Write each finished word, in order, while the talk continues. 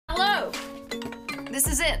This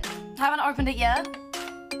is it. Haven't opened it yet.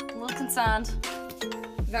 A little concerned.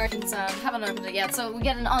 Very concerned. Haven't opened it yet, so we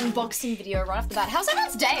get an unboxing video right off the bat. How's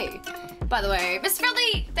everyone's day? By the way, Mr.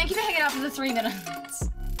 Friendly, thank you for hanging out for the 3 minutes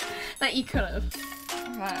that you could have.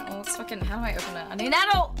 Alright, well, let's fucking. How do I open it? I need an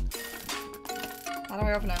adult! How do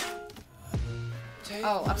I open it?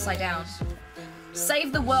 Oh, upside down.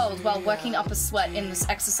 Save the world while working up a sweat in this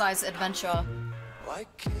exercise adventure.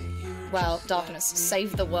 Well, darkness.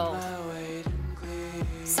 Save the world.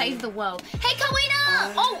 Save the world. Hey,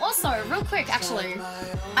 Kawina! Oh, also, real quick, actually.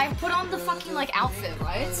 I put on the fucking, like, outfit,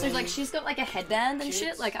 right? So, like, she's got, like, a headband and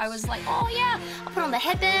shit. Like, I was like, oh, yeah, I'll put on the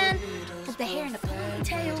headband, put the hair in a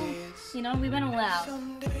ponytail. You know, we went all out. I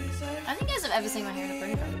don't think you guys have ever seen my hair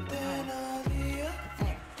in a ponytail.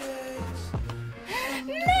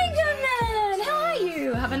 Mega Man! How are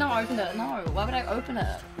you? Have I not opened it? No. Why would I open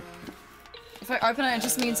it? If I open it, it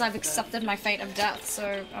just means I've accepted my fate of death,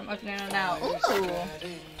 so I'm opening it now. Ooh!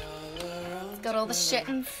 It's got all the shit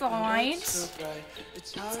inside. It's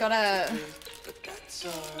got a...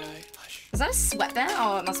 Is that a sweatband?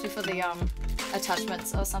 Oh, it must be for the,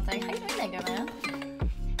 attachments or something. How you doing, Mega Man?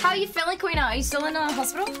 How are you feeling, Queena? Are you still in a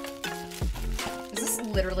hospital? Is this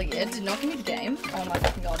literally it? Did not give me the game? Oh my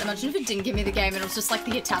fucking god. Imagine if it didn't give me the game and it was just like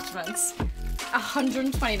the attachments.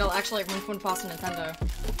 $120. Actually, everyone went past Nintendo.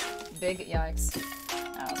 Big yikes.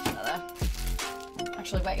 Oh, another.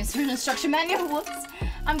 Actually, wait, is there an instruction manual? Whoops.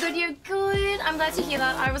 I'm good, you're good. I'm glad to hear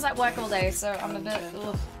that. I was at work all day, so I'm a bit,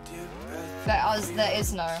 ugh. There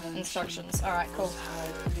is no instructions. Alright, cool.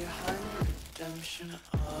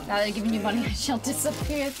 Now they're giving you money, I shall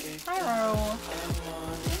disappear. Pyro.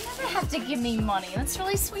 You never have to give me money. That's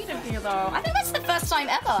really sweet of you, though. I think that's the first time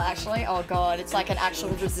ever, actually. Oh god, it's like an actual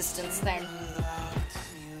resistance thing.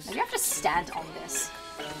 Maybe I have to stand on this.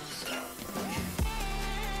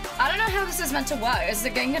 I don't know how this is meant to work. Is the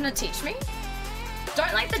game gonna teach me?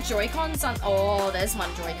 Don't like the Joy-Cons on- Oh, there's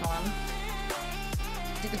one Joy-Con.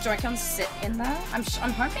 Do the Joy-Cons sit in there? I'm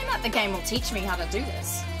hoping that the game will teach me how to do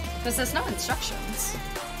this. Because there's no instructions.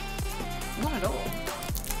 Not at all.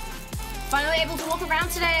 Finally able to walk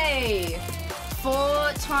around today!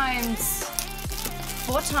 4 times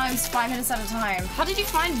 5 minutes at a time. How did you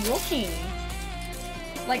find walking?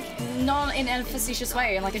 Like, not in a facetious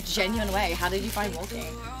way, in like a genuine way. How did you find walking?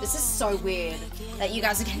 This is so weird that you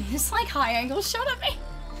guys are getting this like high angle shot of me.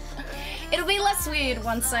 It'll be less weird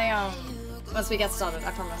once once we get started,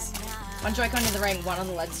 I promise. One Joy-Con in the ring, one on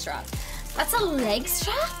the leg strap. That's a leg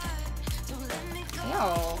strap?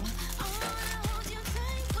 Ew.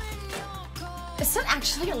 Is that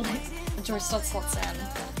actually a leg? The joystick slots in.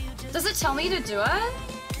 Does it tell me to do it?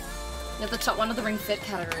 Yeah, the top one of the ring fit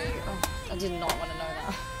category. Oh, I did not want to know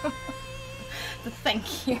that. But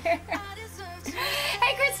thank you. Hey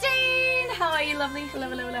Christine! How are you, lovely? Hello,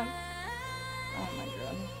 hello, hello. Oh my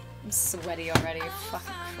god. I'm sweaty already,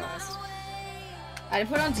 fucking Christ. I didn't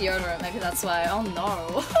put on deodorant, maybe that's why. Oh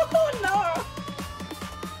no. Oh no!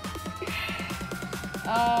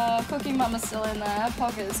 Cookie Mama's still in there.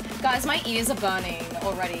 Poggers. Guys, my ears are burning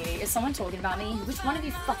already. Is someone talking about me? Which one of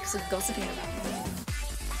you fucks are gossiping about me?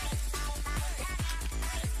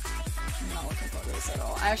 At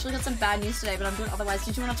all. I actually got some bad news today, but I'm good otherwise.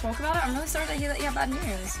 Did you want to talk about it? I'm really sorry to hear that you have bad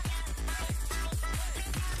news.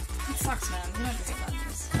 It sucks, man. You don't get bad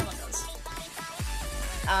news. No one does.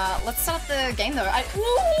 Let's start the game though.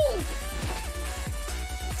 Woo!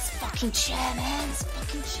 This fucking chair, man. This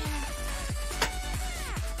fucking chair.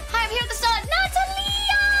 Hi, I'm here at the start.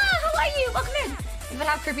 Natalia! How are you? Welcome in. Even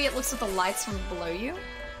how creepy it looks with the lights from below you.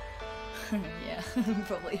 Yeah,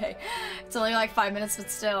 probably. Hey, it's only like 5 minutes,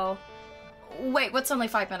 but still. Wait, what's only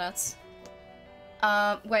 5 minutes?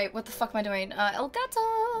 Wait, what the fuck am I doing? El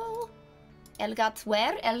Gato! El Gat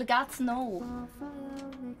where? El Gat no.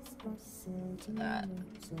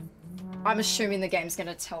 I'm assuming the game's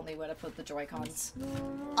gonna tell me where to put the Joy-Cons.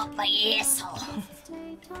 Up my asshole!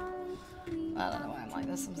 I don't know why I'm like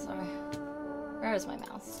this, I'm sorry. Where is my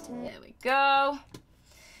mouse? There we go.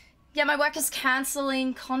 Yeah, my work is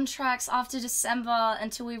cancelling contracts after December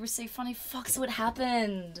until we receive funny fucks. What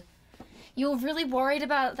happened? You were really worried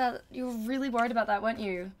about that. You were really worried about that, weren't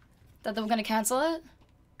you? That they were gonna cancel it?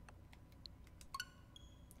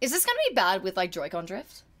 Is this gonna be bad with like Joy-Con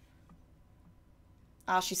drift?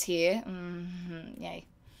 Ah, she's here. Yay.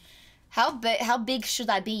 How big should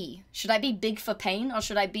I be? Should I be big for pain or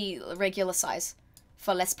should I be regular size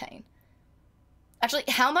for less pain? Actually,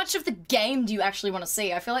 how much of the game do you actually want to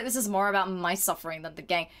see? I feel like this is more about my suffering than the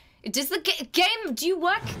game. Does the game, do you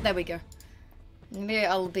work? There we go. Maybe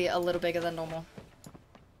I'll be a little bigger than normal.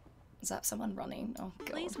 Is that someone running? Oh god.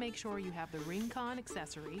 Please make sure you have the ring con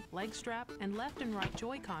accessory, leg strap, and left and right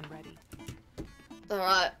Joy-Con ready.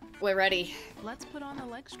 Alright, we're ready. Let's put on the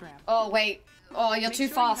leg strap. Oh, wait. Oh, you're too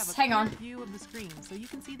fast. Hang on. View of the screen so you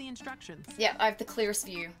can see the instructions. Yeah, I have the clearest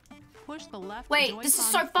view. Push the left. Wait, this is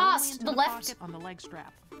so fast. The left on the leg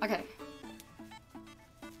strap. Okay.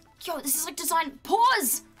 Yo, this is like design.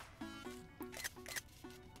 Pause.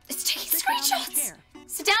 It's taking screenshots.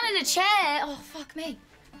 Sit down in a chair. Oh fuck me.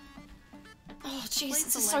 Oh jeez,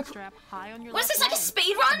 this is so cool. What is this, like a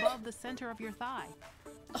speed run? Above the center of your thigh.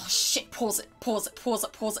 Oh shit! Pause it. Pause it. Pause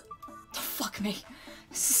it. Pause it. Oh, fuck me.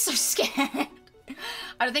 This is so scared.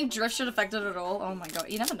 I don't think drift should affect it at all. Oh my god,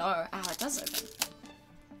 you never know. Ah, it does open.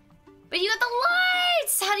 But you got the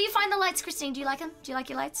lights! How do you find the lights, Christine? Do you like them? Do you like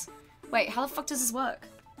your lights? Wait, how the fuck does this work?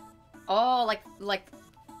 Oh, like...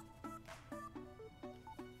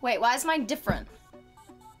 Wait, why is mine different?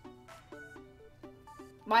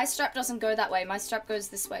 My strap doesn't go that way. My strap goes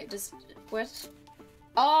this way. Just... What?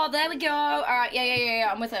 Oh, there we go! Alright,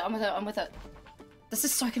 yeah. I'm with it. This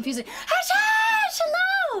is so confusing. Hashash!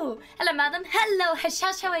 Hello! Hello, madam. Hello,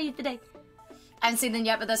 Hashash. How are you today? I haven't seen them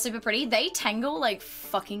yet, but they're super pretty. They tangle like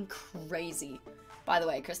fucking crazy. By the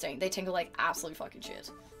way, Christine, they tangle like absolute fucking shit.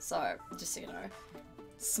 So, just so you know.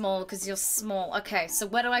 Small, because you're small. Okay, so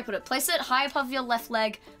where do I put it? Place it high above your left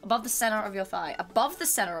leg, above the center of your thigh. Above the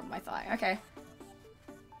center of my thigh. Okay.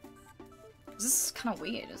 This is kind of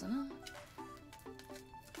weird, isn't it?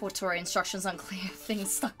 Poor Tori, instructions unclear.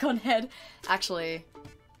 Things stuck on head. Actually,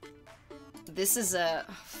 this is a...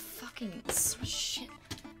 Oh, fucking... So shit.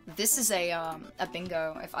 This is a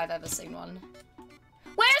bingo, if I've ever seen one.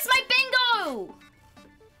 Where's my bingo?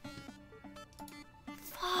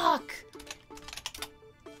 Fuck.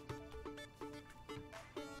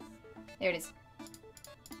 There it is.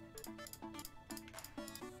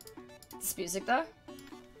 This music, though.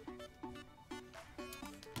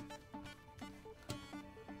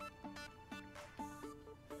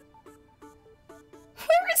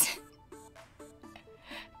 Where is it?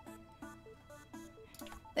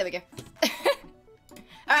 There we go.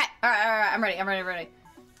 Alright, I'm ready.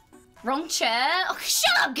 Wrong chair. Oh,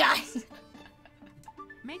 shut up, guys!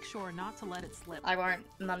 Make sure not to let it slip. I won't,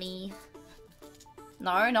 mummy.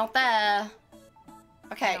 No, not there.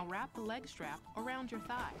 Okay. Now wrap the leg strap around your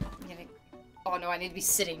thigh. Oh no, I need to be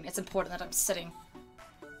sitting. It's important that I'm sitting.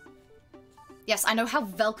 Yes, I know how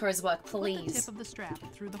Velcros work, please. Put the tip of the strap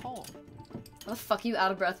through the hole. How the fuck are you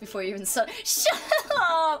out of breath before you even start? Shut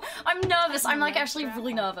up! I'm nervous. I'm like actually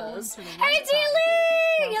really nervous. Hey,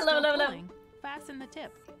 Dealing! Hello. Fasten the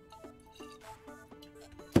tip.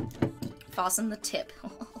 Fasten the tip.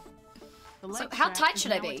 So how tight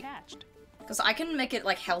should I be? Because I can make it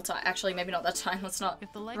like hell tight. Actually, maybe not that time. Let's not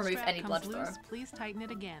remove any blood flow. Please tighten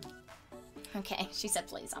it again. Okay, she said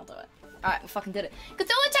please. I'll do it. Alright, we fucking did it.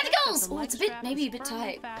 Cthulhu tentacles! Oh, it's maybe a bit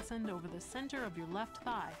tight. Fastened over the center of your left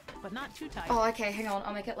thigh, but not too tight. Oh, okay, hang on.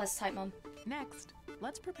 I'll make it less tight, Mom. Next,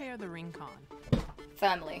 let's prepare the ring con.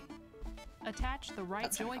 Firmly. Attach the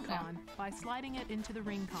right Joy-Con by sliding it into the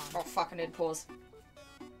ring con. Oh, fuck, I need to pause.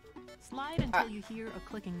 Slide until you hear a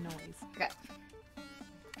clicking noise. Okay.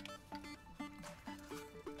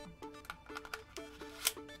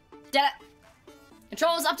 Did it!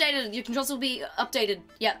 Controls updated. Your controls will be updated.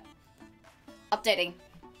 Yep. Updating.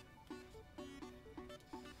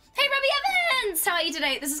 Hey, Robbie Evans! How are you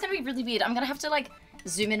today? This is gonna be really weird. I'm gonna have to, like,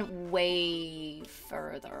 zoom in way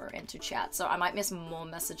further into chat, so I might miss more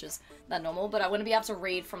messages than normal, but I wouldn't be able to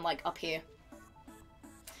read from, like, up here.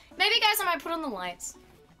 Maybe, guys, I might put on the lights.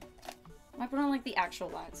 I might put on, like, the actual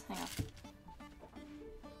lights. Hang on.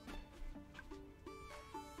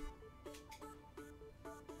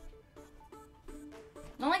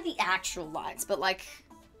 Not like the actual lights, but like,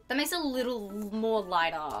 that makes it a little more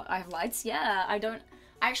lighter. I have lights? Yeah, I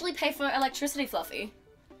actually pay for electricity, Fluffy.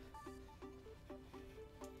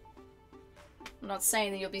 I'm not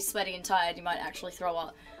saying that you'll be sweaty and tired, you might actually throw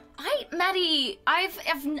up. Maddie,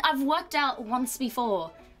 I've worked out once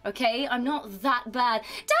before, okay? I'm not that bad.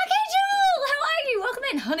 Dark Angel! How are you? Welcome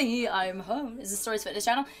in, honey. I'm home. Is this Stories Fitness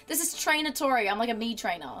channel? This is Trainer Tori. I'm like a me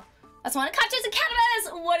trainer. That's one. Cactus and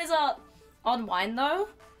Cannabis! What is up? On wine, though?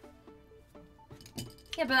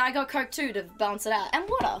 Yeah, but I got Coke, too, to balance it out. And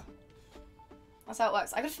water. That's how it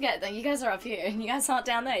works. I gotta forget that you guys are up here, and you guys aren't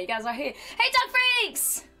down there. You guys are here. Hey, Duck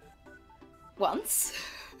Freaks! Once.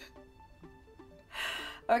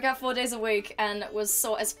 I work out 4 days a week, and was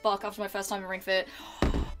sore as fuck after my first time in Ring Fit.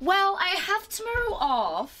 Well, I have tomorrow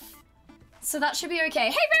off, so that should be okay.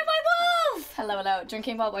 Hey, Red White Wolf! Hello.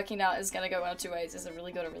 Drinking while working out is gonna go one of two ways. Is it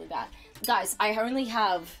really good or really bad? Guys, I only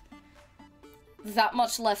have that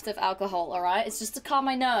much left of alcohol, alright? It's just to calm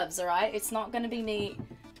my nerves, alright? It's not gonna be me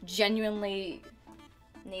genuinely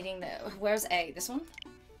needing the... Where's A? This one?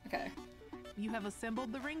 Okay. You have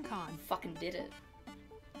assembled the ring con. Fucking did it.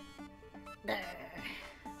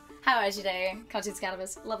 How is your day, Cartoons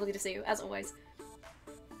Cannabis? Lovely to see you, as always.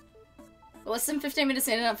 Less than 15 minutes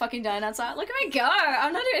in and I'm fucking dying outside. Look at me go!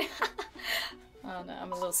 I'm not doing. Oh no,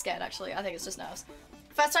 I'm a little scared actually. I think it's just nerves.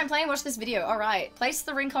 First time playing, watch this video. Alright. Place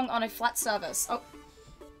the ring Kong on a flat surface. Oh.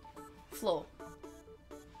 Floor.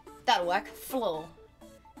 That'll work. Floor.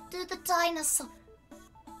 Do the dinosaur.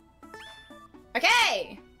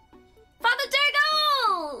 Okay! Father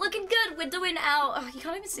Dougal! Looking good. We're doing our... Oh, you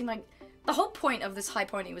can't even see my... The whole point of this high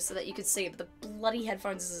pony was so that you could see it, but the bloody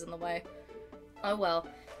headphones is in the way. Oh well.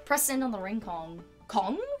 Press in on the ring Kong.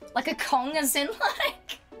 Kong? Like a Kong as in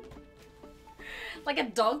like... like a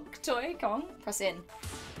dog toy Kong? Press in.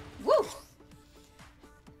 Woo!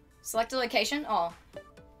 Select a location? Oh.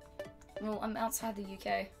 Well, I'm outside the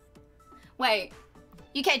UK. Wait.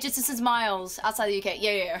 UK distance is miles. Outside the UK.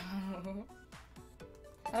 Yeah.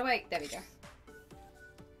 How do I... There we go.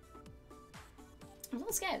 I'm a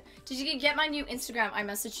little scared. Did you get my new Instagram? I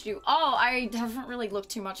messaged you. Oh, I haven't really looked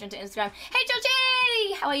too much into Instagram. Hey,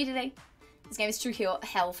 Georgie! How are you today? This game is true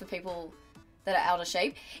hell for people that are out of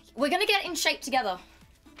shape. We're gonna get in shape together.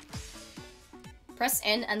 Press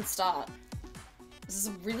N and start. This is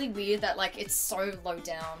really weird that, like, it's so low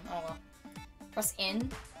down. Oh, well. Press N.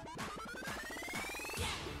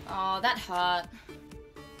 Oh, that hurt.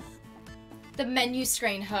 The menu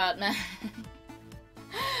screen hurt, man.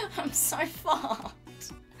 I'm so fucked.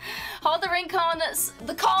 Hold the ring con,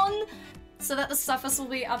 the Kong, so that the surface will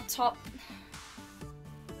be up top.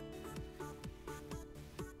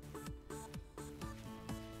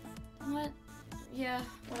 What? Yeah,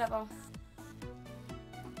 whatever.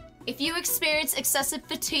 If you experience excessive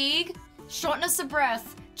fatigue, shortness of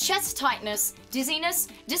breath, chest tightness, dizziness,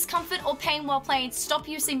 discomfort, or pain while playing, stop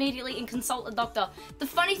use immediately and consult a doctor. The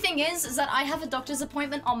funny thing is that I have a doctor's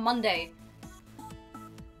appointment on Monday.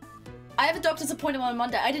 I have a doctor's appointment on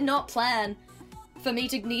Monday. I did not plan for me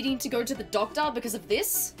to needing to go to the doctor because of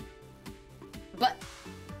this. But,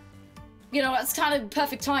 you know, it's kind of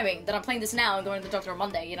perfect timing that I'm playing this now and going to the doctor on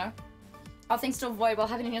Monday, you know? Are things to avoid while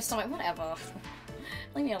having it in your stomach? Whatever.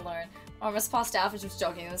 Leave me alone. Oh, I was passed out for just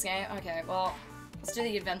jogging in this game. Okay, well, let's do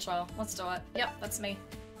the adventure. Let's do it. Yep, that's me.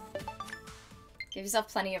 Give yourself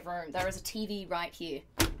plenty of room. There is a TV right here.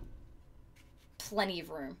 Plenty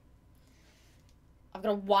of room. I've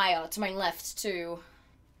got a wire to my left, too.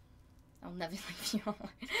 I'll never leave you alone.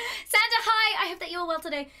 Santa, hi! I hope that you're well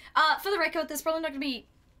today. For the record, there's probably not going to be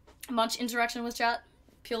much interaction with chat,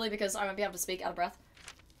 purely because I won't be able to speak out of breath.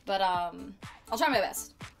 But, I'll try my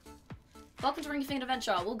best. Welcome to Ring Fit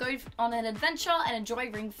Adventure. We'll go on an adventure and enjoy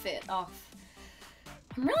Ring Fit. Oh,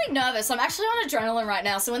 I'm really nervous. I'm actually on adrenaline right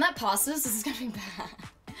now, so when that passes, this is going to be bad.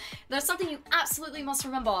 There's something you absolutely must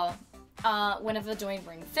remember whenever doing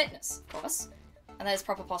Ring Fitness, of course. And that is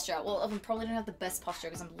proper posture. Well, I probably don't have the best posture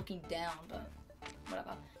because I'm looking down, but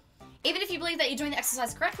whatever. Even if you believe that you're doing the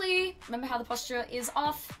exercise correctly, remember how the posture is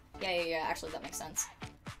off? Yeah. Actually, that makes sense.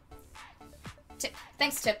 Tip.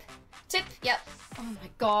 Thanks, Tip. Tip, yep. Oh my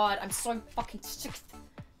god, I'm so fucking sick.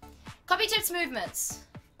 Copy Tip's movements.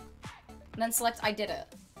 And then select I did it.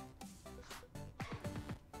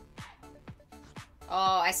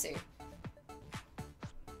 Oh, I see.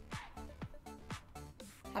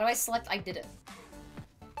 How do I select I did it?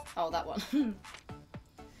 Oh, that one.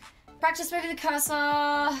 Practice moving the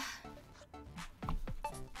cursor.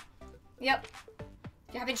 Yep.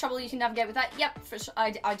 If you're having trouble, you can navigate with that. Yep, for sure.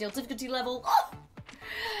 Ideal difficulty level. Oh!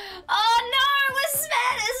 Oh no! What's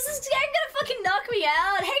this game gonna fucking knock me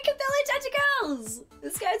out? Hey, Capelli Tentacles!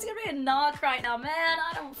 This guy's gonna be a knock right now, man.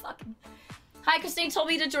 I don't fucking... Hi, Christine told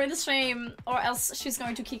me to join the stream, or else she's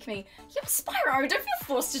going to kick me. Yep, Spyro, don't feel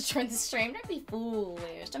forced to join the stream. Don't be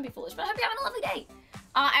foolish. Don't be foolish. But I hope you're having a lovely day.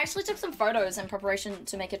 I actually took some photos in preparation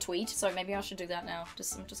to make a tweet, so maybe I should do that now.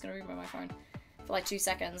 I'm just gonna remove my phone for like 2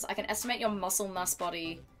 seconds. I can estimate your muscle mass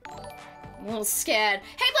body. I'm a little scared.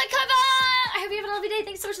 Hey, Black Cover! I hope you have a lovely day.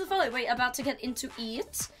 Thanks so much for the follow. Wait, about to get into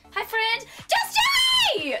it. Hi, friend.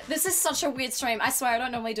 Justy! This is such a weird stream. I swear, I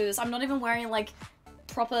don't normally do this. I'm not even wearing, like,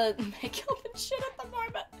 proper makeup and shit at the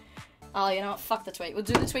moment. Oh, you know what? Fuck the tweet. We'll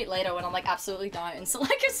do the tweet later when I'm, like, absolutely dying. So,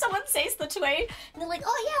 like, if someone sees the tweet and they're like,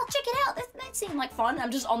 oh, yeah, I'll check it out. That might seem like fun.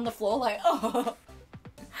 I'm just on the floor, like, oh.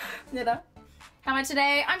 You know? How am I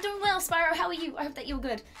today? I'm doing well, Spyro. How are you? I hope that you're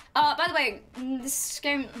good. By the way, this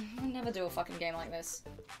game... I never do a fucking game like this.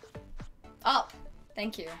 Up.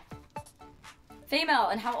 Thank you. Female,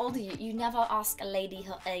 and how old are you? You never ask a lady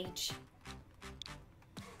her age.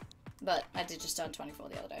 But I did just turn 24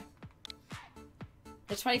 the other day.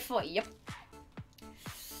 You're 24, yep.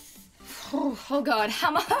 Oh god,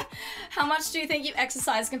 how much do you think you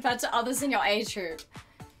exercise compared to others in your age group?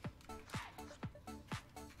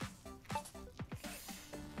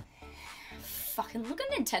 Fucking look at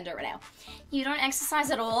Nintendo right now. You don't exercise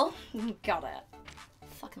at all? Got it.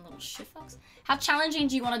 Fucking little shitfucks. How challenging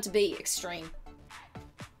do you want it to be? Extreme.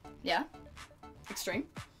 Yeah? Extreme?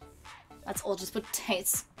 Let's all just put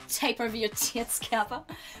tape over your tits, Kappa.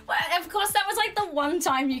 Well, of course, that was like the one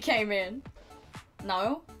time you came in.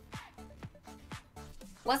 No?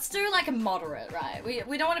 Let's do like a moderate, right?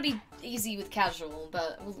 We don't want to be easy with casual,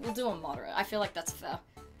 but we'll do a moderate. I feel like that's fair.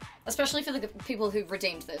 Especially for the people who've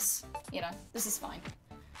redeemed this. You know, this is fine.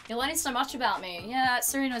 You're learning so much about me. Yeah,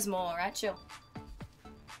 Suri knows more, right? Chill.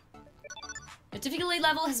 Your difficulty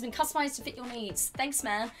level has been customized to fit your needs. Thanks,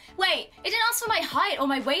 man. Wait, it didn't ask for my height or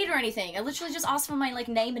my weight or anything. It literally just asked for my, like,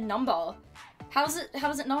 name and number. How does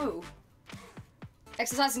it know?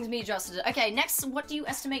 Exercising can be adjusted. Okay, next, what do you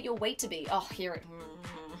estimate your weight to be? Oh, here it...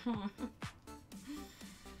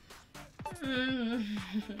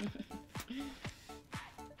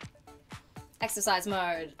 Exercise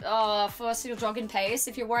mode. Oh, first you'll jog in pace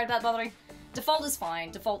if you're worried about bothering. Default is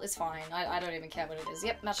fine. Default is fine. I don't even care what it is.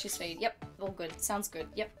 Yep, match your speed. Yep, all good. Sounds good.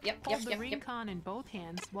 Yep. Hold the ring con in both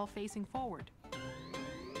hands while facing forward.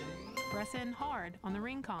 Press in hard on the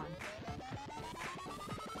ring con.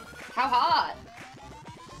 How hard?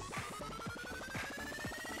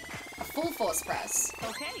 A full force press.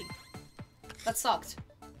 Okay. That sucked.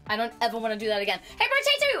 I don't ever want to do that again. Hey, bro,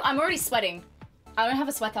 T2! I'm already sweating. I don't have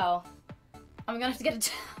a sweat towel. I'm gonna have to get a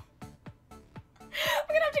towel. I'm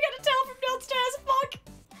gonna have to get a towel from downstairs. Fuck.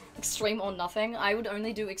 Extreme or nothing. I would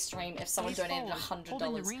only do extreme if someone donated $100.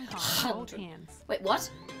 Holding the ring con in both hands. Wait, what?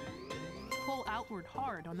 Pull outward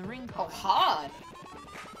hard on the ring con. Oh, hard.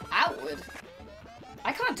 Outward.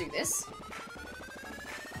 I can't do this.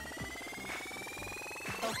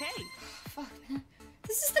 Okay. Fuck, man.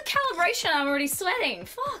 This is the calibration. I'm already sweating.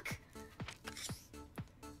 Fuck.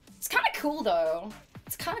 It's kind of cool though.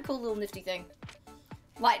 It's kind of cool little nifty thing.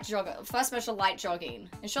 Light jogger. First special, light jogging.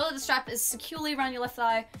 Ensure that the strap is securely around your left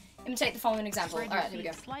thigh. Imitate the following example. Alright, here we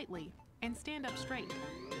go. Slightly and stand up straight.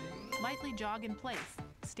 Lightly jog in place,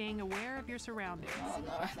 staying aware of your surroundings. Oh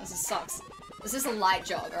no, this sucks. This is a light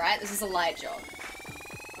jog, alright? This is a light jog.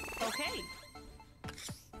 Okay.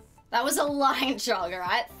 That was a light jog,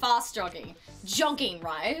 alright? Fast jogging. Jogging,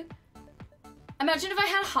 right? Imagine if I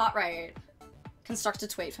had heart rate. Construct a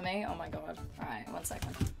tweet for me. Oh my god. Alright, 1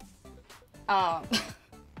 second.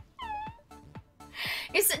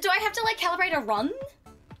 Do I have to like calibrate a run?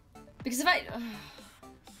 Because if I...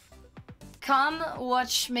 Come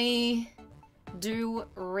watch me do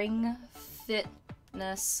ring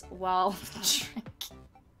fitness while drinking.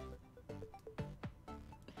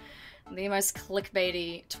 The most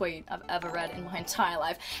clickbaity tweet I've ever read in my entire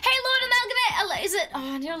life. Hey, Lord Amalgamate! Is it?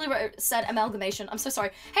 Oh, I nearly said amalgamation. I'm so sorry.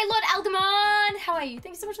 Hey, Lord Algamon! How are you?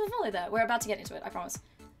 Thanks so much for the follow there. We're about to get into it, I promise.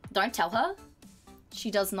 Don't tell her. She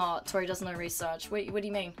does not. Tori does no research. Wait, what do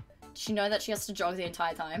you mean? Does she know that she has to jog the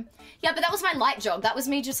entire time? Yeah, but that was my light jog. That was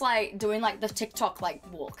me just, like, doing, like, the TikTok, like,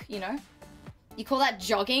 walk, you know? You call that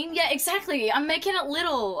jogging? Yeah, exactly. I'm making it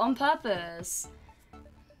little on purpose.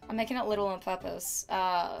 I'm making it little on purpose.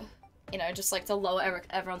 You know, just like to lower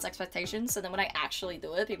everyone's expectations, so then when I actually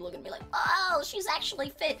do it, people are gonna be like, oh, she's actually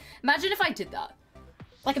fit. Imagine if I did that.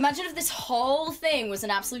 Like, imagine if this whole thing was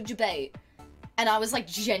an absolute debate, and I was like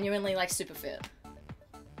genuinely like super fit.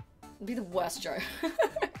 It'd be the worst joke.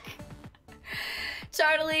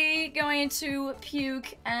 Totally going to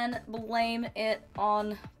puke and blame it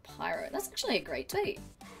on Pyro. That's actually a great tweet.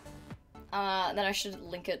 Then I should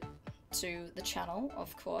link it to the channel,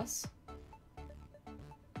 of course.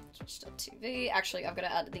 Twitch.tv. Actually, I've got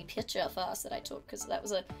to add the picture first that I took, because that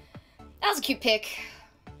was a cute pic.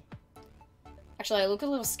 Actually, I look a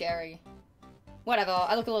little scary. Whatever,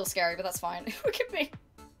 I look a little scary, but that's fine. Look at me.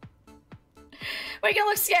 We can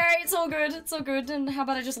look scary, it's all good, it's all good. And how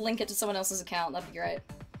about I just link it to someone else's account? That'd be great.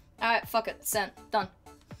 Alright, fuck it, sent, done.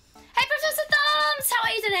 Hey, Professor Thumbs! How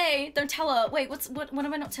are you today? Don't tell her. Wait, what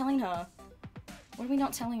am I not telling her? What are we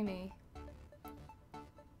not telling me?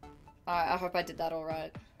 Alright, I hope I did that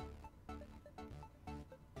alright.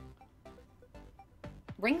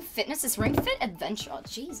 Ring Fitness is Ring Fit Adventure.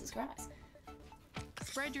 Jesus Christ.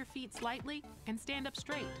 Spread your feet slightly and stand up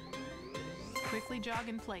straight. Quickly jog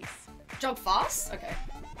in place. Jog fast? Okay.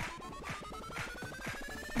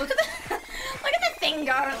 Look at the thing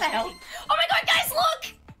go. What the hell? Oh my god, guys,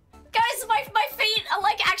 look! Guys, my feet are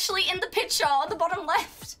like actually in the picture on the bottom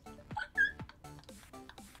left.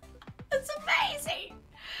 That's amazing.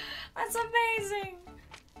 That's amazing.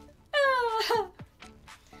 Oh.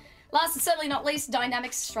 Last and certainly not least,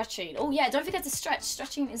 dynamic stretching. Oh yeah, don't forget to stretch.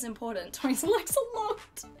 Stretching is important. Tony's legs a lot.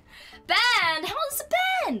 Band! How is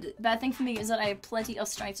a band? Bad thing for me is that I have plenty of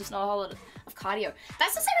strength, just not a whole lot of cardio.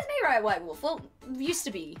 That's the same as me, right, White Wolf? Well, used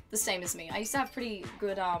to be the same as me. I used to have pretty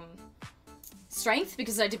good, strength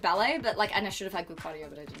because I did ballet, but like, and I should have had good cardio,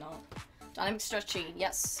 but I did not. Dynamic stretching.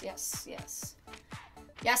 Yes, yes, yes.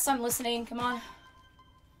 Yes, I'm listening. Come on.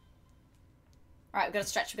 Alright, we've got to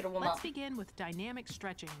stretch a bit of warm up. Let's begin with dynamic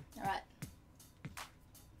stretching. Alright.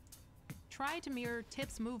 Try to mirror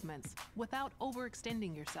Tip's movements without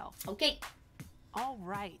overextending yourself. Okay. All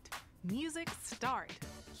right. Music start.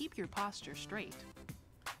 Keep your posture straight.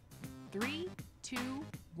 3, 2,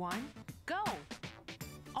 1, go.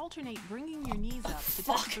 Alternate bringing your knees up to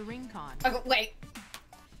touch the ring con. Oh, wait.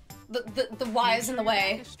 The wire's in the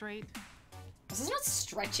way. Back is straight. This is not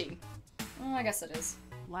stretching. Oh, I guess it is.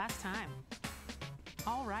 Last time.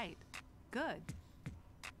 All right. Good.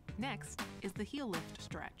 Next is the heel lift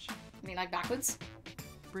stretch. I mean, like backwards?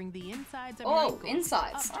 Bring the insides of your ankles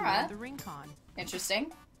insides. up All right. toward the ring con.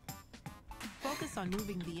 Interesting. Focus on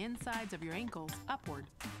moving the insides of your ankles upward.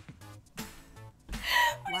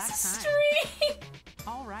 What Last is a time. stream?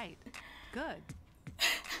 All right. Good.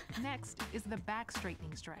 Next is the back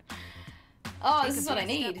straightening stretch. Oh, Take this a is what I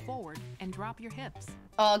big step need. forward and drop your hips.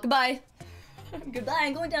 Oh, goodbye. Goodbye,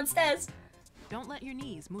 I'm going downstairs. Don't let your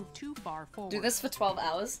knees move too far forward. Do this for 12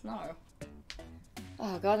 hours? No.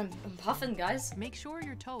 Oh god, I'm puffing, guys. Make sure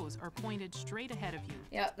your toes are pointed straight ahead of you.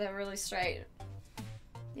 Yeah, they're really straight.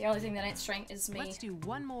 The only thing that ain't straight is me. Let's do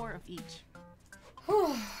one more of each.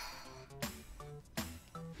 Whew.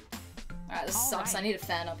 Alright, this All sucks. right. I need a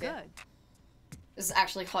fan up here. Good. This is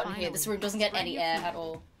actually hot in here. This room doesn't get Spread any your air feet. at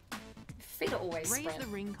all. Feet are always Raise spread. the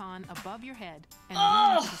ring con above your head and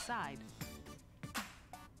Ugh. lean to the side.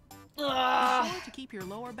 Be Ugh. sure to keep your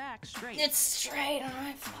lower back straight. It's straight,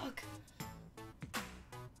 alright, fuck.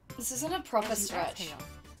 This isn't a proper As you stretch. exhale,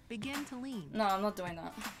 begin to lean. No, I'm not doing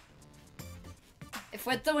that. If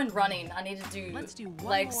we're doing running, I need to do Let's do one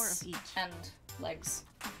legs more of each. and legs.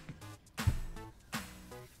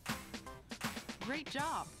 Great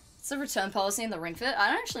job. It's a return policy in the ring fit? I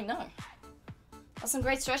don't actually know. That's some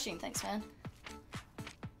great stretching, thanks man.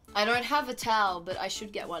 I don't have a towel, but I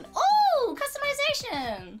should get one. Oh,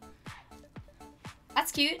 customization!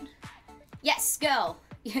 That's cute. Yes, girl.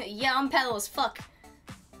 Yeah, I'm pale as fuck.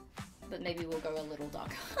 But maybe we'll go a little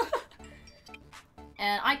darker.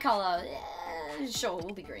 And eye color, sure,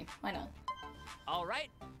 we'll be green. Why not? All right,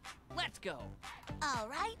 let's go. All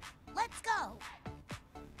right, let's go.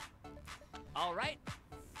 All right,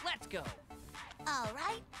 let's go. All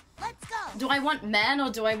right, let's go. Do I want man or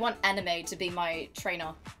do I want anime to be my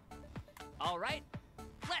trainer? All right,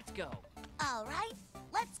 let's go. All right,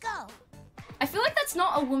 let's go. I feel like that's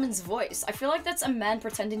not a woman's voice. I feel like that's a man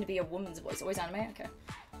pretending to be a woman's voice. Always anime? Okay.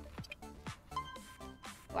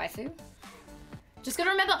 Waifu? Just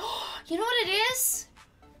gotta remember, you know what it is?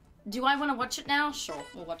 Do I want to watch it now? Sure,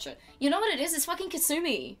 we'll watch it. You know what it is? It's fucking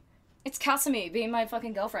Kasumi. It's Kasumi being my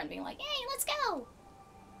fucking girlfriend, being like, hey, let's go.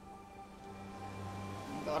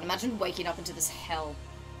 Oh god, imagine waking up into this hell.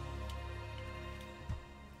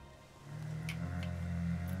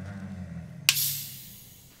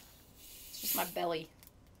 It's just my belly.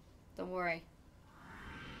 Don't worry.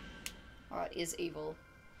 Alright, is evil.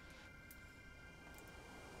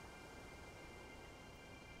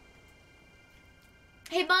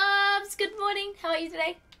 Hey Bobs, good morning. How are you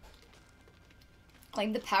today?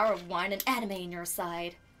 Claim the power of wine and anime on your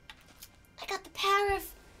side. I got the power of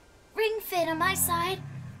Ring Fit on my side.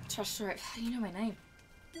 Trust Story. How do you know my name?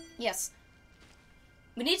 Yes.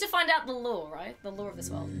 We need to find out the lore, right? The lore of this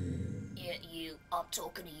world. Yeah, you. I'm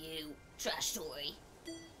talking to you. Trash Story.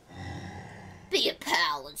 Be a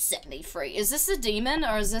pal and set me free. Is this a demon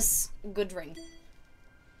or is this good ring?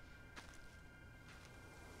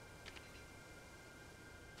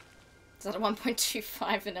 Is that a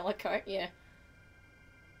 1.25 vanilla coat? Yeah.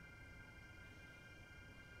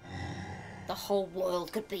 The whole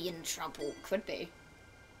world could be in trouble. Could be.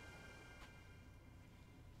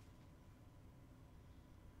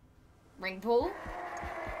 Ring pull?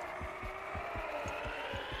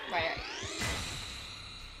 Right.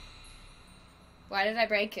 Why did I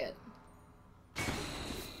break it?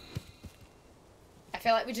 I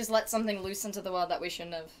feel like we just let something loose into the world that we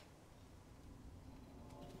shouldn't have.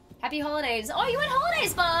 Happy holidays. Oh, you went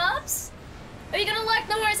holidays, Bobs! Are you gonna like?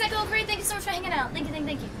 No worries, Echo Creed. Thank you so much for hanging out. Thank you,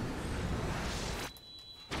 thank you.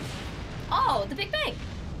 Oh, the Big Bang.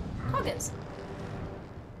 Hoggers.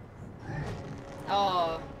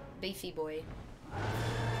 Oh, beefy boy.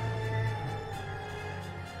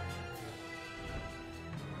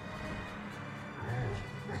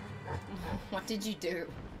 What did you do?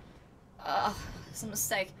 It's a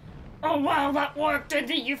mistake. Oh wow, that worked,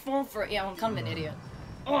 didn't you fall for it? Yeah, I'm kind of an idiot.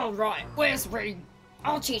 Alright, where's Ring?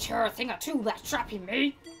 I'll teach her a thing or two about trapping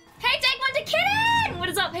me. Hey, Dagmund Kitten! What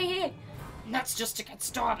is up? Hey. And that's just to get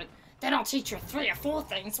started. Then I'll teach her 3 or 4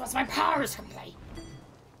 things once my power is complete.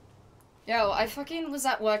 Yo, I fucking was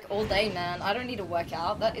at work all day, man. I don't need to work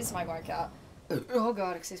out. That is my workout. Oh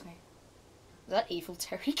god, excuse me. Is that evil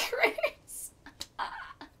Terry Crews?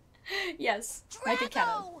 Yes, make it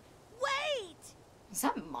canon. Wait! Is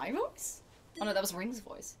that my voice? Oh no, that was Ring's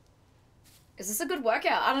voice. Is this a good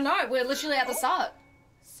workout? I don't know. We're literally at the start.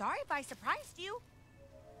 Sorry if I surprised you.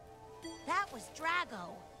 That was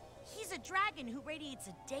Drago. He's a dragon who radiates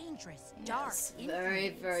a dangerous, dark Very,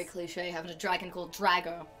 influence. very cliche having a dragon called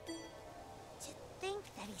Drago. To think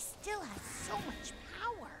that he still has so much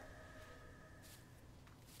power.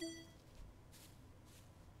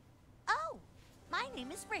 Oh, my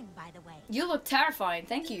name is Ring, by the way. You look terrifying.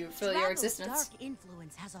 Thank you for your Drago's existence. dark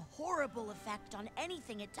influence has a horrible effect on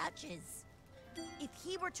anything it touches. If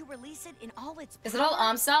he were to release it in all its power, Is it all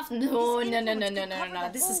arm stuff? No, his no. influence could cover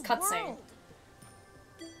the This is whole cutscene. world.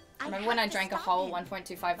 Remember when I had to drank a stop whole him,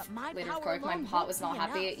 1.25 but my liter of power Coke? My alone heart was won't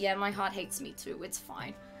not be happy. enough. Yeah, my heart hates me too. It's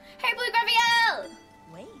fine. Hey, Blue Graviel!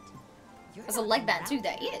 Wait, you're There's a not leg band around too.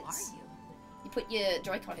 There now, is. are you? You put your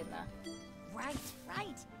Joy-Con in there. Right.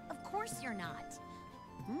 Of course you're not.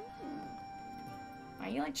 Why are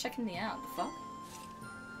you like checking me out? The fuck?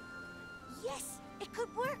 Yes, it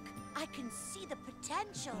could work. I can see the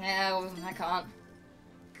potential. No, I can't.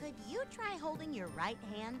 Could you try holding your right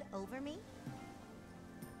hand over me?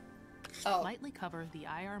 Oh. Lightly cover the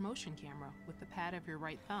IR motion camera with the pad of your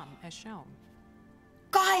right thumb as shown.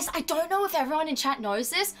 Guys, I don't know if everyone in chat knows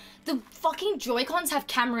this. The fucking Joy-Cons have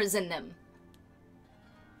cameras in them.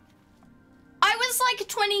 I was like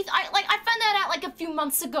 20, I found that out like a few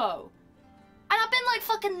months ago. And I've been like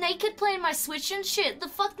fucking naked playing my Switch and shit. The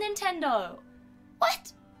fuck, Nintendo?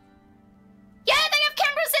 What? Yeah, they have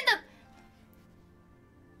cameras in them!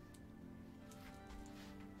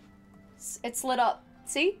 It's lit up.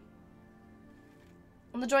 See?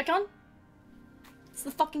 On the Joy-Con? It's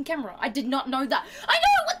the fucking camera. I did not know that. I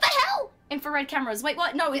know! What the hell? Infrared cameras. Wait,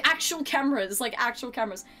 what? No, actual cameras. Like, actual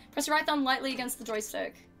cameras. Press your right thumb lightly against the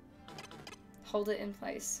joystick. Hold it in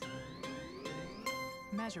place.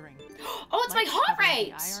 Measuring. Oh, it's my Lightly heart cover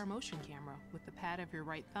rate! the IR motion camera with the pad of your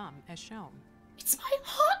right thumb as shown. It's my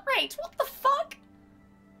heart rate! What the fuck?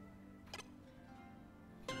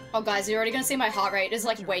 Oh, guys, you're already gonna see my heart rate is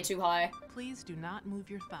like way too high. Please do not move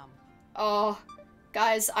your thumb. Oh,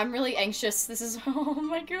 guys, I'm really anxious. This is, oh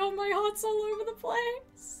my god, my heart's all over the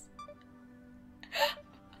place.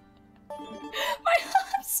 I'm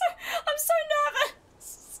so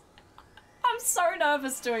nervous. I'm so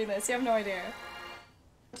nervous doing this. You have no idea.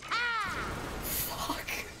 Fuck.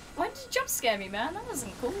 Why did you jump scare me, man? That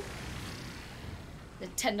wasn't cool.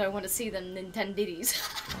 Nintendo want to see them Nintendiddies.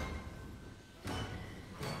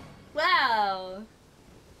 Wow.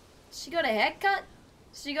 She got a haircut?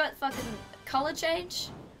 She got fucking color change?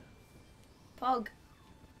 Pog.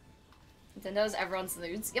 Nintendo's everyone's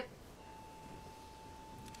nudes. Yep.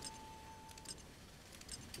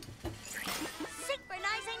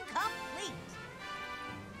 Synchronizing complete.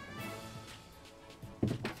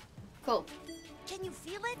 Cool. Can you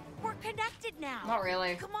feel it? We're connected now. Not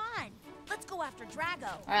really. Come on. Let's go after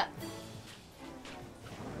Drago. Alright.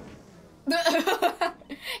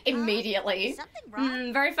 Immediately. Something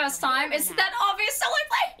wrong? Very first Your hair time. went Isn't out. that obvious? So I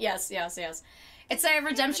play. Yes. It's a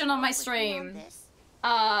redemption on my stream.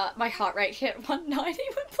 My heart rate hit 190 when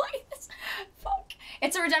playing this. Fuck.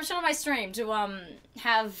 It's a redemption on my stream to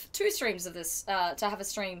have 2 streams of this. To have a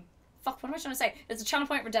stream. Fuck. What am I trying to say? It's a channel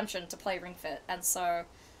point redemption to play Ring Fit, and so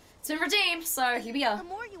it's been redeemed. So here we are. The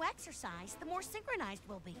more you exercise, the more synchronized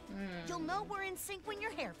we'll be. You'll know we're in sync when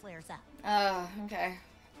your hair flares up. Okay.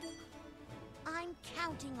 I'm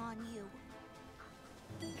counting on you.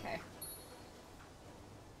 Okay.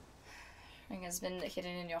 Ring has been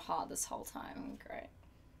hidden in your heart this whole time. Great.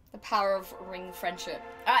 The power of Ring friendship.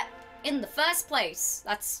 Alright, in the first place.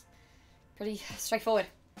 That's pretty straightforward.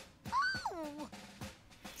 Oh!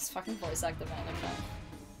 It's fucking voice actor, man. Okay.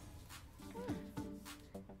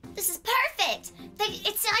 This is perfect!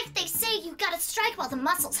 It's like they say you gotta strike while the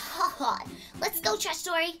muscle's hot. Let's go, Trash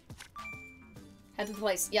Story. Head to the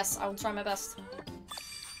place. Yes, I will try my best.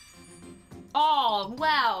 Oh,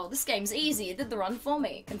 wow. This game's easy. It did the run for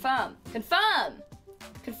me. Confirm. Confirm!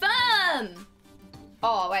 Confirm!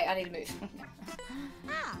 Oh, wait. I need to move.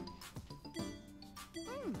 Ah.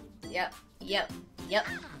 Yep.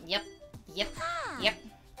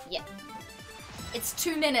 It's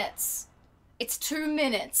 2 minutes. It's 2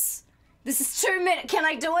 minutes. This is 2 minutes. Can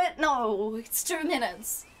I do it? No, it's 2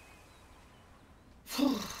 minutes.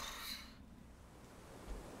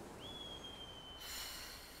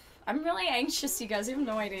 I'm really anxious, you guys. You have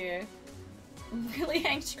no idea. I'm really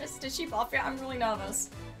anxious. Did she buff it? I'm really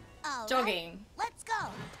nervous. All Jogging. right, let's go.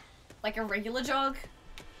 Like a regular jog?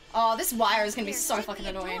 Oh, this wire is gonna be There so should fucking be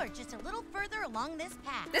a annoying. door just a little further along this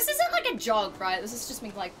path. This isn't like a jog, right? This is just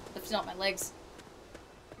me, like, lifting up my legs.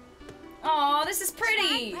 Oh, this is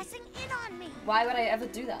pretty! Try pressing in on me. Why would I ever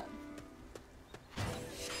do that?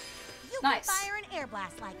 You Nice. can fire an air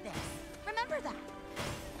blast like this. Remember that.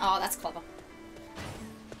 Oh, that's clever.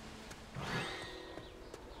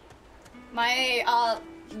 My,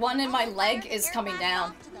 one in my Also leg fire an is air coming blast down.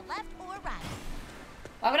 off to the left or right.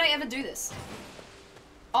 Why would I ever do this?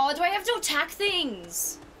 Oh, do I have to attack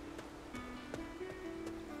things?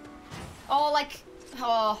 Oh, like,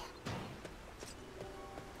 oh.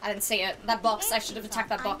 I didn't see it. That box, I should have attacked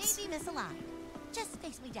that box. I may be misaligned. Just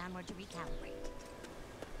face me downward to recalibrate.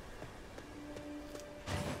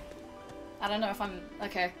 I don't know if I'm,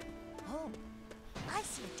 okay. Oh, I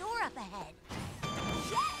see a door up ahead.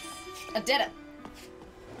 Yes! I did it.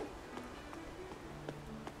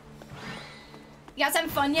 You guys having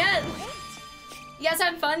fun yet? Great. You guys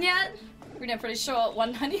having fun yet? We're pretty sure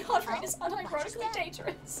 190 heart rate is Oh, watch unironically yourself.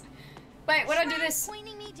 dangerous. Wait, when do I do Try this?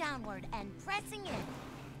 pointing me downward and pressing in.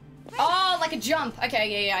 Great. Oh, like a jump.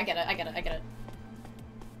 Okay, yeah, I get it. I can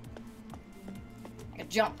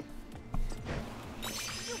jump.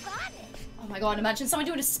 You got it. Oh my god, imagine someone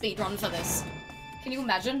doing a speed run for this. Can you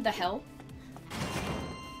imagine the hell?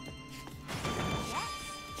 Yes.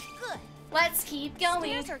 Good. Let's keep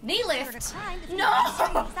going. Stairs are Knee easier lift. to climb if you No! raise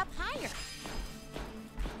your knees up higher.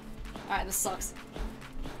 Alright, this sucks.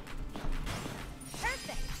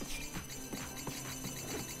 Perfect.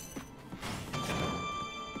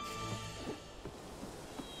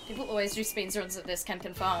 People always do speed runs at this, can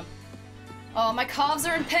confirm. Oh, my calves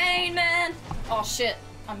are in pain, man! Oh shit,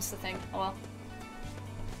 I missed the thing. Oh well.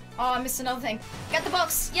 Oh, I missed another thing. Get the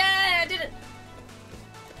box! Yeah, I did it!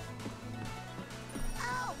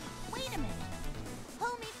 Oh, wait a minute.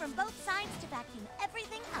 Pull me from both sides to vacuum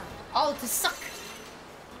everything up. Oh, to suck!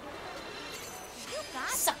 You got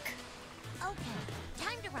it. Suck! Okay,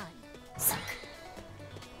 time to run. Suck!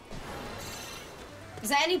 Is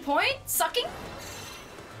there any point? Sucking?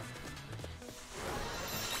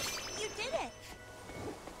 You did it.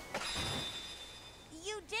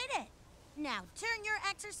 You did it. Now turn your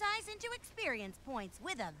exercise into experience points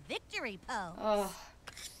with a victory pose. Oh.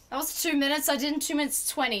 That was 2 minutes. I did in 2 minutes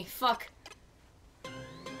 20. Fuck.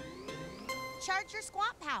 Charge your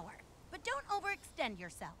squat power, but don't overextend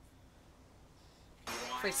yourself.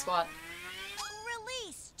 Free squat.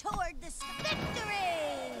 Release toward the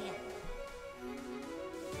victory!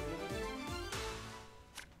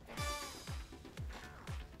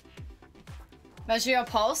 Measure your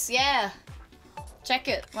pulse? Yeah. Check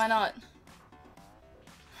it. Why not?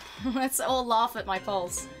 Let's all laugh at my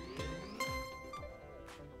pulse.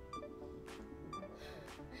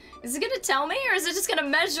 Is it gonna tell me or is it just gonna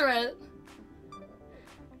measure it?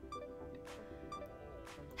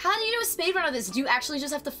 How do you do a speedrun of this? Do you actually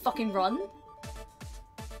just have to fucking run?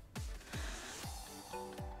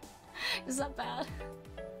 Is that bad?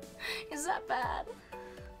 Is that bad?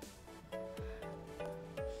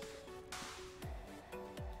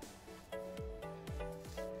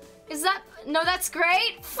 Is that... No, that's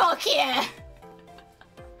great? Fuck yeah!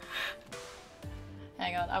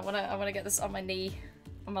 Hang on, I wanna get this on my knee.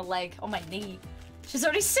 On my leg. On my knee. She's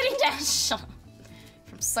already sitting down. Shut up.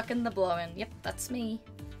 From sucking the blowing. Yep, that's me.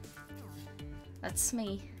 That's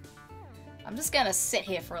me. I'm just gonna sit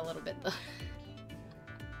here for a little bit though.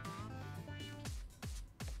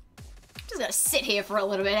 Just gonna sit here for a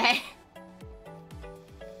little bit, hey?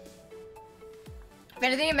 If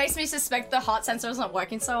anything, it makes me suspect the heart sensor is not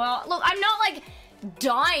working so well. Look, I'm not like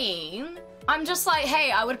dying. I'm just like, hey,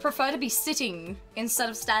 I would prefer to be sitting instead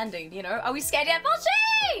of standing, you know? Are we scared yet?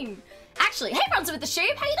 Bullshit! Actually, hey, Bronzer with the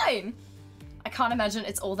sheep, how you doing? I can't imagine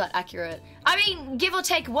it's all that accurate. I mean, give or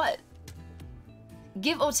take what?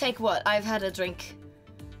 Give or take what? I've had a drink.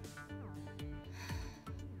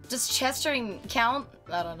 Does chesturing count?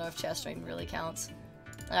 I don't know if chesturing really counts.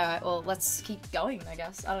 Alright, well, let's keep going, I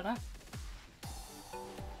guess. I don't know.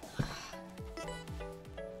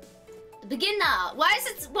 Beginner! Why is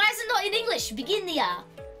it not in English? Beginner!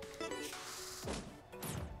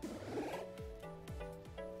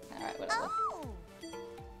 Alright, whatever. Oh!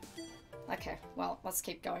 Okay, well, let's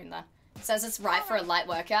keep going then. It says it's right for a light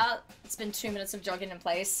workout. It's been 2 minutes of jogging in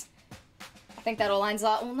place. I think that all lines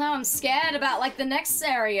up. Well, now I'm scared about, like, the next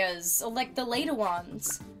areas. Or, like, the later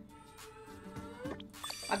ones.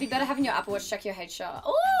 I'd be better having your Apple Watch check your headshot.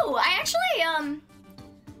 Oh, I actually,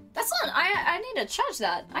 that's not, I need to charge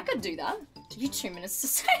that. I could do that. Give you 2 minutes to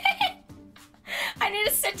say. I need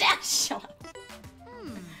to sit down. Shut up.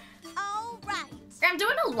 All right. I'm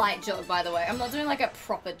doing a light jog, by the way. I'm not doing like a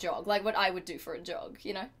proper jog, like what I would do for a jog,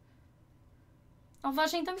 you know? Oh,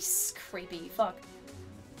 Vajin, don't be creepy. Fuck.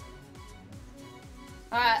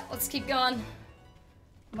 Alright, let's keep going.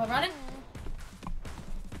 Am I running?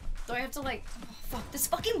 Do I have to like... Oh, fuck, this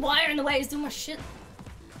fucking wire in the way is doing my shit.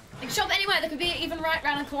 I can show up anywhere. There could be even right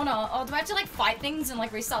around the corner. Or do I have to like fight things and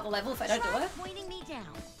like restart the level if I don't do it? Pointing me down,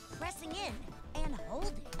 pressing in, and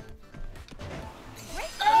holding.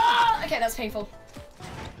 Ah! Okay, that's painful.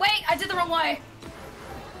 Wait, I did the wrong way.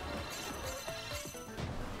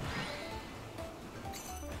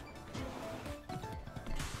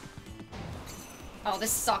 Oh,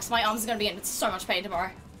 this sucks. My arms are gonna be in so much pain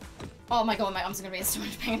tomorrow. Oh my god, my arms are gonna be in so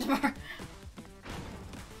much pain tomorrow.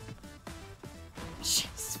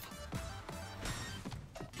 Jeez.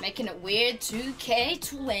 Making it weird. 2K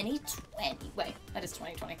 2020. Wait, that is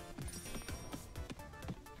 2020.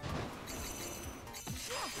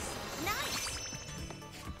 Nice.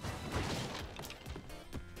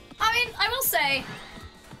 I mean, I will say,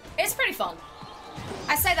 it's pretty fun.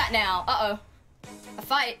 I say that now. Uh-oh. A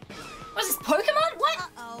fight. What is this, Pokemon? What?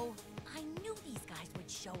 Uh-oh. I knew these guys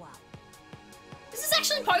would show up. Is this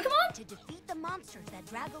actually Pokemon? To defeat the monsters that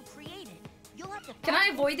Drago created, you'll have to... Can I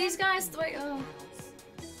avoid these guys? Wait, oh.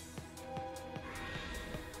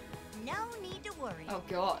 No need to worry. Oh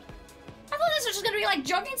god. I thought this was just gonna be like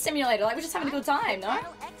jogging simulator, like we're just having a good time, no?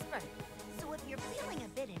 Battle expert. So if you're feeling a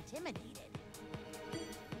bit intimidated,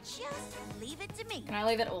 just leave it to me. Can I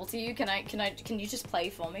leave it all to you? Can you just play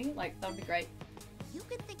for me? Like, that would be great. You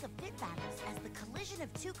can think of pit battles as the collision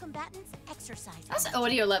of two combatants exercise. That's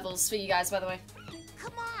audio levels for you guys, by the way.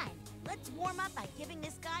 Come on, let's warm up by giving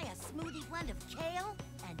this guy a smoothie blend of kale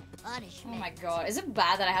and punishment. Oh my god. Is it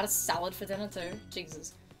bad that I had a salad for dinner too?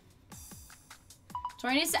 Jesus.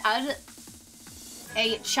 Tori needs to add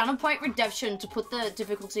a channel point redemption to put the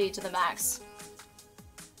difficulty to the max.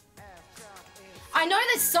 I know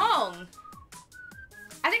this song!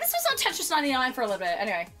 I think this was on Tetris 99 for a little bit.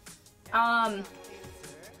 Anyway.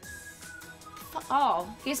 Oh,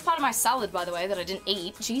 here's part of my salad, by the way, that I didn't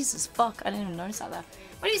eat. Jesus, fuck. I didn't even notice that there.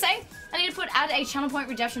 What do you say? I need to add a channel point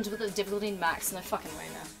redemption to put the difficulty in max. No fucking way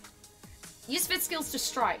now. Use fit skills to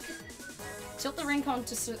strike. Tilt the ring con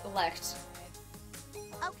to select.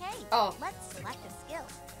 Okay, Oh. let's select a skill.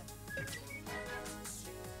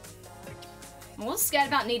 I'm a little scared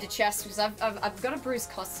about knee to chest because I've got a bruised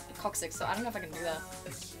coccyx, so I don't know if I can do that.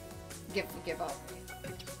 Give up.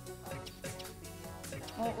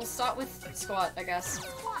 Well, we'll start with squat, I guess.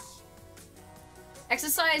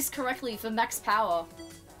 Exercise correctly for max power.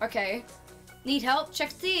 Okay. Need help?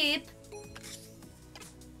 Check deep.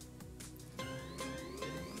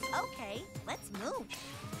 Okay, let's move.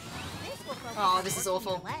 This will focus Oh, on this is working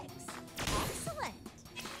awful. your legs. Excellent.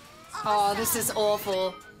 Oh, this is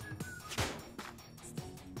awful.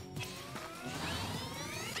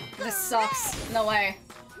 This sucks. No way.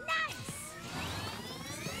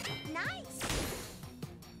 Nice.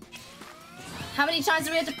 How many times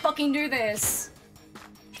do we have to fucking do this?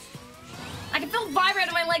 I can feel vibrate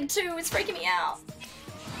on my leg too. It's freaking me out.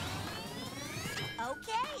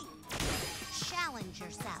 Okay. Challenge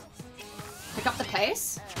yourself. Pick up the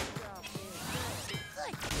pace.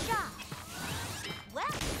 Good job. Well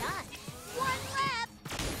done. One left.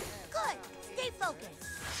 Good. Stay focused.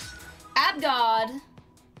 Ab guard.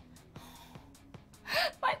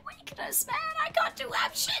 My weakness, man. I can't do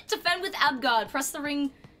ab shit. Defend with ab guard. Press the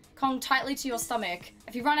ring Kong tightly to your stomach.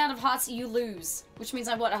 If you run out of hearts, you lose. Which means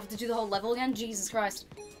I have to do the whole level again? Jesus Christ.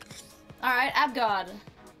 Alright, ab guard.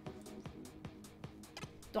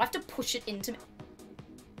 Do I have to push it into me?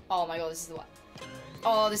 Oh my god, this is the worst.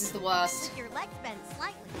 Oh, this is the worst. With your legs bent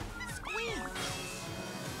slightly. Squeeze.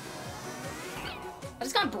 I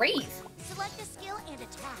just can't breathe. Select a skill and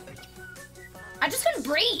attack. I just couldn't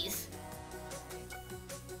breathe.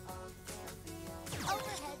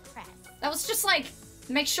 Overhead press. That was just like,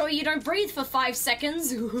 make sure you don't breathe for 5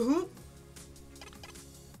 seconds. Okay,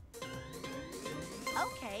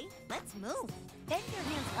 let's move. Bend your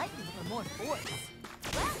hands lightly for more force.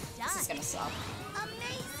 Well done. This is gonna suck.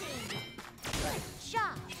 Amazing. Good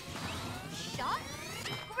job. Shot.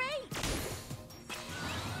 Great.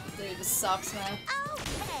 Dude, this sucks, man.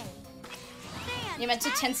 Okay. You meant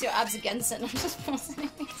to tense your abs against it, not just forcing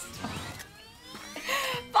it.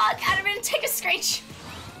 Fuck, Adamant, take a screech.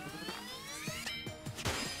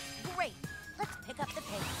 Great. Let's pick up the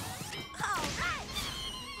pace. All right.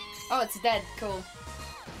 Oh, it's dead. Cool.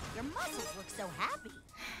 Your muscles look so happy.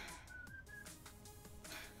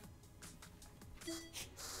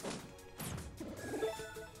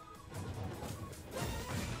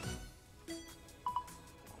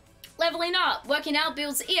 leveling up. Working out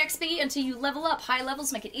builds EXP until you level up. High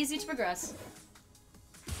levels make it easier to progress.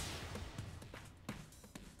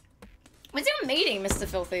 When's your meeting, Mr.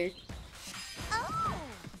 Filthy? Oh!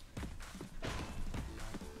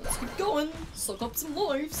 Let's keep going. Suck up some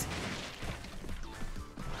lives.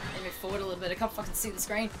 Let me move forward a little bit. I can't fucking see the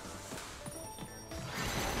screen.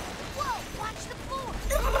 Whoa! Watch the floor!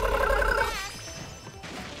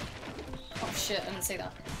 Oh shit, I didn't see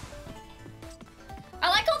that. I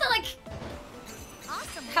like all the, like,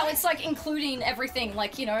 Awesome. how it's, like, including everything.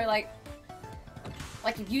 Like, you know, like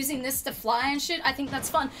using this to fly and shit. I think that's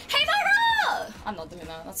fun. Hey, Myra! I'm not doing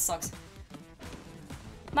that. That sucks.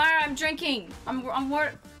 Myra, I'm drinking. I'm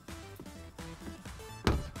Myra,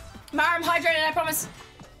 I'm hydrated, I promise.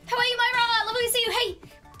 How are you, Myra? Lovely to see you. Hey!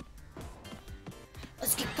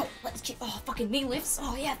 Let's get going. Let's get, oh, fucking knee lifts.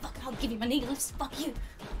 Oh, yeah, fuck, I'll give you my knee lifts. Fuck you.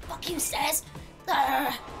 Fuck you, stairs.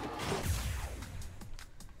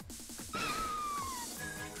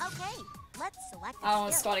 Okay, let's select the I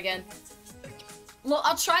want to skill. start again. Look,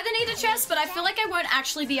 I'll try the Nita chest, but I feel like I won't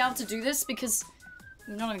actually be able to do this because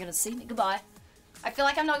you're not even gonna see me. Goodbye. I feel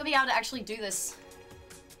like I'm not gonna be able to actually do this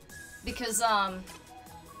because Okay,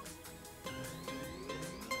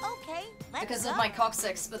 let's because go. of my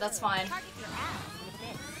coccyx, but that's fine. Target your abs with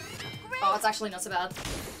this. Great. Oh, it's actually not so bad.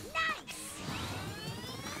 Nice.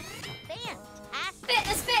 Fantastic.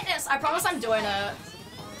 Fitness, fitness. I promise I'm doing it.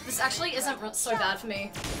 This actually isn't so bad for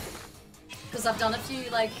me because I've done a few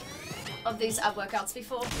like of these ab workouts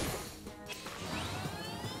before.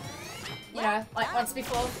 You know, like once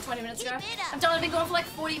before, 20 minutes ago. I've done it, been going for like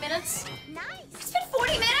 40 minutes. Nice. It's been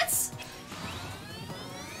 40 minutes?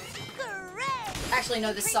 Great. Actually,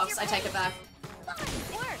 no, this sucks. I take it back. Fine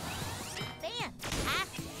work.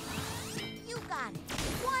 Fantastic. You got it.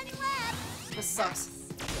 One left. This sucks.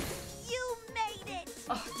 You made it.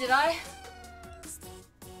 Oh, did I?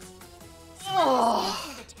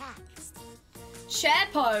 Oh. And attack. Chair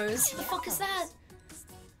pose? What the fuck is that?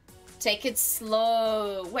 Take it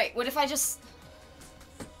slow. Wait, what if I just...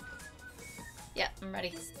 Yeah, I'm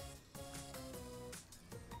ready.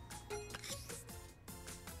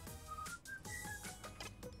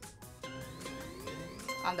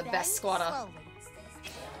 I'm the best squatter.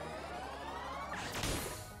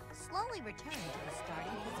 Slowly return to the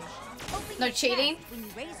starting position. Open No your cheating? chest when you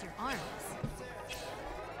raise your arms.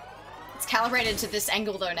 It's calibrated to this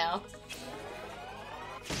angle though now.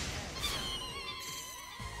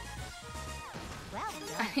 Well done.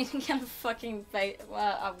 I didn't get a fucking a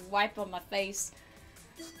wipe on my face.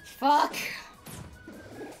 Fuck!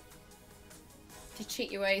 If you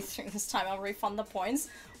cheat your way through this time, I'll refund the points.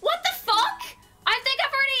 What the fuck? I think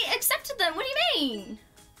I've already accepted them. What do you mean?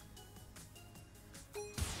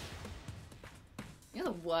 You're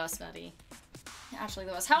the worst, Maddie. You're actually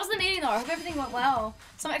the worst. How was the meeting though? I hope everything went well.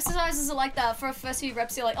 Some exercises are like that. For a first few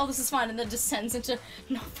reps, you're like, oh, this is fine, and then it descends into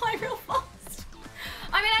not fly real fast.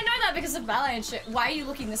 I mean, I know that because of ballet and shit. Why are you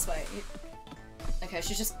looking this way? Okay,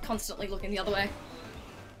 she's just constantly looking the other way.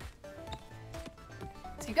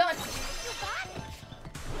 Let's keep going.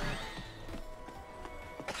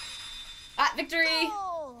 Ah, victory!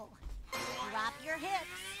 Goal. Drop your hips.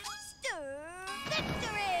 Stir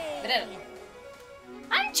victory. We did it.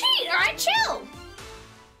 I'm cheat, alright, chill!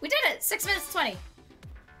 We did it! 6 minutes 20.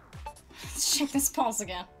 Let's check this pulse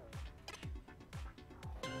again.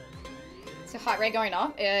 Is your heart rate going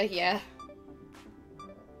up? Yeah.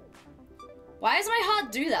 Why does my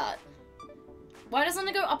heart do that? Why doesn't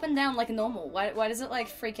it go up and down like normal? Why does it like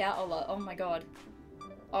freak out a lot? Oh my god.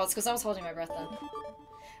 Oh, it's because I was holding my breath then.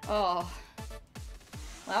 Oh.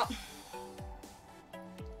 Well.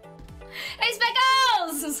 Hey,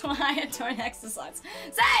 Speckles! This is why I don't exercise.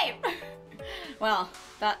 Same! Well,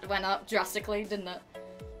 that went up drastically, didn't it?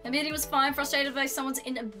 The meeting was fine, frustrated by someone's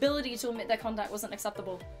inability to admit their conduct wasn't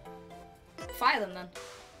acceptable. Fire them then.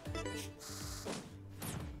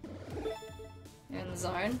 You're in the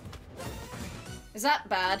zone. Is that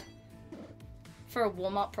bad? For a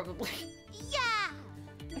warm-up, probably. Yeah.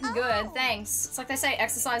 Good, Oh. thanks. It's like they say,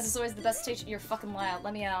 exercise is always the best teacher. You're fucking loud.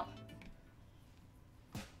 Let me out.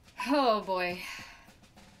 Oh boy.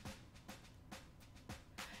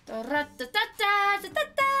 The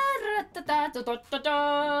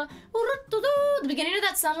beginning of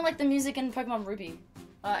that sounded like the music in Pokemon Ruby.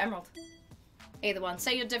 Emerald. Either one.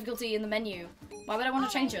 Say your difficulty in the menu. Why would I want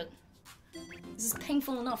to change it? This is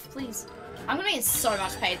painful enough, please. I'm gonna be in so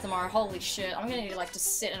much pain tomorrow. Holy shit. I'm gonna need to like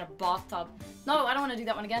just sit in a bathtub. No, I don't want to do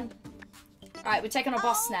that one again. Alright, we're taking a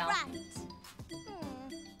boss now. Right.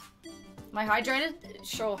 Am I hydrated?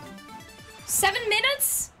 Sure. 7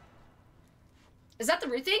 minutes? Is that the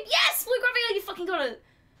root thing? Yes! Blue Gravio, you fucking got it!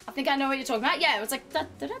 I think I know what you're talking about. Yeah, it was like da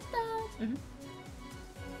da da da.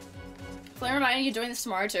 Flame reminding you doing this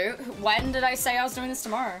tomorrow too. When did I say I was doing this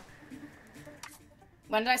tomorrow?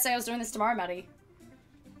 When did I say I was doing this tomorrow, Maddie?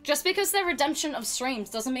 Just because they're redemption of streams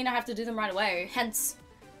doesn't mean I have to do them right away. Hence,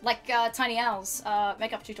 like Tiny Owl's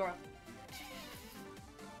makeup tutorial.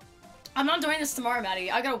 I'm not doing this tomorrow,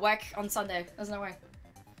 Maddie. I gotta work on Sunday. There's no way.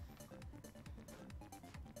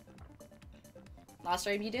 Last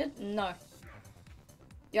stream you did? No.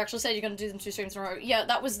 You actually said you're gonna do them 2 streams in a row. Yeah,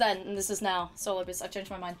 that was then, and this is now. Solo biz. I changed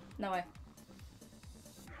my mind. No way.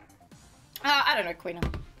 I don't know, Queena.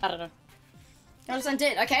 I don't know. I just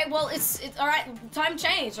did. Okay, well, it's alright. Time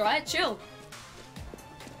changed, alright? Chill.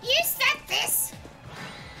 You said this.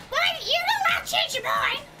 Why did you know I'll change your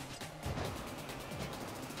mind?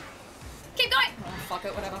 Keep going. Oh, fuck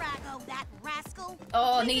it, whatever. Drago, that rascal.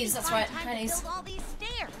 Oh, knees, that's right. Time to Knees. build all these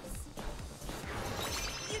stairs.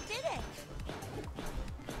 You did it.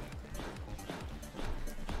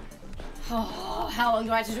 Oh, how long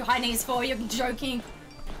do I have to do high knees for? You're joking.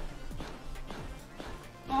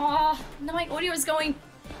 Oh, no, my audio is going.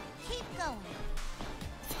 Keep going.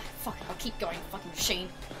 Fuck it, I'll keep going. Fucking machine.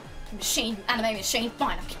 Machine, anime machine.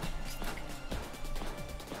 Fine, I'll keep going.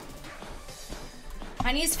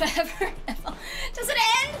 High knees forever. Does it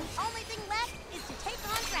end? Only thing left is to take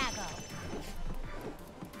on Drago.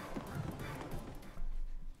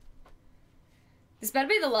 This better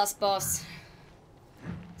be the last boss.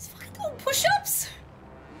 It's fucking doing push-ups.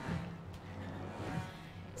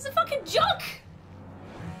 It's a fucking joke.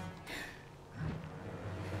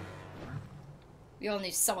 We all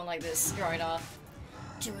need someone like this growing up.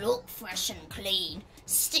 To look fresh and clean,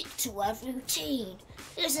 stick to a routine.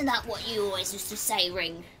 Isn't that what you always used to say,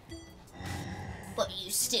 Ring? But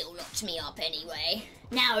you still locked me up anyway.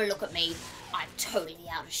 Now look at me. I'm totally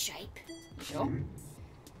out of shape. You sure?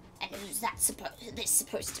 And who's that this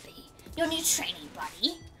supposed to be? Your new training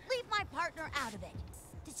buddy? Leave my partner out of it.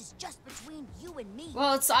 This is just between you and me.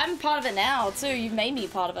 Well, I'm part of it now too. You made me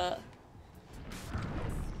part of it.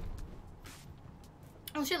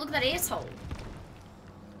 Oh shit! Look at that asshole.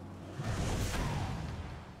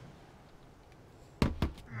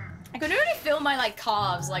 I could already feel my like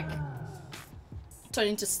calves like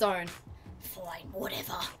turning to stone. Fine,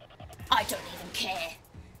 whatever. I don't even care.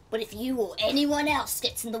 But if you or anyone else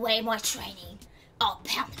gets in the way of my training, I'll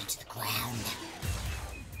pound it to the ground.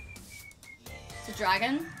 It's a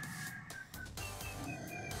dragon.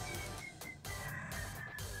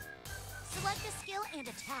 Select a skill and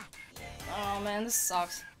attack. Oh man, this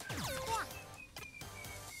sucks.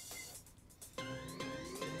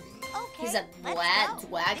 Okay, He's a let's bad go.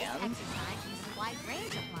 dragon. This exercise uses a wide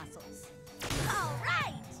range of muscles. All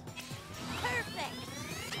right. Perfect.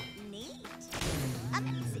 Neat.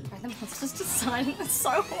 Amazing. Are the monsters design? It's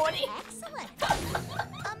so horny. Excellent.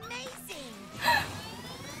 Amazing.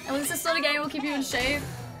 And when it's this sort of game will keep you in shape.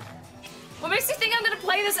 What makes you think I'm gonna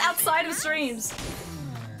play this outside of streams?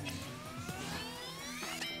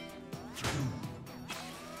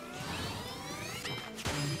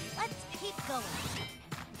 Let's keep going.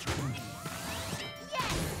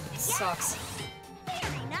 Yes. Sucks.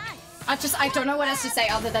 Very nice. I don't know what else to say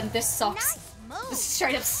other than this sucks. Nice move. This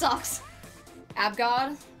straight up sucks. Ab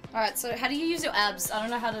guard. Alright, so how do you use your abs? I don't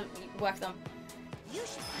know how to work them. You should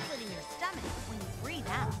feel it in your stomach when you breathe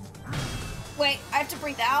out. Wait, I have to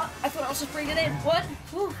breathe out? I thought I was just breathing in. What?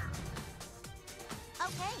 Whew.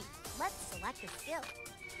 Okay, let's select a skill.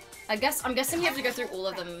 I'm guessing you have to go through all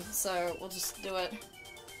of them, so we'll just do it.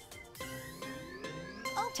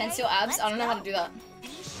 Okay, Tensile abs? I don't know how to do that. Be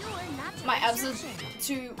sure not to My raise abs your are chin.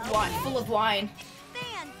 too wine, full of wine.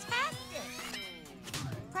 Fantastic!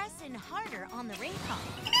 Press in harder on the ring pump.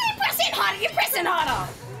 Press in harder! You're pressing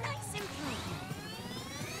harder! Nice improvement.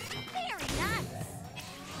 Very nice.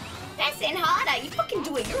 Press in harder! You fucking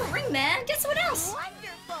do it! You're a ring man! Guess what else?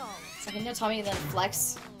 Wonderful. Second your tummy, then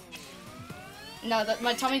flex. No,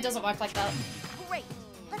 my tummy doesn't work like that. Great.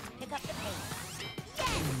 Let's pick up the pace.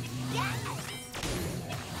 Yes! Yes!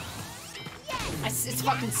 Yes! It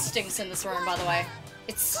fucking stinks in this room, by the way.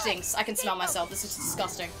 It stinks. I can smell myself. This is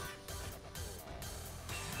disgusting.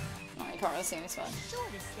 Oh, you can't really see me, it's fine. Sure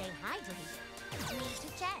to stay hydrated. Knee to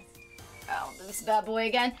chest. Oh, this bad boy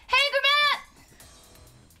again. Hey, Gurmat!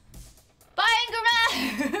 Bye,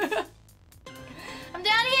 Gurmat! I'm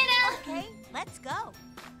down here now! Okay, let's go.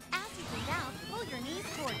 As you breathe out, pull your knees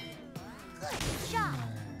toward you. Good job.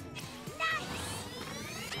 Nice.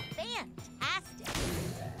 Fantastic.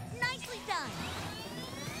 Nicely done.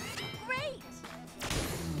 Great.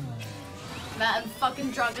 Matt, I'm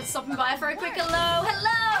fucking drunk. Just stopping by for a quick hello.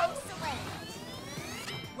 Hello! Excellent.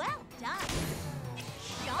 Well done.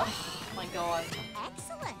 Oh Sharp. my god.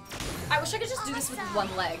 Excellent. I wish I could just do this with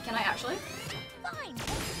one leg. Can I actually? Fine.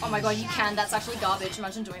 Oh my god, you can. That's actually garbage.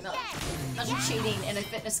 Imagine doing that. Imagine cheating in a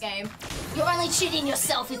fitness game. You're only cheating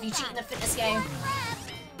yourself if you cheat in a fitness game.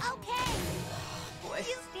 Okay. Boy.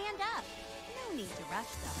 You stand up. No need to rush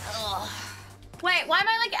though. Ugh. Wait, why am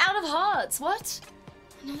I like out of hearts? What?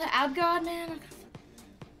 Another ab guard, man.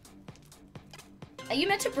 Are you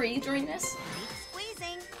meant to breathe during this? Keep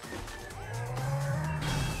squeezing.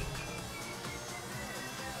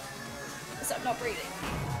 So I'm not breathing.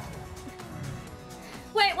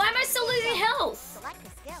 Wait, why am I still losing health? Select a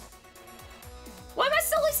skill. Why am I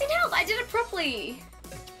still losing health? I did it properly.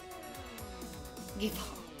 Give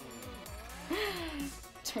up.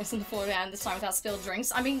 Toast on the floor and this time without spilled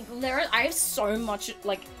drinks. I mean, I have so much,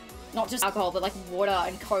 like, not just alcohol, but like water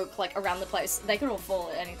and coke, like, around the place. They could all fall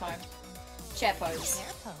at any time. Chair pose.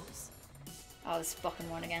 Chair pose. Oh, this fucking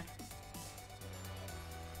one again.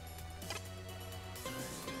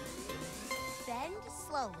 Bend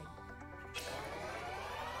slowly.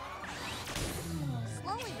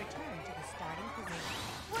 Slowly return to the starting position.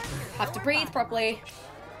 Work your Have to lower breathe body. properly.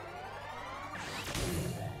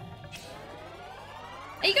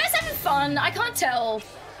 Are you guys having fun? I can't tell.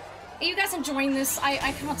 Are you guys enjoying this? I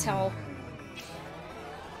can't tell.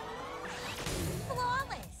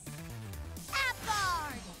 Flawless. Ab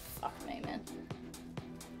guard. Fuck me, man.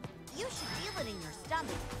 You should feel it in your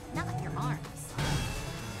stomach, not your arms.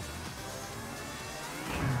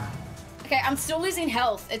 Okay, I'm still losing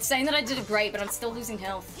health. It's saying that I did it great, but I'm still losing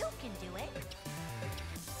health. You can do it.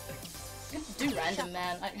 I'm gonna do random,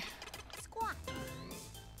 man. Squat.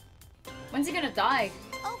 When's he gonna die?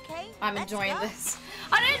 Okay. I'm let's enjoying go. this.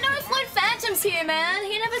 I didn't know Floyd Phantom's here, man.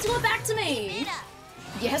 He never got back to Keep me. it up.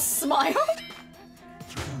 Yes, smile.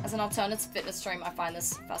 As an alternate fitness stream, I find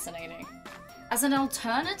this fascinating. As an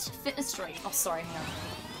alternate fitness stream. Oh, sorry, hang on.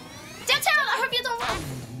 Downtown, I hope you're doing well.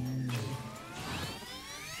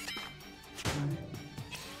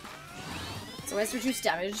 So where's reduced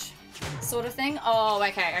damage? Sort of thing? Oh,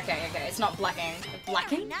 okay. It's not blacking.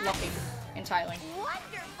 Blacking? Nice. Blocking. Entirely.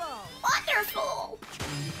 Wonderful. Wonderful!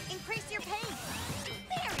 Increase your pace.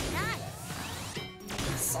 Very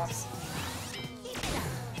nice. Sucks. Keep it up.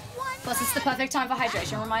 One Plus, it's the left. perfect time for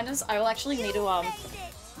hydration reminders. I will actually need to, Made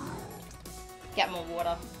it. get more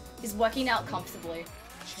water. He's working out comfortably.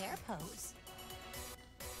 Chair pose.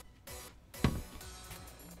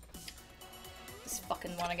 This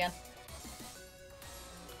fucking one again.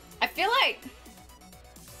 I feel like...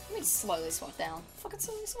 Let me slowly sweat down. Fucking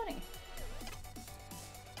slowly sweating.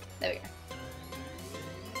 There we go.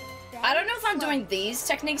 I don't know if I'm doing these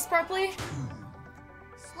techniques properly.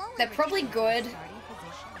 Slowly They're probably return to good starting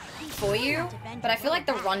position. for you, but I feel like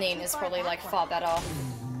the running is probably like far better.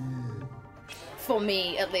 For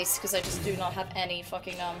me, at least, because I just do not have any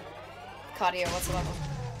fucking, cardio whatsoever.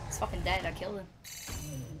 He's fucking dead, I killed him.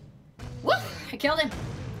 Woo! I killed him!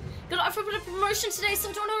 Got an offer for the promotion today, so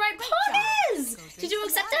I'm doing alright. Ponies! Did you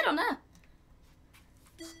accept it or not?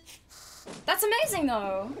 That's amazing,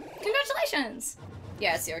 though. Congratulations!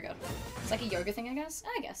 Yeah, it's yoga. It's like a yoga thing, I guess?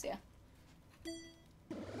 I guess, yeah.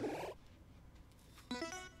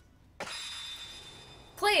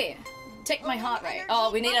 Clear! Take my heart rate.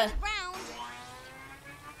 Oh, we need a...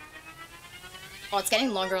 Oh, it's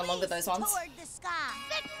getting longer and longer, those ones. Toward the sky.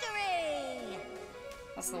 Victory!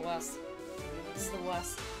 That's the worst. This is the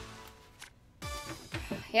worst.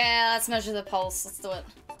 Yeah, let's measure the pulse. Let's do it.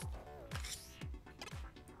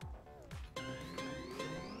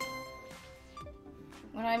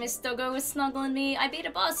 When I miss Dogo was snuggling me, I beat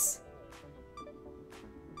a bus.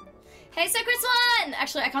 Hey, Secrets One!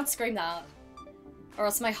 Actually, I can't scream that. Or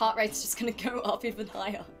else my heart rate's just gonna go up even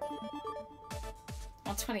higher.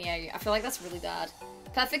 128. I feel like that's really bad.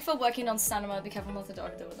 Perfect for working on stamina. Be careful not to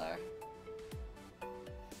dog do it though.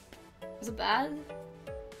 Is it bad?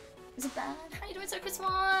 Is it bad? How you doing, Secrets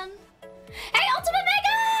One? Hey, Ultimate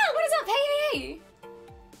Mega! What is up? Hey.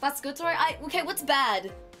 That's good, Tori. Okay, what's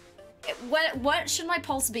bad? What should my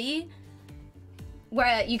pulse be?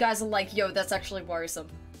 Where you guys are like, yo, that's actually worrisome.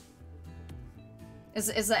 Is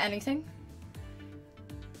there anything?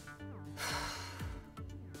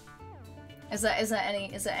 Is there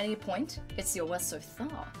any point? It's your worst so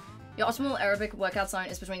far. Your optimal aerobic workout zone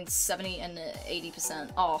is between 70 and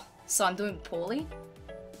 80%. Oh, so I'm doing poorly?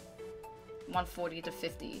 140 to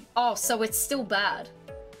 50. Oh, so it's still bad.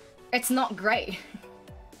 It's not great.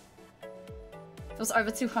 If it was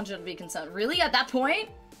over 200, I'd be concerned. Really? At that point?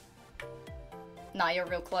 Nah, you're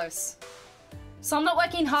real close. So I'm not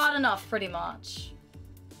working hard enough, pretty much.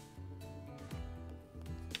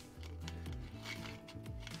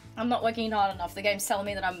 I'm not working hard enough. The game's telling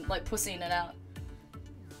me that I'm, like, pussying it out.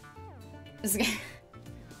 This is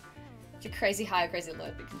you're crazy high or crazy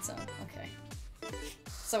low, big concern. Okay.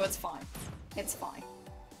 So it's fine. It's fine.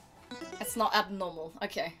 It's not abnormal.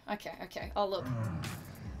 Okay, okay, okay. Oh, look.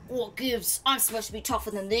 What gives? I'm supposed to be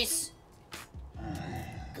tougher than this.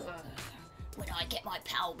 When I get my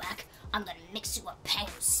power back, I'm gonna mix you a pain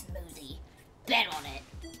smoothie. Bet on it.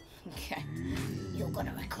 Okay. You're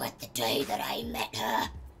gonna regret the day that I met her.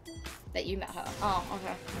 That you met her. Oh,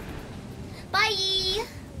 okay. Bye!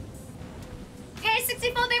 Hey,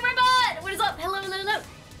 64 big robot! What is up? Hello, hello, hello.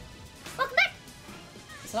 Welcome back.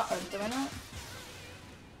 Is that Ohm doing it?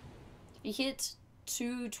 You hit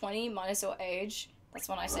 220 minus your age. That's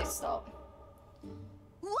when I say stop.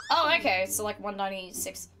 Oh, okay. So like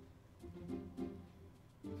 196.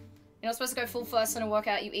 You're not supposed to go full first in a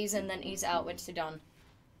workout. You ease in, then ease out once you're done.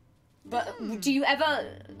 But do you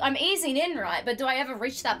ever... I'm easing in, right? But do I ever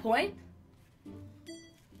reach that point?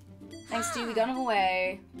 Thanks to you, we got him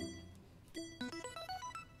away.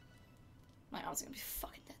 My arm's gonna be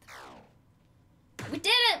fucking dead. We did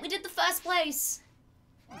it! We did the first place!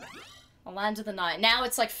 A land of the night. Now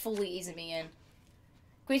it's like fully easing me in.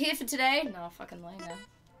 Quit here for today? No, fucking way, no.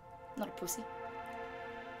 Not a pussy.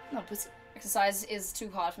 Not a pussy. Exercise is too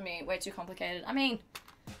hard for me. Way too complicated. I mean...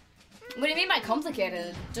 What do you mean by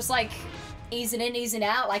complicated? Just like easing in, easing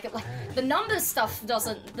out. Like the number stuff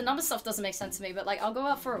doesn't make sense to me. But like I'll go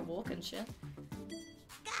out for a walk and shit.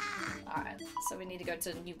 All right, so we need to go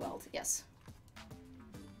to New World. Yes.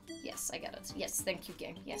 Yes, I get it. Yes, thank you,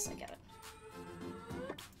 game. Yes, I get it.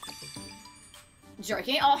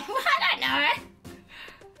 Joking? Oh, I don't know. I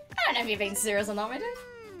don't know if you're being serious or not, my dude.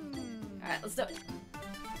 All right, let's do it.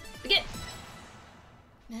 Begin.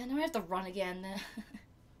 Man, now I have to run again.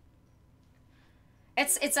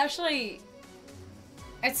 It's actually...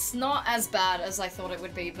 It's not as bad as I thought it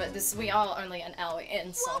would be, but we are only an hour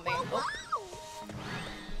in, so I mean...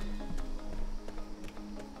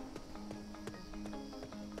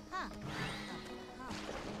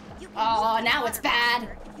 Oh, now it's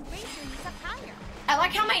bad! I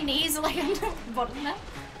like how my knees are like on the bottom now.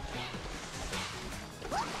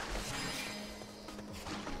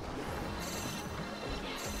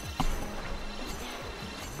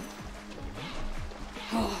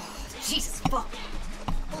 Oh, Jesus fuck.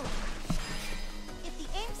 If the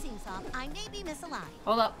aim seems off, I may be misaligned.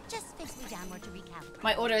 Hold up. Just face me downward to recalibrate.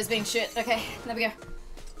 My auto is being shit. Okay, there we go.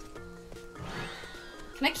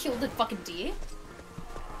 Can I kill the fucking deer?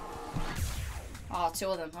 Oh, two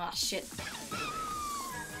of them. Oh, shit.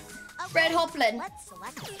 Okay, Red Hoplin. Let's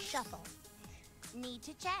select a shuffle. Need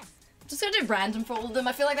to check. Just gonna do random for all of them.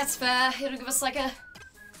 I feel like that's fair. It'll give us like a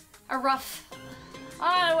rough...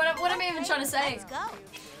 I don't know, what am I even trying to say? Let's go.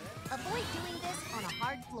 Avoid doing this on a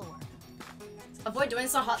hard floor. Avoid doing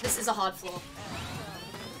this on hard... This is a hard floor.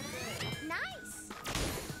 Nice.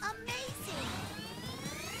 Amazing.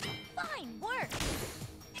 Fine work.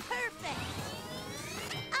 Perfect.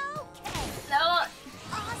 Okay. No,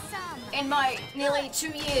 Awesome. in my nearly 2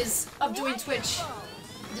 years of doing Twitch,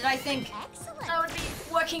 did I think Excellent. I would be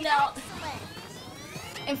working out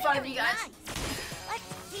Excellent. in front of you guys? Nice.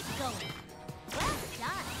 Let's keep going. Well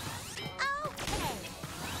done. Okay.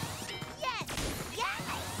 Yes. Yes.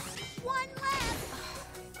 One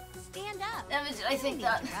left. Stand up. Never did I think Need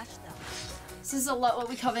that. to rush, though. This is a lot what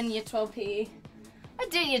we cover in year 12P. I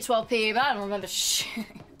did year 12P, but I don't remember shit.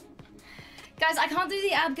 Guys, I can't do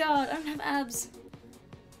the ab guard. I don't have abs.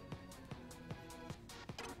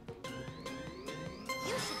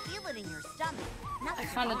 You should feel it in your stomach. Not I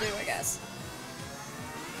your kind of do, arms. I guess.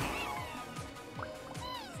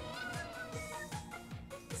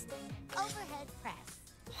 Overhead press.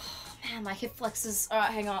 Man, my hip flexors.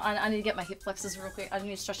 Alright, hang on. I need to get my hip flexors real quick. I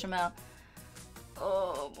need to stretch them out.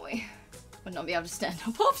 Oh boy. Would not be able to stand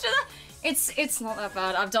up after that. It's not that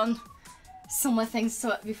bad. I've done similar things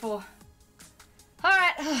to it before.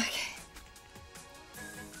 Alright, okay.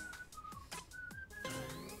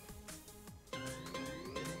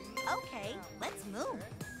 Okay, let's move.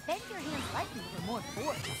 Bend your hands lightly for more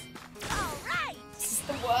force. All right. This is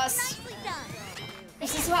the worst. Nicely done.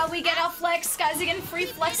 This is how we get our flex. Guys are getting free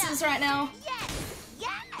Keep it flexes up. right now. Yes.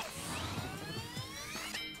 Yes.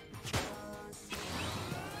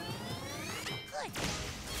 Good.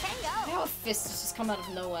 KO. How a fist has just come out of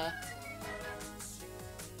nowhere.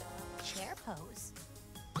 Chair pose.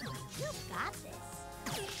 You got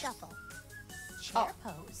this. Shuffle. Chair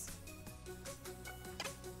pose.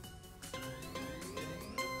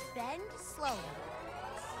 Bend slowly.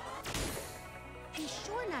 Be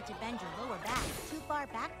sure not to bend your lower back too far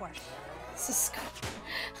backward. This is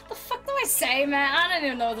what the fuck do I say, man? I don't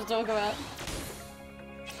even know what to talk about.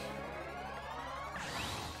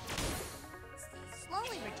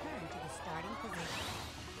 Slowly return return to the starting position.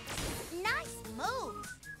 Nice move.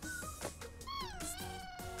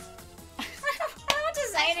 I don't know what to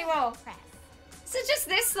say anymore. Press. Is it just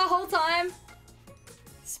this the whole time?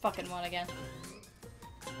 This fucking one again.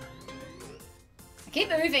 I keep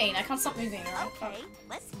moving. I can't stop moving. Right? Okay,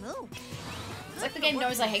 let's move. It's like the game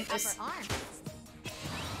knows I hate this. Upper arm.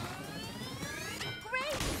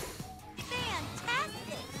 Great!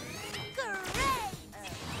 Fantastic! Great!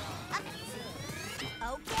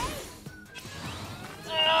 Okay.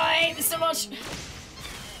 Oh, I hate this so much.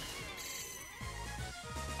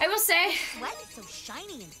 I will say. Sweat is so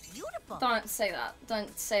shiny and beautiful. Don't say that.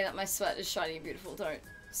 Don't say that my sweat is shiny and beautiful. Don't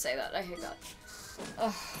say that. I hate that. Oh,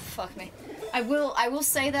 fuck me. I will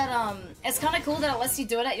say that it's kind of cool that it lets you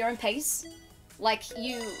do it at your own pace. Like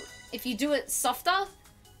if you do it softer,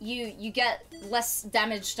 you get less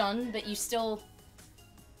damage done, but you still.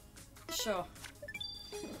 Sure.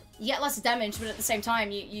 You get less damage, but at the same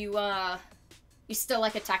time, you still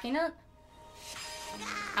like attacking it.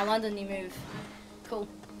 I learned a new move. Cool.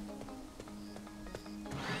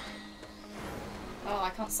 Oh,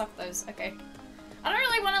 I can't suck those. Okay. I don't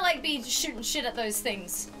really want to like be shooting shit at those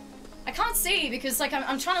things. I can't see because like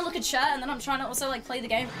I'm trying to look at chat and then I'm trying to also like play the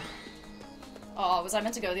game. Oh, was I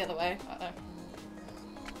meant to go the other way?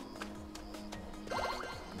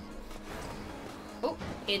 Oh,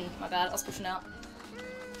 in. My bad. I was pushing out.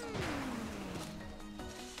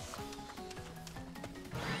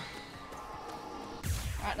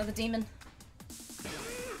 Alright, another demon.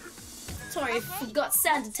 Sorry, I forgot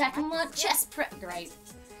sand attack and learned chest press. Great.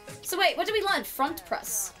 So wait, what did we learn? Front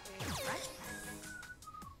press.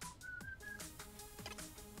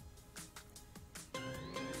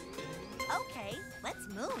 Okay, let's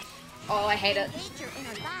move. Oh, I hate it. Engage your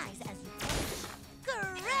inner thighs as you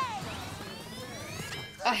push. Great!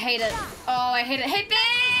 I hate it. Oh, I hate it. Hey,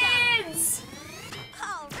 Beans!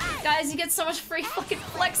 All right. Guys, you get so much free fucking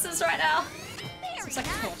flexes right now. It's like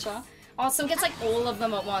torture. Oh, so it gets like all of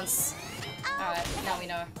them at once. Alright, now we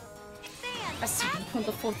know. I still want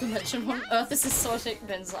the fourth dimension. What on earth this is so shit,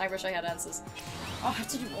 Bins. I wish I had answers. Oh, I have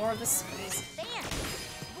to do more of this, please.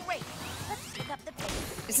 Great. Let's pick up the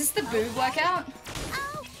pace. Is this the boob workout?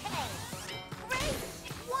 Okay. Great.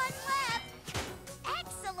 One left.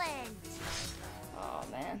 Excellent. Oh,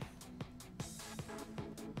 man.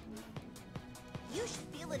 You should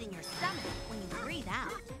feel it in your stomach when you breathe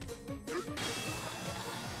out.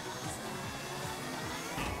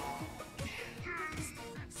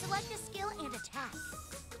 Select a skill and attack.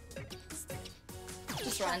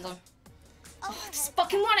 Just random. Oh, this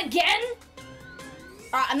fucking one again?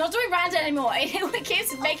 Alright, I'm not doing random anymore. It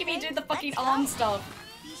keeps making me do the fucking arm stuff.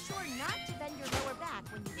 Be sure not to bend your lower back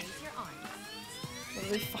when you raise your arms.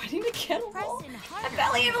 Are we fighting the kettlebell? Press in I harder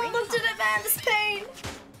barely on even ring looked at it, man. This pain.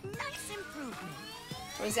 Nice improvement.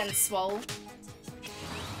 Tori's getting swole.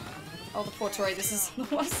 Oh, the poor Tori. This is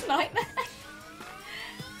the worst nightmare.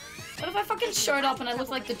 What if I fucking showed up and I looked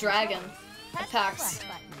like the dragon at PAX?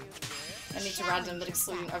 I need to random, but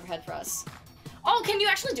excluding overhead press. Oh, can you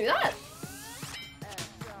actually do that?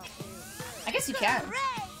 I guess you can.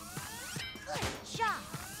 Good job.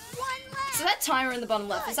 One left. So that timer in the bottom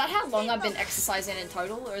left, is that how long I've been exercising in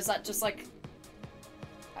total? Or is that just like...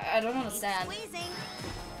 I don't understand. Squeezing.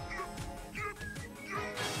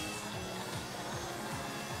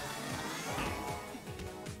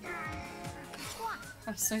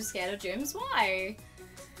 I'm so scared of gyms. Why?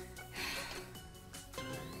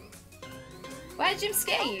 Why did gyms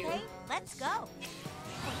scare you? Okay, let's go.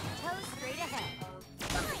 Point your toes straight ahead.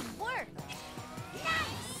 Fine work.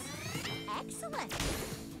 Nice. Excellent.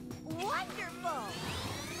 Wonderful.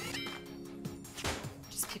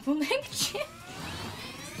 Just people named Jim.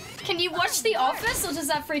 Can you watch The Office, or does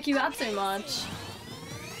that freak you out too much?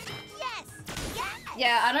 Yes. Yes.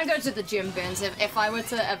 Yeah, I don't go to the gym, Burns, if I were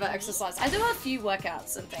to ever exercise. I do a few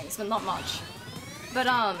workouts and things, but not much. But,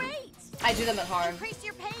 Great. I do them at home. Increase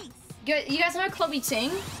your pace. You guys know Chloe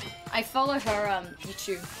Ting? I follow her,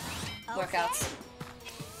 YouTube workouts.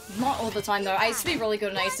 Not all the time, though. I used to be really good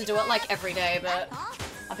and I used to do it, like, every day, but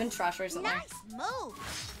I've been trash recently. Nice move.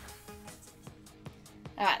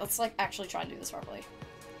 Alright, let's, like, actually try and do this properly.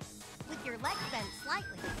 With your legs bent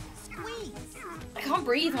slightly, squeeze. I can't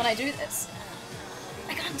breathe when I do this.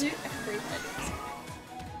 I can breathe when I do this.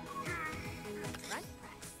 Front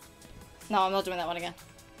press. No, I'm not doing that one again.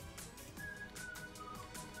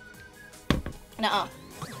 Nuh-uh.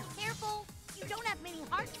 Careful, you don't have many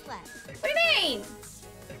hearts left. What do you mean?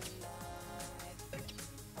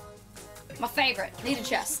 My favorite. Need a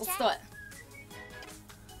chest. Let's do it.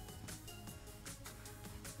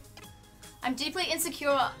 I'm deeply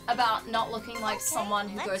insecure about not looking like someone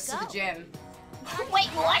who goes let's to the go. gym. Wait,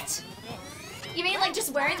 what? You mean like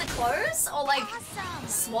just wearing the clothes? Or like Awesome.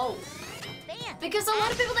 swole? Because a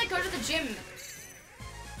lot of people that go to the gym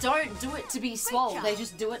don't do it to be swole. They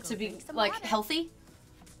just do it to be like healthy.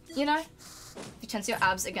 You know? If you tense your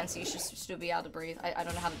abs against you, you should still be able to breathe. I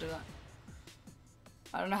don't know how to do that.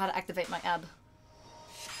 I don't know how to activate my ab.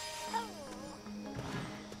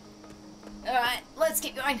 Alright, let's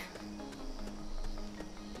keep going.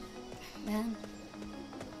 Man.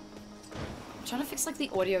 I'm trying to fix like the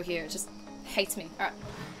audio here. It just hates me. Alright.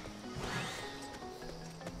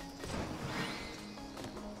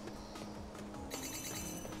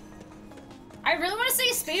 I really want to see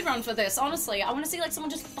a speedrun for this, honestly. I want to see like someone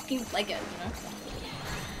just fucking leg it, you know?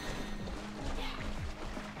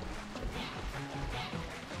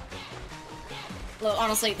 Look,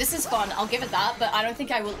 honestly, this is fun. I'll give it that, but I don't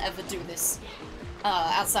think I will ever do this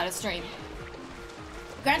outside of stream.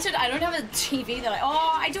 Granted, I don't have a TV that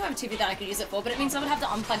I do have a TV that I could use it for, but it means I would have to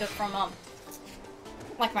unplug it from,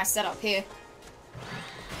 like my setup here.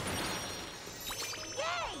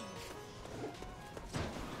 Yay!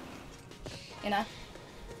 You know?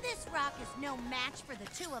 This rock is no match for the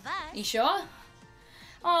two of us. You sure?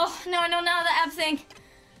 Oh, no, the ab thing.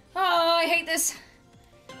 Oh, I hate this.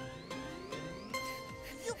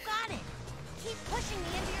 You got it. Keep pushing me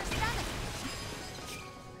into your stomach.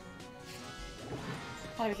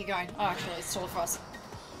 How do we keep going? Oh, actually, it's taller for us.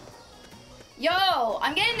 Yo,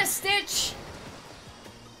 I'm getting a stitch.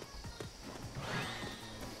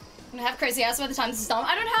 I'm gonna have crazy ass by the time this is done.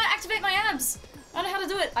 I don't know how to activate my abs. I don't know how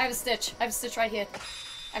to do it. I have a stitch. I have a stitch right here.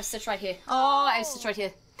 I have a stitch right here. Oh, I have a stitch right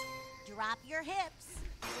here. Drop your hips.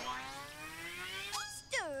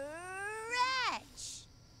 Stretch.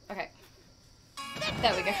 Okay.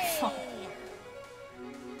 There we go.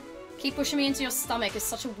 Keep pushing me into your stomach is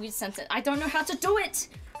such a weird sentence. I don't know how to do it.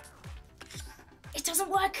 It doesn't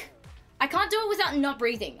work. I can't do it without not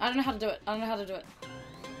breathing. I don't know how to do it. I don't know how to do it.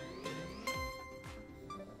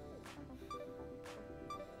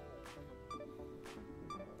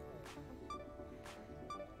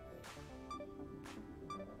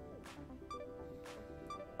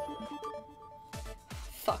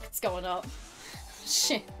 Fuck, it's going up.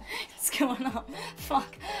 Shit, it's going up.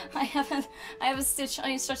 Fuck, I have a stitch. I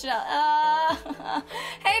need to stretch it out.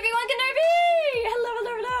 Hey everyone, Kenobi!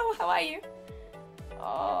 Hello, how are you?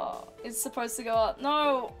 Oh, it's supposed to go up.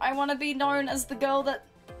 No, I want to be known as the girl that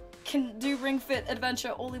can do Ring Fit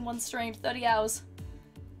Adventure all in one stream, 30 hours.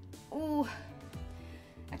 Ooh.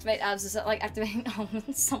 Activate abs, is that like activating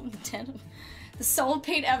someone dead? The soul of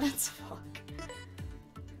Pete Evans, fuck.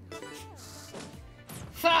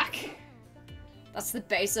 Fuck! That's the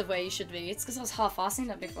base of where you should be. It's because I was half-assing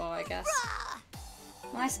that before, I guess.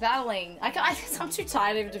 Nice battling. I'm too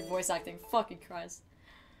tired even to do voice acting. Fucking Christ.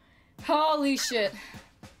 Holy shit.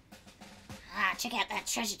 Ah, check out that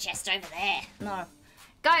treasure chest over there. No.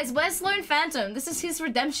 Guys, where's Lone Phantom? This is his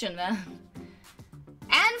redemption, man.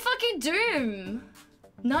 And fucking Doom.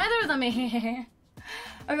 Neither of them are here.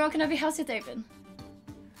 Everyone, Kenobi, how's your day been?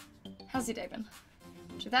 How's your day been?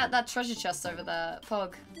 Check that treasure chest over there,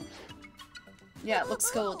 Pog. Yeah, it looks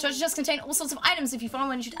cool. Treasure chests contain all sorts of items. If you find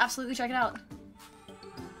one, you should absolutely check it out.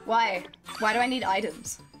 Why? Why do I need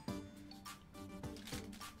items?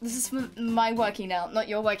 This is for my working out, not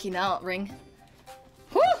your working out, Ring.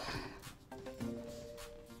 Whew!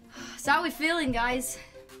 So how are we feeling, guys?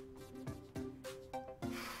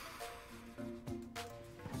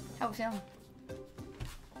 How are we feeling?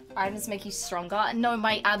 Items make you stronger? No,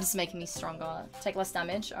 my abs making me stronger. Take less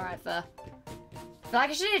damage. Alright, fair. I feel like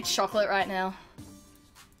I should eat chocolate right now.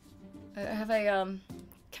 I have a,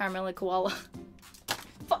 caramelly koala.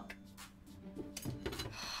 Fuck.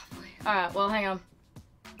 Alright, well, hang on.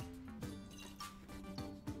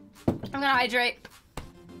 I'm gonna hydrate.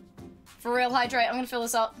 For real, hydrate. I'm gonna fill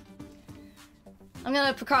this up. I'm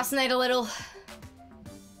gonna procrastinate a little.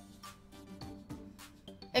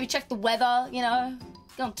 Maybe check the weather, you know?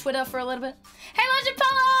 Go on Twitter for a little bit. Hey, Legend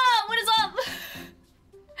Pella! What is up?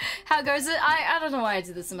 How goes it? I don't know why I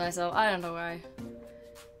did this to myself. I don't know why.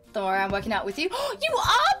 Don't worry, I'm working out with you. You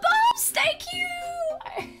are, Bubs! Thank you!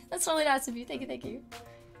 That's really nice of you. Thank you, thank you.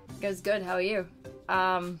 It goes good. How are you?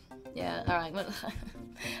 Yeah, alright.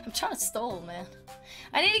 I'm trying to stall, man.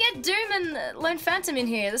 I need to get Doom and Lone Phantom in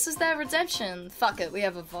here. This is their redemption. Fuck it, we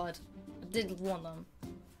have a VOD. I did warn them.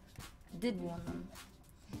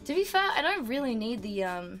 To be fair, I don't really need the,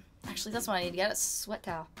 actually that's what I need to get, a sweat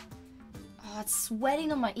towel. Oh, it's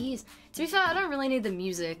sweating on my ears. To be fair, I don't really need the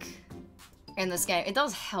music in this game. It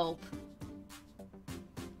does help.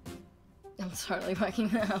 I'm totally working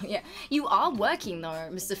now, yeah. You are working though,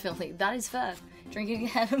 Mr. Philly. That is fair. Drinking a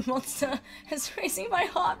head of Monster is raising my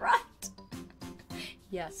heart, right?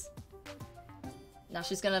 Yes. Now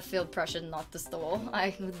she's gonna feel pressure not to store.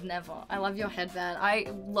 I would never. I love your headband. I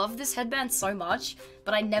love this headband so much,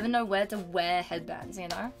 but I never know where to wear headbands, you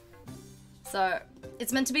know? So,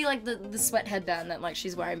 it's meant to be like the sweat headband that like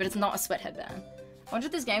she's wearing, but it's not a sweat headband. I wonder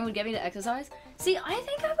if this game would get me to exercise. See, I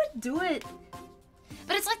think I would do it.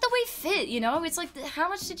 But it's like the Wii Fit, you know? It's like, how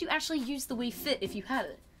much did you actually use the Wii Fit if you had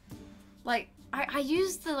it? Like, I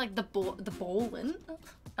used the bowling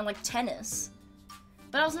and like tennis.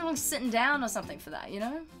 But I was never sitting down or something for that, you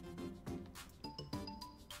know?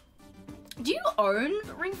 Do you own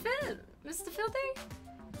Ring Fit, Mr. Filthy?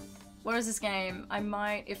 Where is this game? I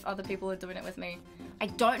might if other people are doing it with me. I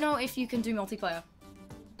don't know if you can do multiplayer.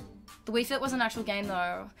 The Wii Fit was an actual game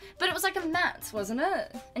though. But it was like a mat, wasn't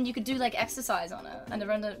it? And you could do like exercise on it. I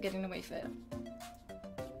never ended up getting the Wii Fit.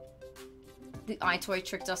 The iToy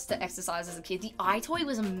tricked us to exercise as a kid. The iToy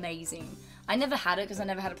was amazing. I never had it because I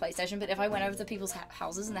never had a PlayStation, but if I went over to people's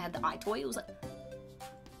houses and they had the iToy, it was like...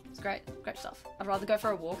 It's great. Great stuff. I'd rather go for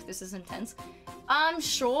a walk. This is intense. I'm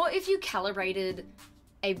sure if you calibrated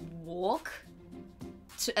a walk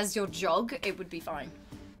as your jog, it would be fine.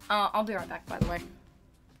 I'll be right back, by the way.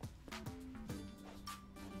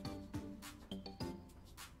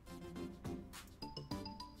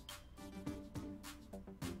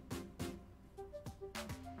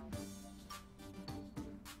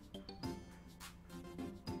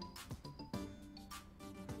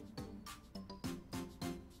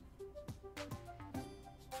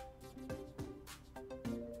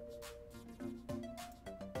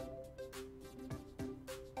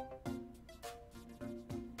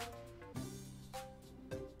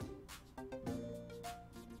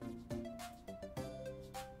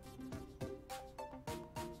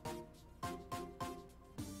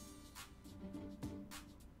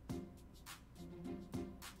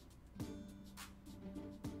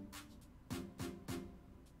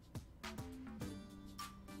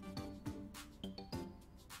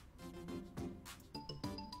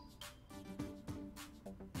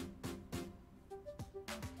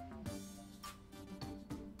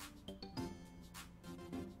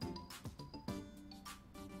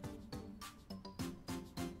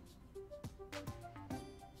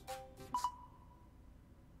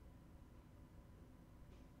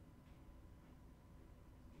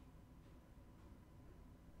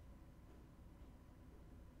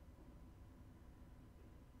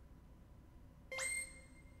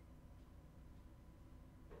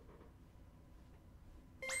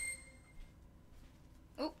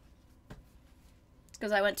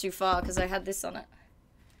 Because I went too far because I had this on it.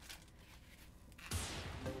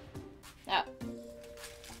 Yeah.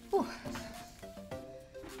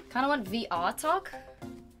 Kind of want VR talk,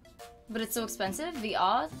 but it's so expensive.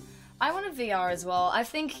 VR. I want a VR as well. I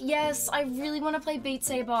think, yes, I really want to play Beat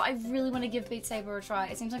Saber. I really want to give Beat Saber a try.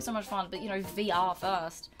 It seems like so much fun, but you know, VR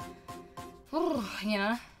first. Ooh, you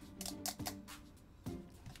know.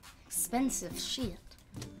 Expensive shit.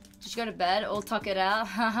 Did you go to bed or tuck it out?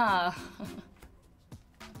 Haha.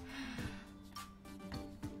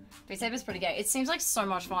 Beat Saber's pretty gay. It seems like so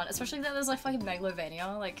much fun, especially that there's like fucking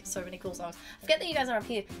Megalovania, like so many cool songs. I forget that you guys are up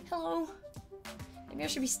here. Hello. Maybe I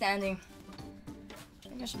should be standing.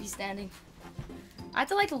 Maybe I should be standing. I had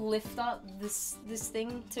to like lift up this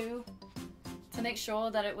thing too, to make sure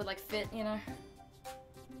that it would like fit, you know,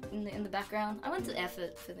 in the background. I went to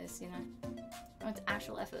effort for this, you know. I went to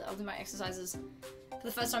actual effort. I'll do my exercises for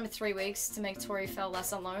the first time in 3 weeks to make Tori feel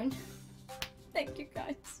less alone. Thank you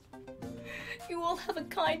guys. You all have a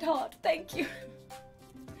kind heart. Thank you.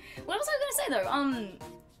 What was I gonna say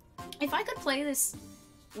though? If I could play this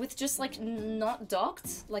with just like not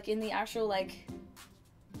docked, like in the actual like,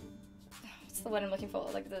 what's the word I'm looking for?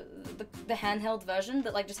 Like the handheld version,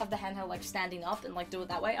 but like just have the handheld like standing up and like do it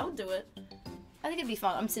that way. I would do it. I think it'd be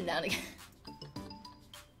fun. I'm sitting down again.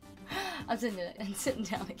 I'm sitting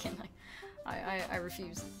down again. I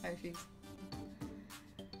refuse. I refuse.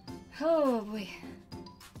 Oh boy.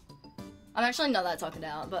 I'm actually not that talking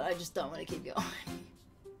out, but I just don't want to keep going.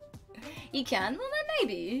 You can? Well then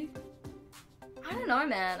maybe. I don't know,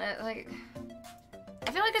 man. I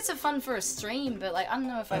feel like it's a fun for a stream, but like I don't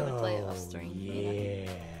know if I would play it off stream. Yeah.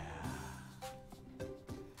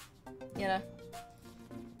 You know?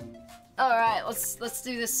 Alright, let's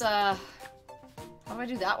do this how do I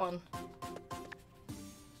do that one?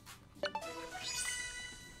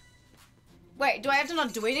 Wait, do I have to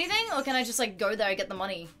not do anything? Or can I just like go there and get the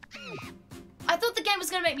money? I thought the game was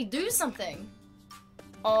gonna make me do something.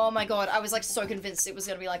 Oh my god, I was like so convinced it was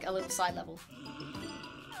gonna be like a little side level.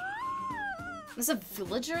 There's a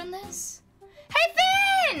villager in this? Hey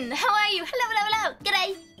Finn! How are you? Hello, hello, hello!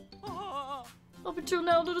 G'day! Up until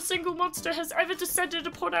now, not a single monster has ever descended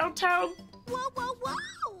upon our town. Whoa, whoa,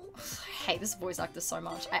 whoa! I hate this voice actor so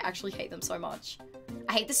much. I actually hate them so much.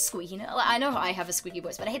 I hate the squeakiness. Like, I know I have a squeaky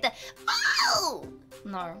voice, but I hate the oh!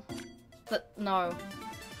 No. But no.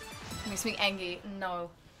 It makes me angry. No.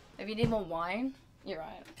 Maybe you need more wine? You're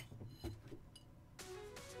right.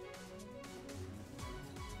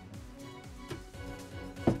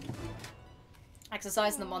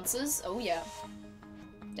 Exercise the monsters. Oh yeah.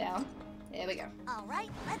 Down. There we go. Alright,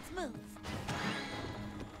 let's move.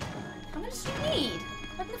 How much do you need?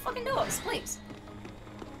 Open the fucking doors, please.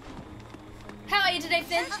 How are you today,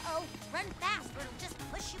 Finn? Uh-oh, run fast or it'll just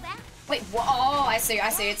push you back. Wait, what? Oh, I see.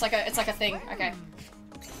 It's like a thing. Okay.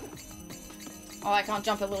 Oh, I can't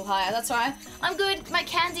jump a little higher. That's alright. I'm good. My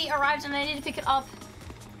candy arrived and I need to pick it up.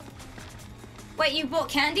 Wait, you bought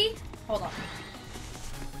candy? Hold on.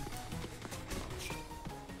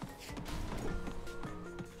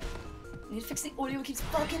 I need to fix the audio. It keeps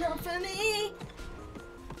fucking up for me.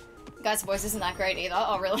 The guy's voice isn't that great either.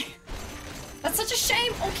 Oh, really? That's such a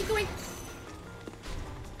shame. Oh, keep going.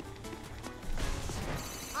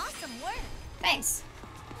 Awesome work. Thanks.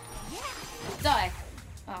 Yeah. Die.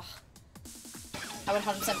 Ugh. I would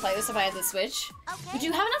 100% play this if I had the Switch. Okay. Would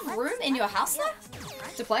you have enough room in your house though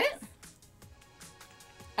to play it?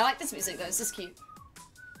 I like this music though. This is cute.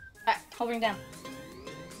 Alright, hovering down.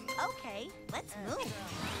 Okay, let's move.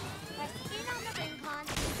 Press in on the ring con,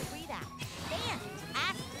 breathe out.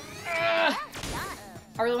 Fantastic. Well done.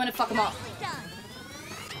 I really want to fuck him up. Nicely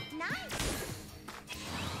done. Nice.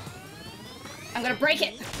 I'm gonna break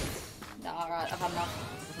it. Alright, I've had enough.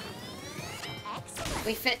 Excellent.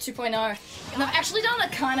 We fit 2.0. And I've actually done a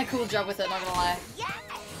kind of cool job with it, not gonna lie. Yes.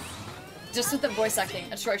 Just with the voice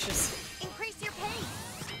acting. Atrocious. Increase your pace.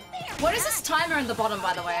 Very What is this nice. timer in the bottom,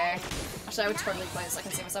 by the way? Actually, I would totally play this. I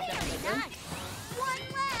can see myself getting Very addicted. nice. One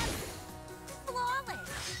left. Flawless.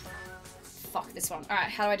 Fuck this one. Alright,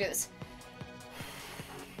 how do I do this?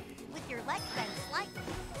 With your legs bent slightly,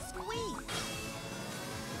 squeeze.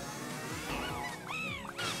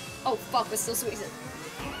 Oh fuck, we're still squeezing.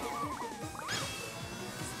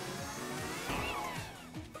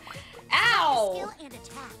 Ow! Skill and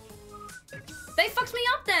attack. They fucked me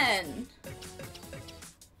up then!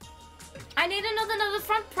 I need another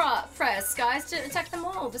front press, guys, to attack them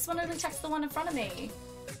all. This one only attacks the one in front of me.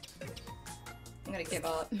 I'm gonna give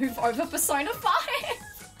up. Move over Persona 5!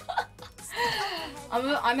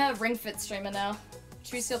 I'm a Ring Fit streamer now.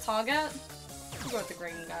 Choose your target. I'll go with the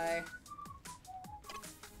green guy.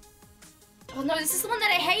 Oh no, this is the one that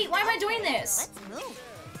I hate! Why am I doing this? Let's move.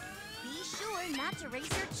 Be sure not to raise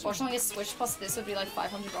your chin. Fortunately, a Switch plus this would be like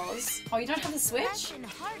 $500. Oh, you don't have the Switch? Press in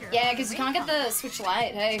harder Yeah, on because you ring can't get con. the Switch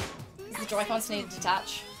Lite, hey. The Joy-Cons need to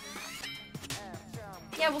detach.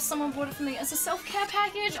 Yeah, well, someone bought it for me as a self-care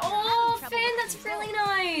package. Oh, Finn, that's really Press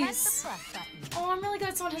nice. the plus button. Oh, I'm really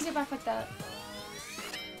glad someone has your back like that.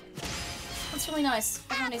 That's really nice.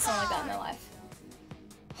 Everyone needs someone like that in their life.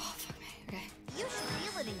 Oh, fuck me. Okay. You should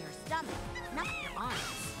feel it in your stomach, not your arms.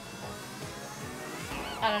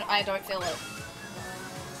 I don't feel it.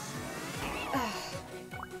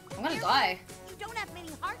 I'm gonna die. You don't have many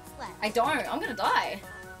hearts left. I don't. I'm gonna die.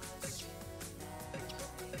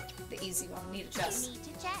 The easy one. Need a You chest. need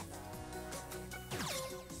to chest.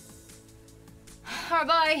 Alright,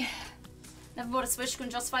 bye. Never bought a Switch,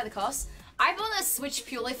 couldn't justify the cost. I bought a Switch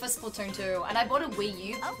purely for Splatoon 2, and I bought a Wii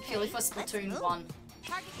U purely for let's Splatoon move. 1.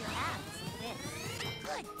 Target your abs. This.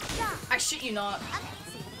 Good job. I shit you not.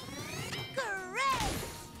 Amazing. Great.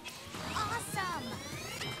 Awesome.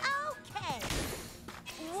 Okay.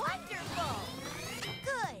 Wonderful.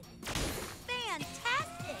 Good.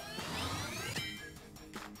 Fantastic.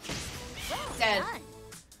 Well Dead. done.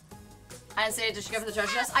 I didn't say, did you go for the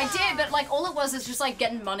treasure chest? I did, but like all it was is just like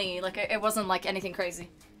getting money. Like it wasn't like anything crazy.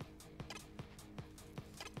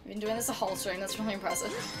 I've been doing this a whole stream, that's really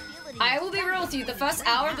impressive. Feel it in I your will be real with you, the first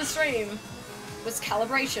hour of the stream was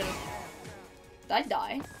calibration. Did I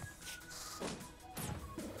die?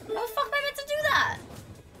 How the fuck am I meant to do that?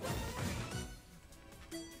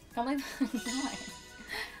 Can't believe I died.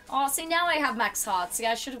 Oh, see now I have max hearts. See,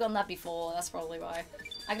 I should have done that before, that's probably why.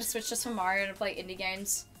 I could switch just from Mario to play indie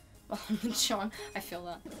games. Sean, I feel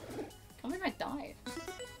that. Can't believe I died.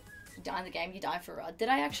 You die in the game, you die for did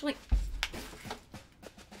I actually?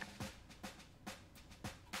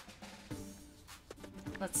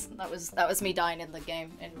 That was me dying in the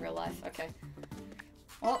game in real life. Okay.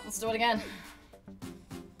 Well, let's do it again.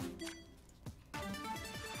 If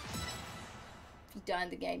you die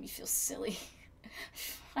in the game, you feel silly.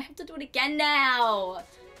 I have to do it again now. I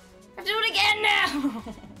have to do it again now.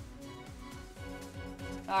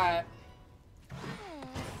 All right.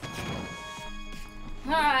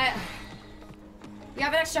 Alright. We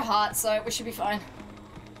have an extra heart, so we should be fine.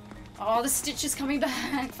 Oh, the Stitch is coming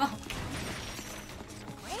back. Fuck.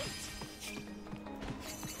 Great.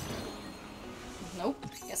 Nope.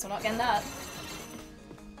 Guess we're not getting that.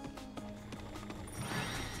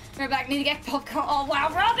 Go back, need to get popcorn. Oh wow,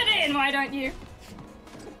 rub it in! Why don't you?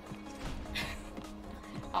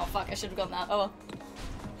 Oh fuck, I should have gotten that. Oh well.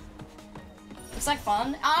 Looks like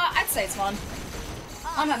fun. I'd say it's fun.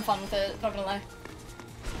 I'm having fun with it, not gonna lie.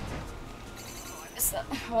 Oh, I missed that.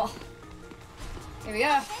 Well. Here we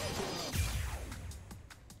go.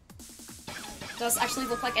 Does actually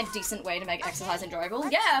look like a decent way to make exercise enjoyable.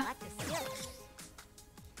 Yeah!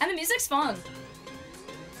 And the music's fun.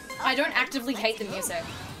 I don't actively hate the music.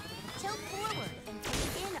 Tilt forward and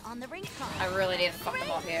push in on the ring card. I really need to fuck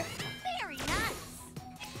them up here. Very nice.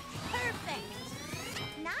 Perfect.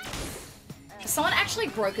 Nice. Someone actually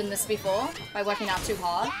broken this before by working out too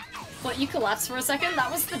hard. But you collapsed for a second.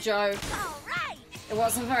 That was the joke. All right. It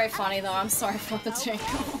wasn't very funny though. I'm sorry for the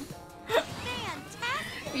jingle.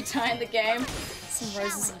 Fantastic. We tie in the game. Some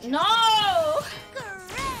roses. No! Great.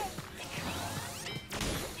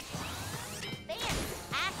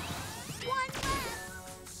 Fantastic. One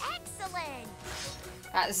left. Excellent.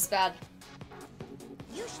 Alright, this is bad.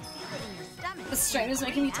 You should feel it in your stomach. The stream is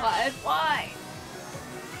making me tired. Why?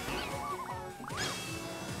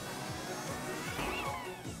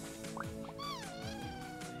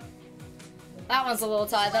 That one's a little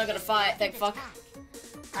tired. Then I gotta fight. Thank fuck.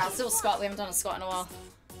 Alright, still Scott. We haven't done a Scott in a while.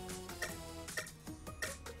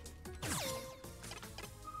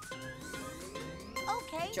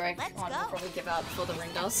 Okay, Drake let's on go. will probably give out before the ring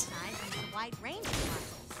does. Time for some wide range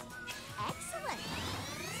puzzles. Excellent.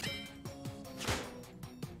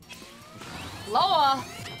 Lower!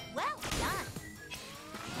 Well done.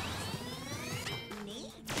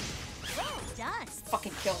 Neat. Well done.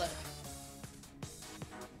 Fucking killed it.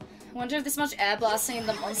 I wonder if this much air blasting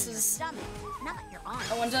the monsters. Stomach, not your arm.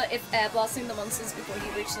 I wonder if air blasting the monsters before you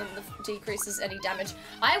reach them decreases any damage.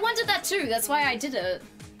 I wondered that too. That's why I did it.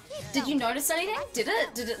 Did you notice anything? Did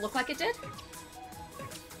it? Did it look like it did?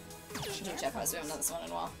 Should do check as we haven't done this one in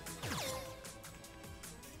a while.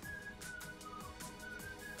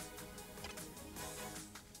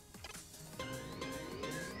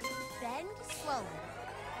 Bend slowly.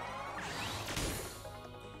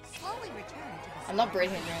 Slowly return to the I'm not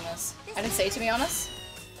breathing during this. I didn't say to be honest.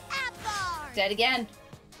 ab bar. Dead again.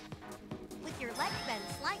 With your legs bent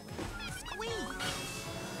slightly. Squeeze.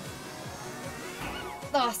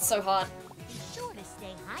 Oh, it's so hard. Be sure to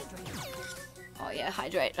stay hydrated. Oh yeah,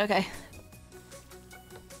 hydrate. Okay.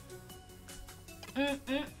 Hey,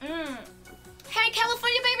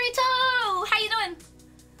 California Baby How you doing?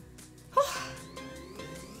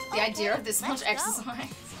 The idea of this much let's go. exercise.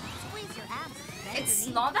 Squeeze your abs. Bend It's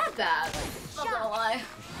your not that bad. Not gonna lie. knees.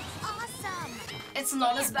 Awesome. It's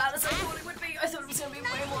not as bad as I thought it would be. I thought it was gonna be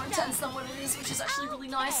way more intense than what it is, which is actually really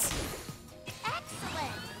nice.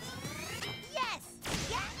 Excellent. Yes.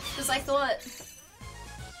 Yes. Because I thought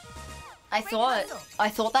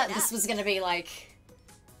that this was gonna be like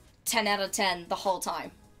 10 out of 10 the whole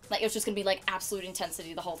time. Like it was just gonna be like absolute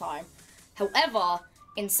intensity the whole time. However,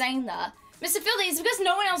 in saying that, Mr. Filthy, it's because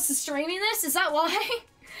no one else is streaming this? Is that why?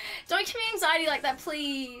 Don't give me anxiety like that,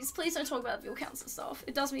 please. Please don't talk about view counts and stuff.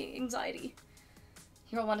 It does me anxiety.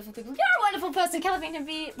 You're a wonderful people. You're a wonderful person, California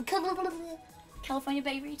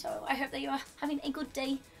Baby-Rito. I hope that you are having a good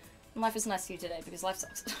day. And life is nice to you today because life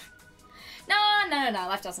sucks. No,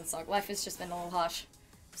 life doesn't suck. Life has just been a little harsh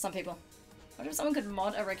for some people. I wonder if someone could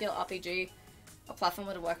mod a regular RPG or platform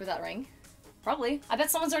to work with that ring. Probably. I bet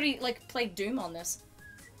someone's already, like, played Doom on this.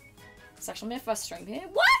 It's actually my first stream here.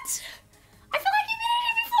 What?! I feel like you've been in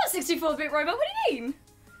here before, 64-bit robot. What do you mean?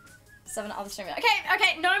 7 other streamers.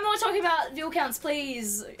 Okay, no more talking about view counts,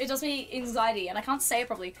 please. It does me anxiety, and I can't say it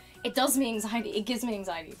properly. It does me anxiety. It gives me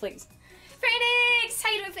anxiety, please. Phoenix!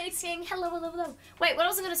 How you doing, Phoenix King? Hello. Wait, what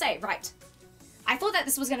else was I gonna say? Right. I thought that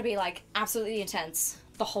this was gonna be, like, absolutely intense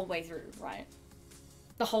the whole way through, right?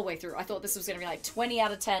 The whole way through. I thought this was gonna be, like, 20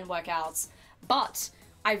 out of 10 workouts. But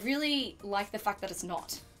I really like the fact that it's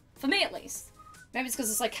not. For me, at least. Maybe it's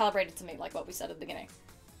because it's, like, calibrated to me, like what we said at the beginning.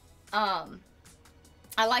 I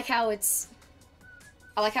like how it's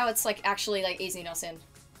like actually like easing us in.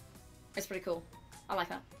 It's pretty cool. I like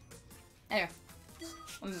that. Anyway,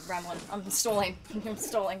 I'm rambling. I'm stalling. I'm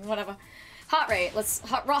stalling. Whatever. Heart rate. Let's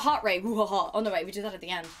heart rate. Woo ha ha. Oh no, wait. We do that at the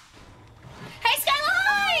end. Hey,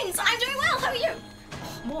 Skylines! I'm doing well. How are you?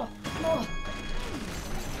 Oh, more.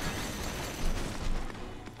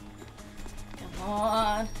 Come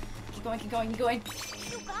on. Keep going. You got it.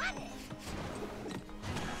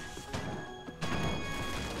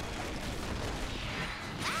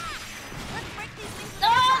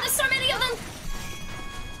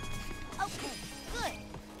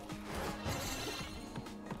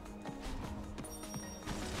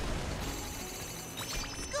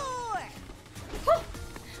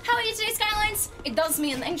 does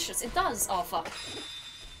mean anxious. It does. Oh, fuck.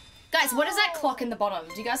 Guys, what is that clock in the bottom?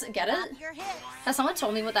 Do you guys get it? Your hits. Has someone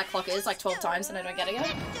told me what that clock is like 12 times and I don't get it yet?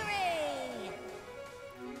 Victory!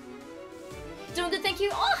 Doing good, thank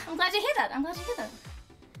you. Oh, I'm glad to hear that. I'm glad to hear that.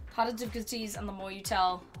 Harder difficulties, and the more you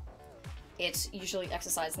tell it usually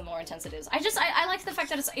exercise, the more intense it is. I like the fact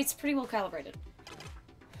that it's pretty well calibrated.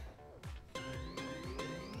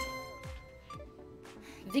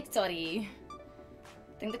 Victory.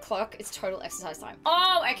 I think the clock is total exercise time.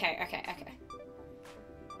 Oh, okay.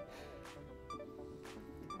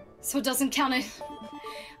 So it doesn't count it.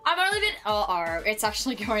 I've only been, it's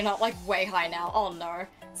actually going up like way high now. Oh no,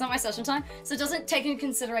 it's not my session time. So it doesn't take into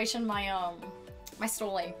consideration my, my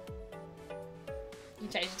stalling. You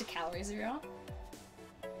change it to calories if you want.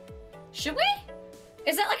 Should we?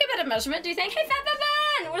 Is that like a better measurement, do you think? Hey,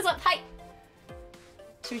 Fat What is up? Hi.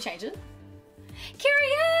 Should we change it?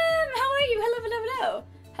 Kiriam, how are you? Hello.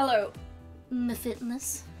 Hello, my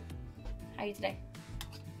fitness. How are you today?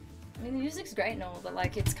 I mean, the music's great and all, but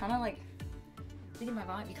like, it's kind of like, leaving my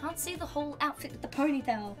vibe. You can't see the whole outfit with the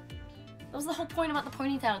ponytail. That was the whole point about the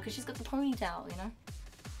ponytail, because she's got the ponytail, you know?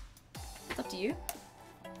 It's up to you.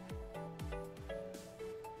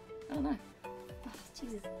 I don't know. Oh,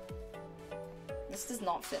 Jesus. This does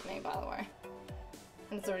not fit me, by the way.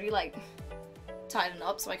 And it's already, like, tightened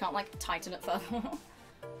up, so I can't, like, tighten it further.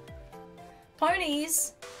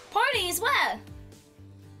 Ponies! Ponies, where?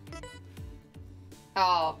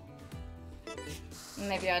 Oh.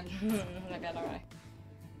 Maybe I don't know.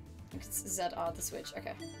 It's ZR the switch,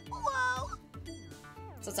 okay. Whoa!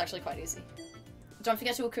 So it's actually quite easy. Don't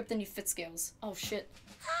forget to equip the new fit skills. Oh shit.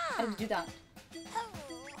 How do we do that?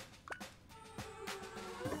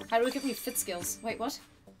 How do we equip new fit skills? Wait, what?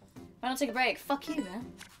 Why not take a break? Fuck you,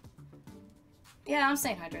 man. Yeah, I'm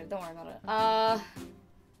staying hydrated, don't worry about it.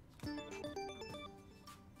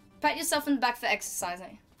 Pat yourself in the back for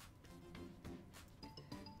exercising.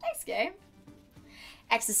 Thanks, game.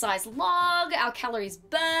 Exercise log, our calories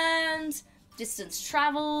burned, distance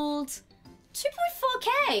traveled,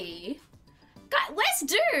 2.4k. God, where's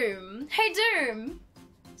Doom? Hey Doom,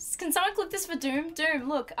 can someone clip this for Doom? Doom,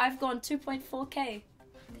 look, I've gone 2.4k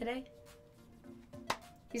today.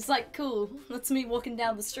 He's like, cool, that's me walking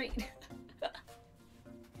down the street.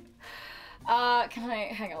 Can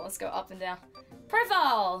I, hang on, let's go up and down.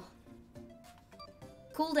 Profile.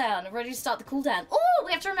 Cooldown, ready to start the cooldown. Oh,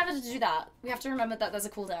 we have to remember to do that. We have to remember that there's a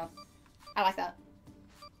cooldown. I like that.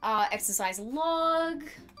 Exercise log.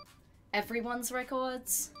 Everyone's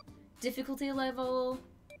records. Difficulty level.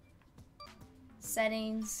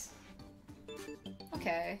 Settings.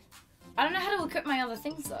 Okay. I don't know how to equip my other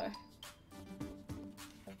things though.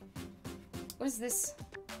 What is this?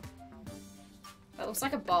 That looks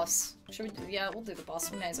like a boss. Should we do, yeah, we'll do the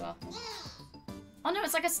boss, we may as well. Oh no,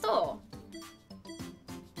 it's like a store.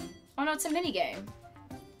 Oh no, it's a minigame.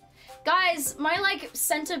 Guys, my like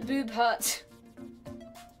center boob hurt.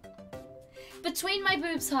 Between my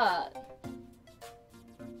boobs hurt.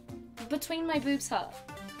 Between my boobs hurt.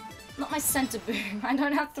 Not my center boob. I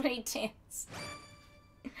don't have 3 tits.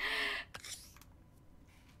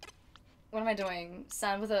 What am I doing?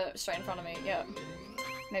 Stand with it straight in front of me. Yeah.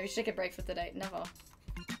 Maybe we should take a break for today. Never.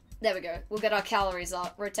 There we go. We'll get our calories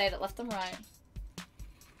up. Rotate it left and right.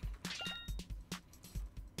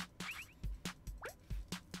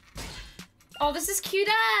 Oh, this is cute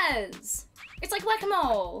as! It's like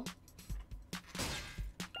whack-a-mole!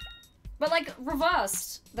 But like,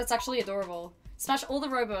 reversed. That's actually adorable. Smash all the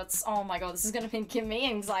robots. Oh my god, this is gonna give me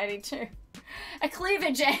anxiety too. A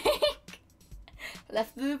cleavage egg!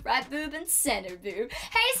 Left boob, right boob, and center boob.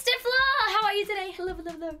 Hey Stifler! How are you today? Hello,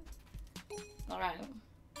 hello, hello. Alright.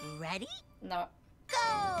 Ready? No.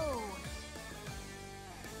 Go!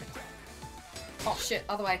 Oh shit,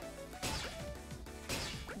 other way.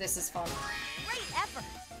 This is fun. Great effort.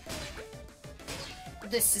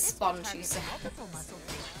 This is fun, she said. Multiple muscle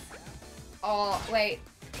groups. Oh, wait.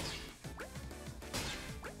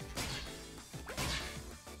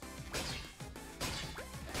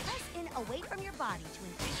 Press in away from your body to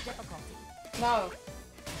increase difficulty. No.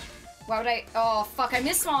 Why would I? Oh, fuck, I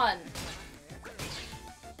missed one.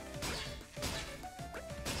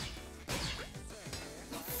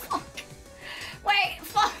 Fuck. Wait,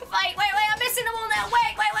 fuck, wait, I'm missing them all now. Wait.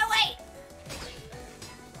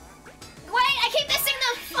 Wait, I keep missing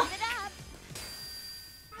them. Fuck. Keep it up.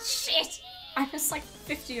 Shit. I missed like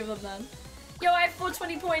 50 of them then. Yo, I have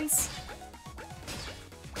 420 points.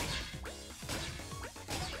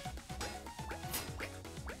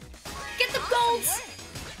 Get the golds!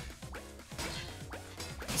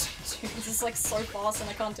 Dude, this is like so fast and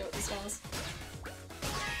I can't do it this fast.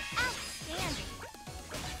 Outstanding.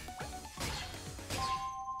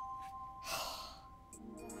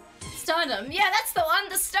 Sternum. Yeah, that's the one,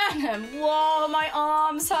 the sternum. Whoa, my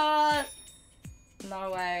arms hurt.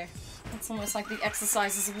 No way. It's almost like the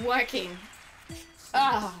exercise is working.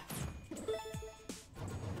 Ah.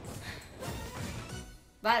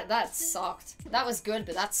 That sucked. That was good,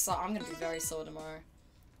 but that sucked. I'm gonna be very sore tomorrow.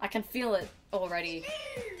 I can feel it already.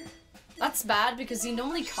 That's bad because you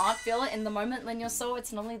normally can't feel it in the moment when you're sore.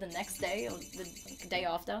 It's normally the next day or the day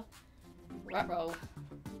after. Ruh-roh.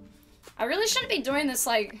 I really shouldn't be doing this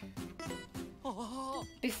like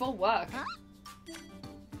before work.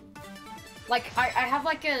 Like I have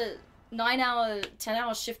like a 9-hour,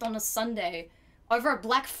 10-hour shift on a Sunday over a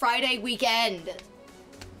Black Friday weekend.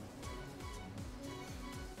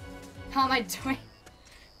 How am I doing?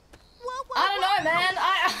 Whoa, I don't know, man.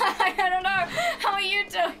 I don't know. How are you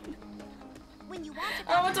doing? When you want to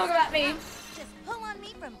I don't want to talk about me. just pull on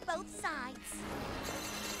me from both sides.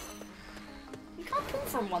 You can't pull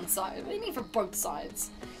from one side. What do you mean from both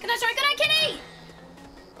sides? Can I try? Good night, Kitty!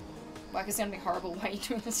 Work is gonna be horrible. Why are you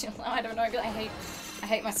doing this? I don't know. I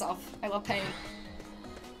hate myself. I love pain.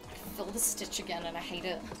 I feel the stitch again and I hate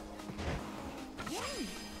it.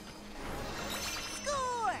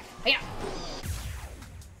 Score! Yeah.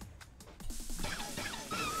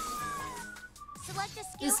 Select a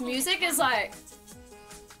skill. This music is like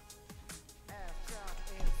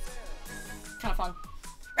kind of fun.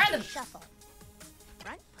 Random. Shuffle.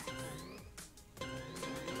 Front press.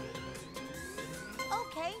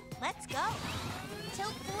 Okay, let's go.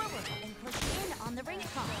 Tilt forward and push in on the ring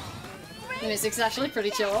pump. The music's actually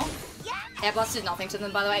pretty chill. Yeah! Air blast did nothing to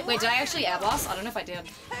them, by the way. Wait, did I actually air blast? I don't know if I did.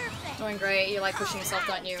 Perfect! Doing great. You like pushing yourself,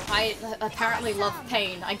 don't you? I apparently love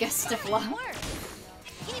pain. I guess Stifler. Work.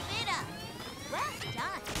 Keep it up. Well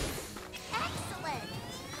done. Excellent.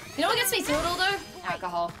 You know what gets me through it all though?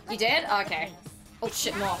 Alcohol. You did? Okay. Oh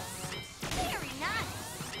shit, more. Very nice.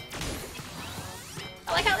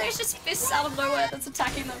 I like how there's just fists out of nowhere that's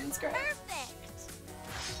attacking them. It's great. Perfect.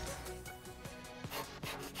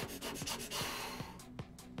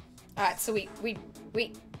 Alright, so we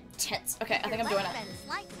tense. Okay, I think I'm doing it. Bend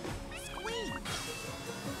slightly. Squeeze.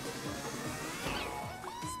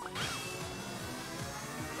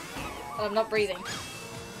 But I'm not breathing.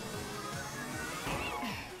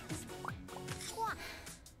 Squat.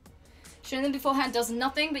 Shooting them beforehand does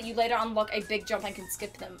nothing, but you later unlock a big jump and can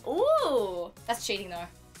skip them. Ooh! That's cheating though.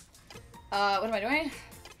 What am I doing?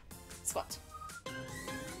 Squat.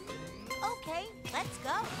 Okay, let's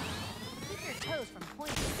go. Keep your toes from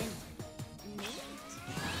pointing inward. Neat.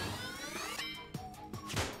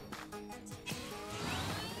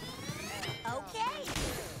 Okay.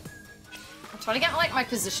 I'm trying to get like my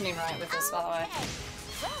positioning right with this, by the way. Okay.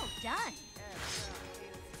 Well done.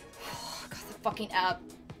 Oh, God, the fucking ab.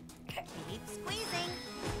 Okay. Keep squeezing.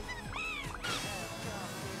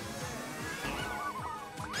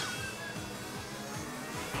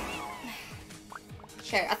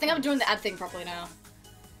 Okay, I think I'm doing the ab thing properly now.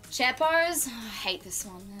 Chair pose? Oh, I hate this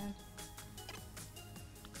one, man.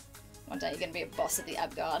 One day you're gonna be a boss at the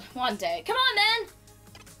ab guard. One day. Come on, man!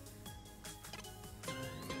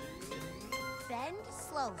 Bend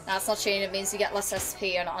slowly. No, it's not cheating. It means you get less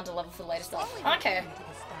SP and under level for the later stuff. Slowly Okay. return to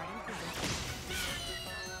the starting position.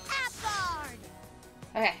 Ab guard.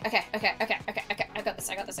 Okay. I got this.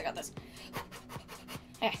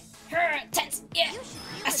 Okay. Tense. Yeah. You should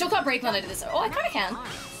feel I still it can't breathe when I do this. Oh, I kinda Nice can. arms.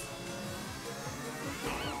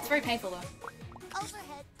 It's very painful though.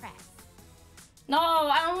 Overhead press. No,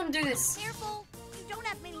 I don't want to do this. Careful, you don't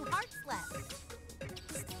have many hearts left.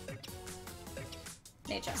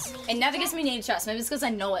 Knee chest. It never gives me knee chest. Maybe it's because I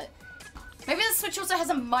know it. Maybe the Switch also has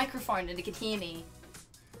a microphone and it can hear me.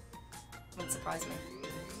 Wouldn't surprise me.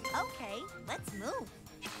 Okay, let's move.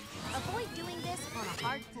 Avoid doing this on a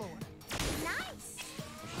hard floor. Nice.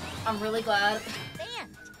 I'm really glad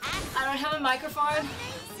Fantastic. I don't have a microphone.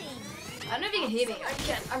 Amazing. I don't know if you can hear me. I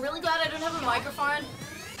can't. I'm really glad I don't have a microphone.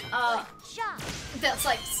 Shot. That's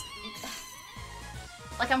like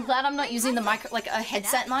I'm glad I'm not using the like a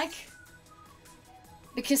headset mic.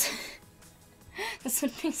 Because this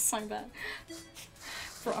would be so bad.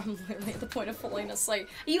 Bro, I'm literally at the point of falling asleep.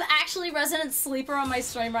 Are you actually resident sleeper on my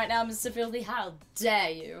stream right now, Mr. Fieldy? How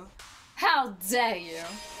dare you? How dare you?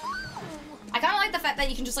 I kind of like the fact that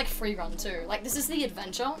you can just like free run too. Like this is the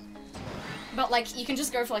adventure, but like you can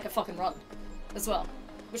just go for like a fucking run as well,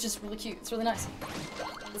 which is really cute. It's really nice.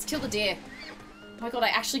 Let's kill the deer. Oh my god, I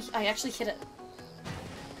actually hit it.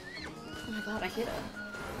 Oh my god, I hit it.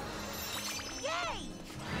 Yay!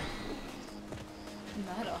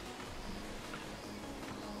 Murder.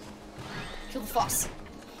 Kill the fox.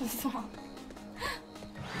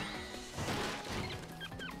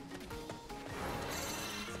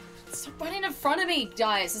 Stop running in front of me,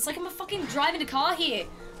 guys. It's like I'm a fucking driving a car here.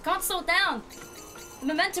 I can't slow it down. The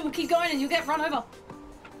momentum will keep going and you'll get run over.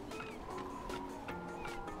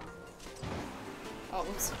 Oh,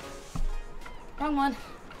 whoops. Wrong one.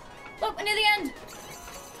 Look, we're near the end.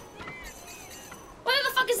 What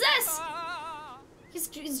the fuck is this? He's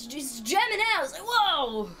jamming out. It's like,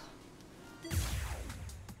 whoa.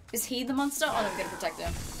 Is he the monster? Oh, no, I'm gonna protect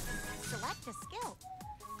him. Select a skill.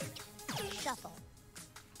 Shuffle.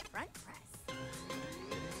 Front press.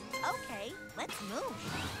 Okay, let's move.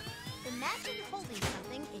 Imagine holding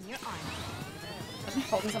something in your arm. I'm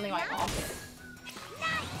holding something in my arm.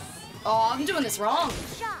 Nice! Oh, I'm doing this wrong.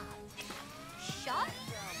 Job. Shot.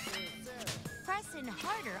 Press in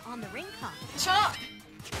harder on the ring comp. Shut up.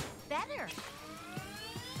 Better.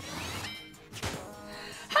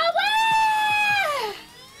 Hello!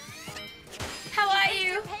 How are Increase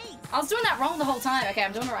you? your pace. I was doing that wrong the whole time. Okay,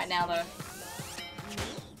 I'm doing it right now, though.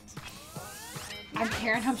 Neat. I'm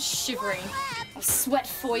here and I'm shivering. Left. I'll sweat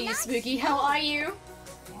for you, Spooky. How are you?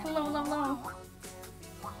 Hello, hello, hello.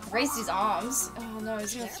 Raised his arms. Oh no,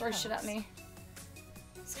 he's gonna throw shit at me.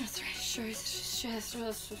 He's gonna throw shit. He's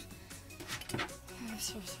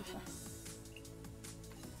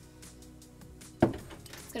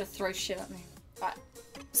gonna throw shit at me. Alright.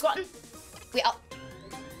 Squatting. We up.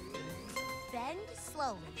 Bend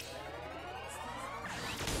slowly.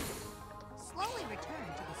 Slowly return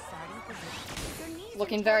to the starting position. Your knees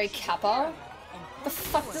Looking are very touched kappa. and The pull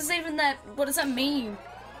fuck forward. does even that? What does that mean?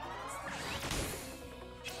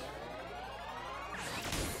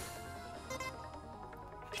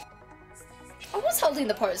 I was holding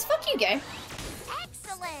the pose. Fuck you, game.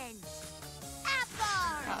 Excellent!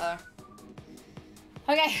 Apple! Uh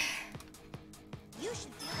oh. Okay. You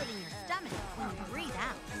should feel it in your stomach when you breathe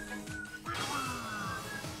out.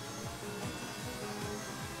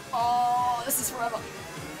 Oh, this is forever.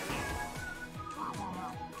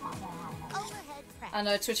 Overhead press. I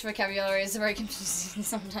know Twitch vocabulary is very confusing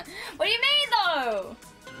sometimes. What do you mean, though?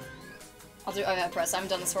 I'll do overhead press. I haven't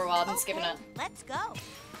done this for a while. I've been skipping it. Let's go.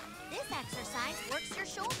 This exercise works your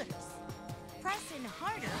shoulders. Press in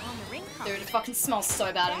harder on the ring comp. Dude, it fucking smells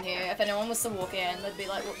so bad in here. If anyone was to walk in, they'd be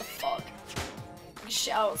like, what the fuck?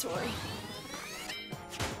 Shower, Tori.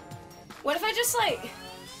 What if I just, like,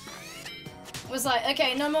 was like,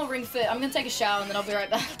 okay, no more Ring Fit. I'm gonna take a shower and then I'll be right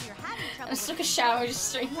back. If you're having I trouble just took a with shower, just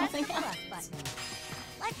streamed press nothing the else. plus button.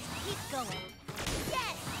 Let's keep going.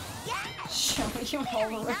 Yes! Yes! Show you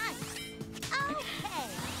Very all nice. Okay.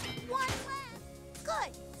 One left.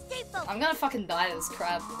 Good. Stay focused. I'm gonna fucking die to this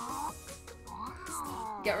crap.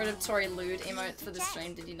 Get rid of Tori lewd emote for the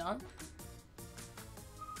stream, did you not?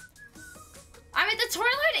 I mean, the Tori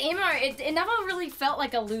lewd emote, it never really felt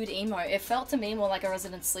like a lewd emote. It felt to me more like a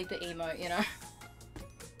Resident Sleeper emote, you know?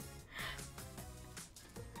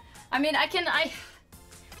 I mean, I'm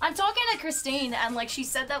talking to Christine and like she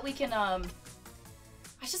said that we can, I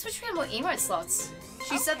just wish we had more emote slots.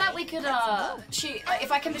 She said that we could,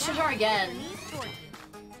 if I commission her again,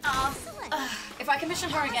 if I commission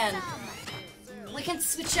her again, we can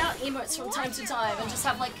switch out emotes from time to time and just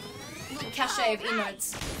have like little cache of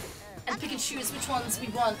emotes and pick and choose which ones we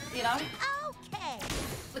want, you know? Okay.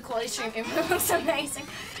 The quality stream emote looks amazing.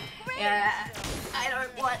 Yeah, I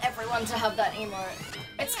don't want everyone to have that emote.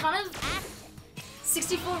 It's kind of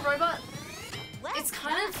 64 robot. It's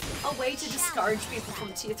kind of a way to discourage people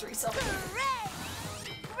from tier 3 self.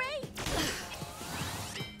 Great.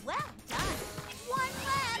 Well done. One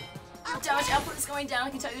left. Damage output is going down. I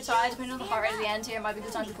can tell you're tired. Depending on the heart rate at the end here, it might be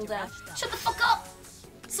the time to cool down. Shut the fuck up!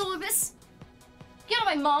 Solubus! Get on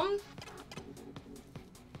my mum!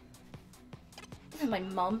 Get on my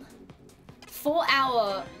mum. 4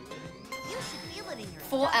 hour. You should feel it in your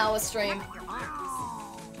 4 hour stream. Your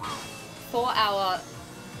arms. 4 hour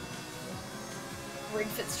Ring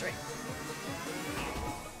Fit stream.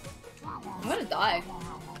 I'm gonna die.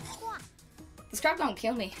 Squat. This crab gonna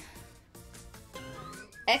kill me.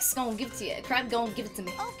 X gonna give it to you. Crab gonna give it to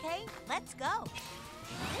me. Okay, let's go.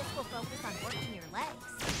 This will focus on working your legs.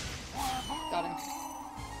 Got him.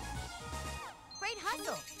 Great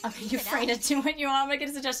hustle. I mean, Keep you're it afraid up. to do when you are making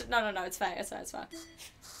a suggestion. No, it's fair. It's fair. It's fair.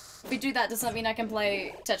 If we do that, does that mean I can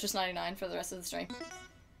play Tetris 99 for the rest of the stream?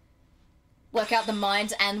 Work out the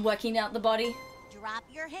mind and working out the body. Drop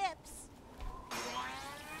your hips.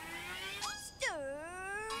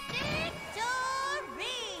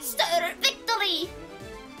 Victory! Stir victory!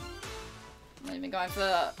 I've been going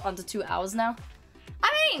for under 2 hours now.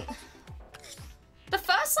 I mean, the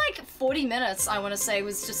first like 40 minutes, I want to say,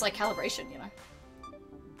 was just like calibration, you know?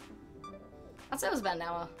 I'd say it was about an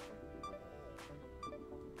hour.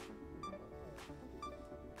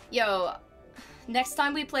 Yo, next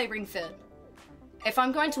time we play Ring Fit, if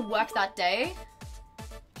I'm going to work that day,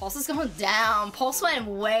 pulse is going down. Pulse went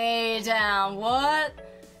way down. What?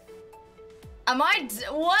 What?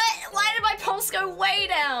 Why did my pulse go way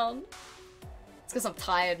down? It's because I'm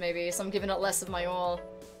tired, maybe, so I'm giving it less of my all.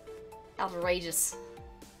 Outrageous.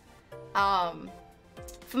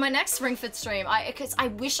 For my next Ring Fit stream, I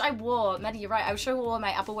wish I wore, Maddie, you're right, I wish I wore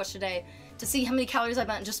my Apple Watch today to see how many calories I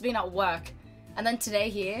burnt just being at work. And then today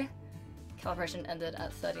here, calibration ended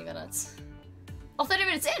at 30 minutes. Oh, 30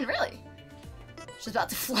 minutes in, really? She's about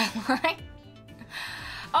to flatline.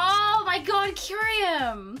 Oh my god,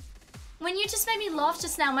 Curium! When you just made me laugh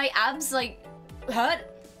just now, my abs, like, hurt.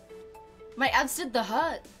 My abs did the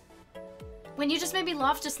hurt. When you just made me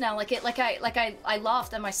laugh just now, I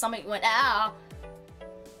laughed and my stomach went, ow.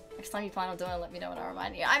 Next time you plan on doing it, let me know and I'll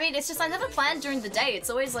remind you. I mean, it's just, I never plan during the day.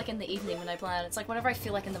 It's always like in the evening when I plan. It's like whatever I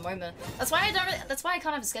feel like in the moment. That's why I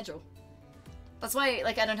can't have a schedule. That's why,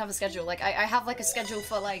 like, I don't have a schedule. Like, I have, like, a schedule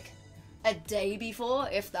for, like, a day before,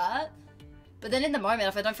 if that. But then in the moment,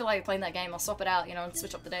 if I don't feel like playing that game, I'll swap it out, you know, and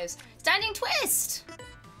switch up the days. Standing twist!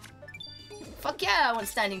 Fuck yeah, I want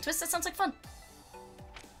standing twist. That sounds like fun.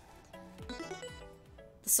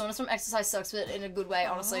 The soreness from exercise sucks, but in a good way,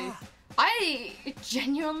 honestly. I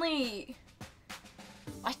genuinely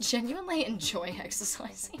enjoy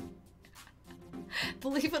exercising.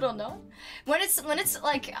 Believe it or not. When it's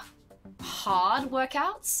like hard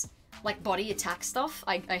workouts, like body attack stuff,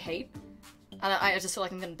 I hate. And I just feel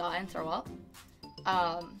like I'm gonna die and throw up.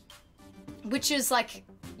 Which is like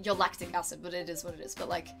your lactic acid, but it is what it is. But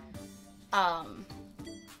like,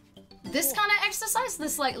 this kind of exercise,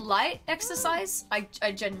 this like light exercise,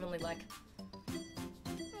 I genuinely like.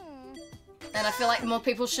 And I feel like more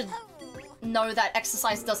people should know that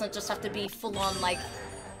exercise doesn't just have to be full on like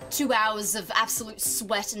 2 hours of absolute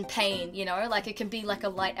sweat and pain, you know? Like it can be like a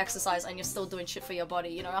light exercise and you're still doing shit for your body,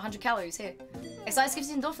 you know? 100 calories here. Exercise gives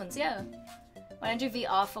you endorphins, yeah. When I do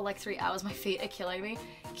VR for like 3 hours, my feet are killing me.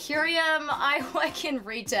 Curium, I work in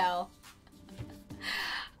retail.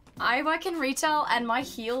 I work in retail and my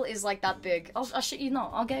heel is like that big. I'll shit you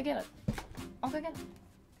not. I'll go get it. I'll go get it.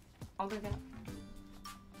 I'll go get it.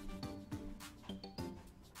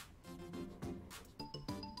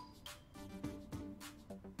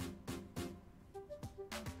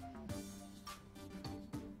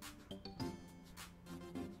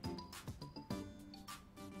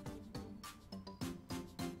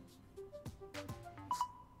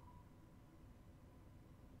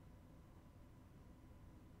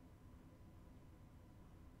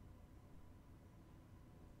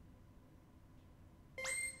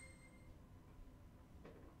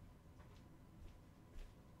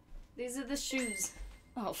 These are the shoes.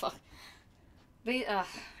 Oh fuck. Hang on.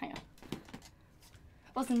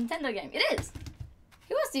 Oh, it's a Nintendo game. It is!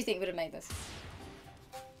 Who else do you think would have made this?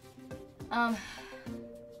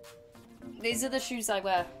 These are the shoes I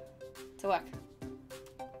wear to work.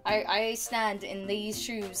 I stand in these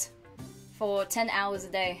shoes for 10 hours a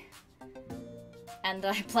day. And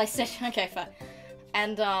I play PlayStation. Okay, fine.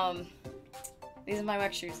 And these are my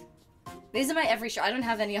work shoes. These are my every shoe. I don't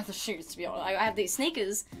have any other shoes, to be honest. I have these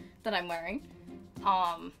sneakers that I'm wearing,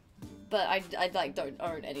 but I like don't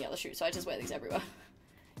own any other shoes, so I just wear these everywhere.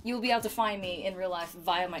 You'll be able to find me in real life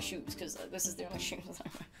via my shoes, because this is the only shoes I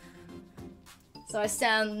wear. So I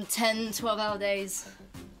stand 10, 12-hour days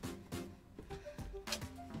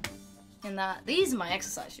in that. These are my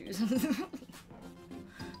exercise shoes.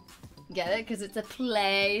 Get it? Because it's a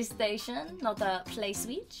PlayStation, not a Play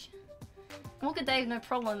Switch. Walk a day, no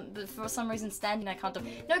problem, but for some reason standing I can't do.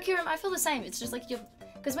 No, Kieran, I feel the same. It's just like you're...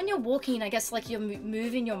 Because when you're walking, I guess like you're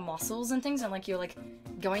moving your muscles and things and like you're like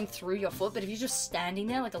going through your foot, but if you're just standing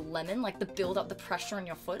there like a lemon, like the build up the pressure on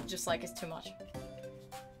your foot just like is too much.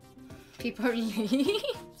 People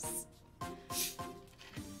leaves.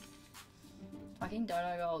 Fucking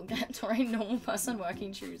dono girl, get Tori normal person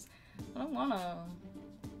working shoes. I don't wanna.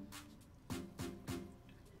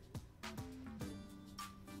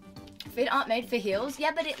 Feet aren't made for heels?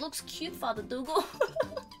 Yeah, but it looks cute, Father Dougal.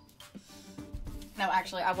 No,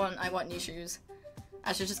 actually, I want new shoes.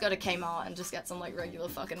 I should just go to Kmart and just get some, like, regular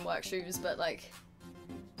fucking work shoes, but, like,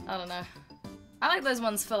 I don't know. I like those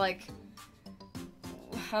ones for, like,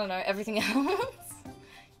 I don't know, everything else.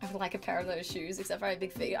 I would like a pair of those shoes, except for I have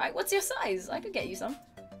big feet. What's your size? I could get you some.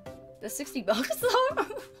 They're $60 though.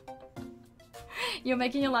 You're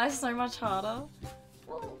making your life so much harder.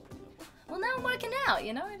 Well, now I'm working out,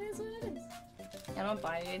 you know? It is what it is. I don't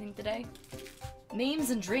buy anything today.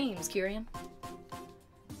 Memes and dreams, Kyrian.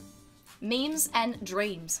 Memes and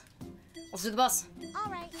dreams. Let's do the bus.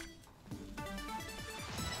 All right.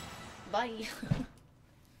 Bye.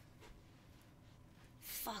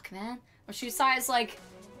 fuck, man. My shoe size like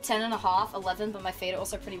 10 and a half, 11, but my feet are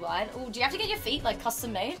also pretty wide. Oh, do you have to get your feet like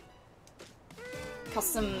custom made?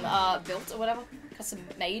 Custom built or whatever? Custom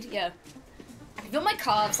made? Yeah. I feel my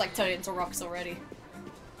calves like turn into rocks already.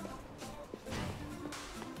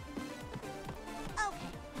 Okay,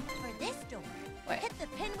 for this door, Wait. hit the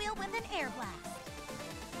pinwheel with an air blast.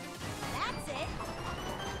 That's it.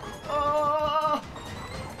 Oh!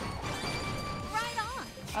 Right on.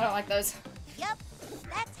 I don't like those. Yep,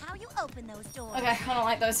 that's how you open those doors. Okay, I don't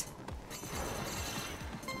like those.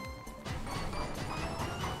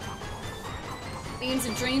 Memes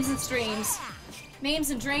and dreams and streams.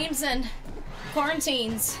 Memes and dreams and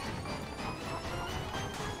quarantines.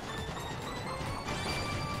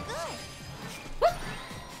 Good.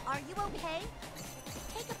 Are you okay?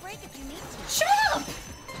 Take a break if you need to. Shut up!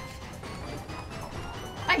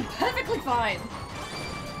 I'm perfectly fine.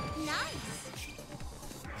 Nice.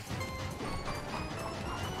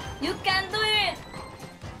 You can do it!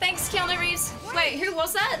 Thanks, Keanu Reeves. Wait, who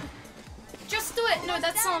was that? Just do it. No,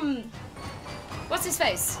 that's, what's his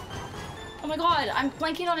face? Oh my god, I'm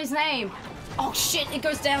blanking on his name. Oh shit, it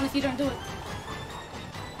goes down if you don't do it.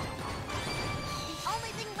 The only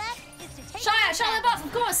thing left is to take Shia LaBeouf,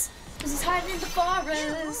 of course! Because he's hiding in the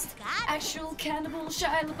forest. You got it. Actual cannibal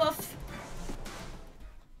Shia LaBeouf.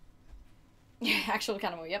 Yeah, actual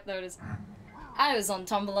cannibal. Yep, there it is. I was on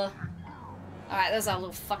Tumblr. Alright, there's our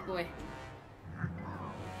little fuckboy.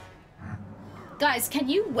 Guys, can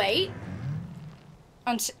you wait?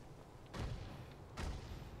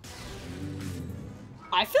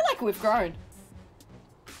 I feel like we've grown.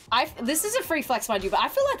 This is a free flex, mind you, but I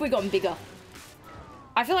feel like we've gotten bigger.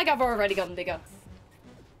 I feel like I've already gotten bigger.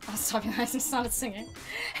 I was talking nice and started singing.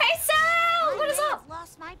 Hey, Sal! What is up? I've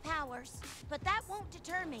lost my powers, but that won't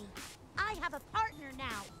deter me. I have a partner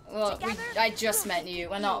now. Well, Together, I just we'll met you.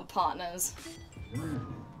 We're not partners.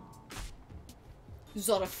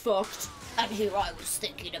 Zora fucked. And here I was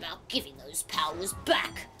thinking about giving those powers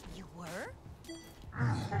back. You were?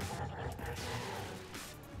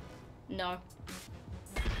 No.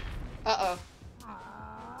 Uh-oh.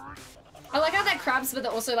 I like how they're crabs, but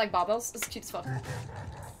they're also like barbells. It's cute as fuck.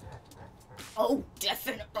 Oh,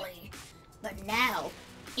 definitely. But now,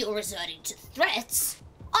 you're resorting to threats.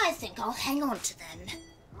 I think I'll hang on to them.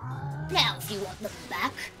 Now, if you want them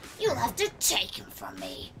back, you'll have to take them from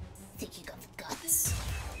me. Think you got the guts?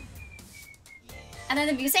 And then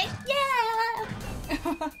the music, yeah!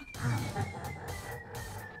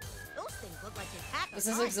 Those things look like they pack a This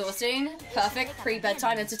is punch. exhausting. Perfect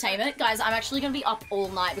pre-bedtime entertainment. Guys, I'm actually gonna be up all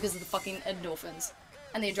night because of the fucking endorphins.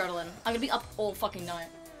 And the adrenaline. I'm gonna be up all fucking night.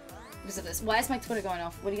 Because of this. Why is my Twitter going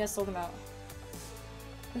off? What are you guys talking about?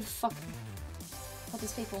 Who the fuck? What are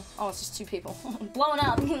these people? Oh, it's just two people. Blowing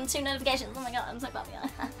up. 2 notifications. Oh my god, I'm so bummed.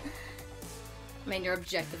 I mean, you're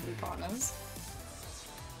objectively partners.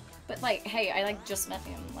 But like, hey, I like just met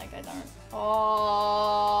him. Like, I don't.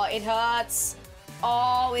 Oh, it hurts.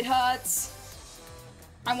 Oh, it hurts.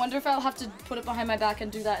 I wonder if I'll have to put it behind my back and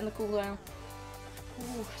do that in the cooldown.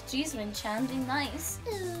 Ooh, geez, enchanting, nice.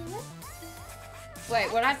 Wait,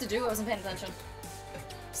 what do I have to do? I wasn't paying attention.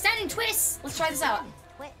 Standing twists! Let's try this out.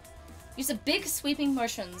 Twist. Use a big sweeping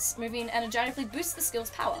motions. Moving energetically boosts the skill's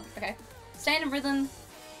power. Okay. Stand in rhythm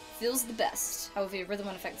feels the best. However, your rhythm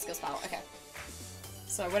won't affect the skill's power. Okay.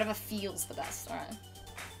 So whatever feels the best. Alright.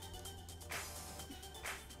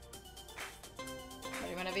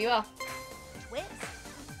 Ready whenever you are. Twist.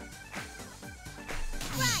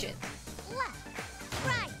 Shit. Left.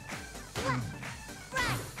 Right. Left.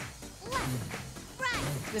 Right. Left.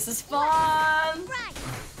 Right. This is fun! Right.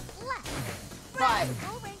 Left. Right.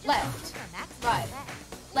 Full range of Left. motion for maximum Right.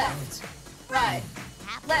 effect. Left. Right.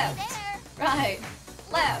 Halfway Left. there. Right.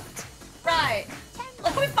 Left. Right. 10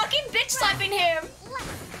 Look, we're fucking bitch slapping him!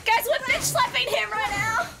 left. Guys, we're bitch slapping him right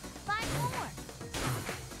now! 5 more.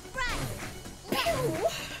 Right. Pew!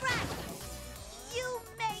 Right. You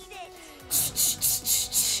made it.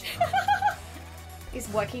 He's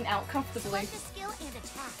working out comfortably. Select a skill and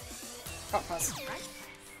attack. Front press. Right.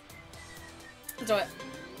 Do it.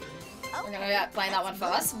 We're gonna get playing that one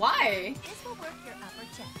first. Why? This will work your upper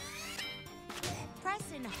chest. Press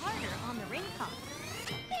in harder on the ring collar.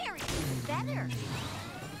 Very good. Better.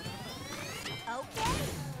 Okay.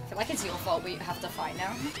 I feel like it's your fault we have to fight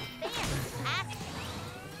now. Fantastic.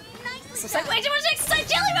 Nicely So it's like, done. way too much exercise,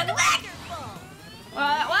 Jelly, welcome back! Wonderful.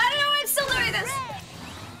 Why do I still doing this? Red.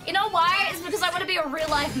 You know why? It's because I want to be a real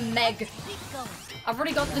life Meg. Keep going. I've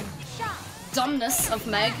already got the Shot. dumbness of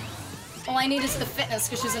Meg. All I need is the fitness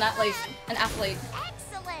because she's an athlete. An athlete.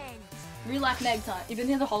 Excellent. Real life Meg time. You've been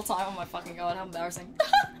here the whole time. Oh my fucking god, how embarrassing.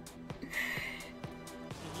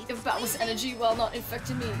 If Battle's energy while not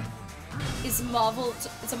infecting me is marvel,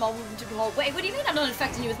 it's a marvel to behold. Wait, what do you mean I'm not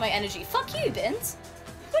infecting you with my energy? Fuck you, Bins.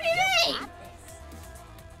 What do you mean?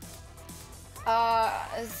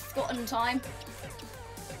 It's gotten time.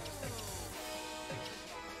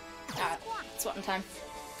 Alright, it's gotten time.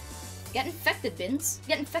 Get infected, Bins.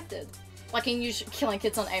 Get infected. Like in you killing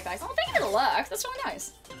kids on Apex. Oh, thank you for the lurk. That's really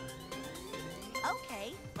nice.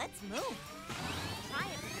 Okay, let's move. Try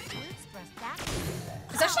it with your glutes pressed back.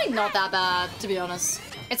 It's actually not that bad, to be honest.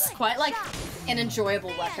 It's quite like an enjoyable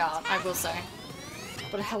workout, I will say.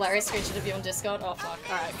 But a hilarious screenshot of you on Discord. Oh fuck.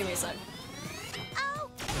 Alright, give me a sec.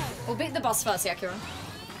 We'll beat the boss first, yeah, Kira.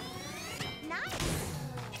 Nice.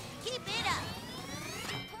 Keep it up.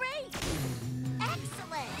 Great.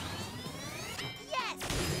 Excellent.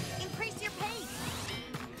 Yes. Increase your pace.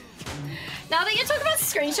 Now that you're talking about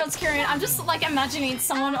screenshots, Kieran, I'm just like imagining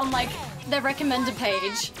someone on like their recommended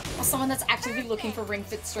page or someone that's actively looking for Ring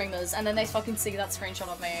Fit streamers, and then they fucking see that screenshot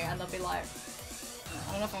of me and they'll be like,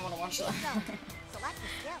 I don't know if I want to watch that.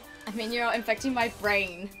 I mean, you're infecting my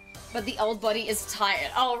brain, but the old body is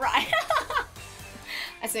tired. Oh, right.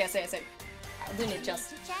 I see. I do need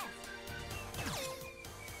just.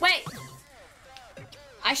 Wait!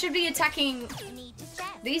 I should be attacking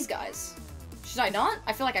these guys. Should I not?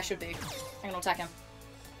 I feel like I should be. I'm gonna attack him.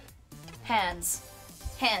 Hands.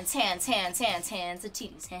 Hands and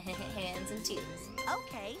titties. Hands and titties.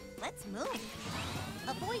 Okay, let's move.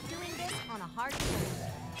 Avoid doing this on a hard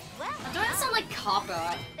floor. Well, Don't it sound like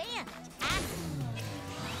copper? fantastic.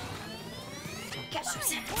 Catch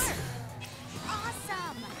those hands. Work.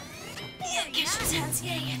 Awesome. Yeah, catch those hands.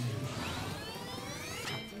 Yeah.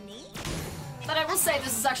 Neat. But I will say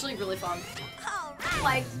this is actually really fun. All right.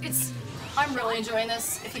 Like, I'm really enjoying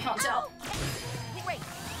this, if you can't tell. Great.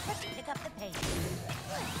 Let's pick up the pace.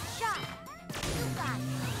 Good shot. You got it.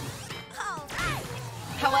 All right.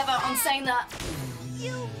 However, on saying that,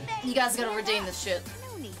 You you guys gotta redeem this shit.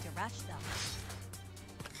 No need to rush though.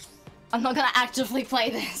 I'm not gonna actively play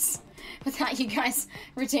this without you guys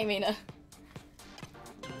redeeming it.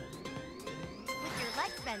 With your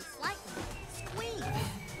legs bent slightly, squeeze.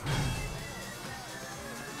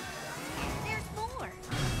 There's more.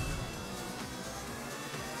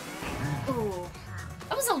 Ooh.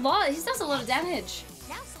 That was a lot. He does a lot of damage.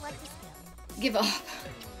 Now select a skill. Give up.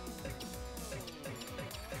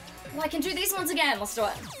 Well, I can do these ones again. Let's do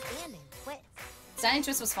it. Standing twist. Standing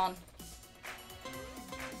twist was fun.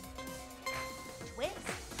 Twist.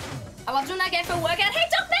 I love doing that game for a workout. Hey,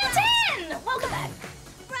 Doc Mountain! Welcome back.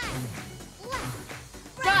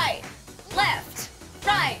 Right. Left.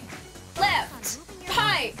 Right, left,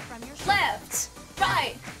 right, left,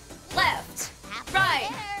 right, left, right,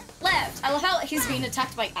 left. I love how he's being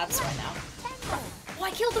attacked by abs right now. Oh,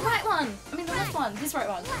 I killed the right one. I mean the left one. His right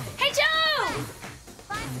one. Hey, Joe!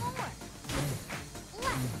 5 more.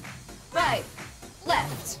 Left. Right,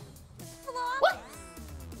 left. Flawless. What?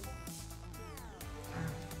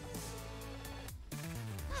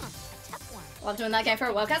 Tough one. Love doing that game for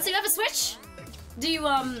a workout. So you have a Switch? Do you,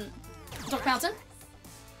 Doc Mountain?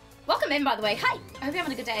 Welcome in, by the way. Hi! I hope you're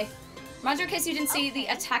having a good day. Reminder in case you didn't see the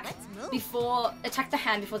attack attack the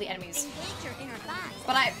hand before the enemies. Engage your inner thighs.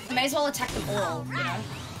 But I may as well attack them all, you know?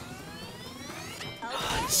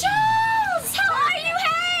 Okay. Charles! How are you?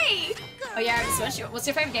 Hey! Oh yeah, I have a Switch. What's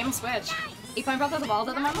your favorite game on Switch? You playing Breath of the Wild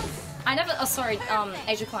at the moment? I never, oh sorry,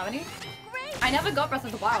 Age of Calamity. Great. I never got Breath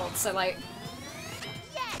of the Wild, so like,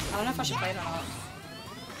 Yes. I don't know if I should play it or not.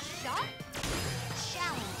 Sharp.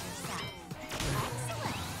 Challenge yourself.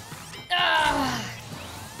 Excellent. Ugh.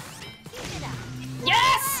 Keep it up.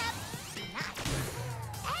 Yes!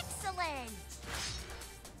 Nice. Excellent.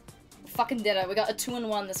 Fucking did it. We got a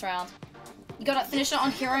 2-in-1 this round. You gotta finish it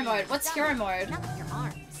on hero mode. What's hero mode? Not with your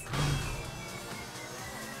arms.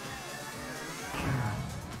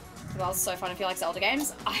 That was so fun if you like Zelda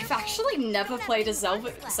games. I've actually never played a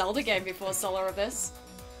Zelda game before Solar Abyss.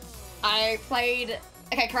 I played...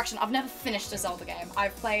 Okay, correction. I've never finished a Zelda game.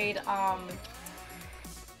 I've played, what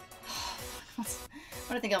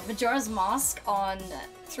do I think of? Majora's Mask on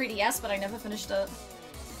 3DS, but I never finished it.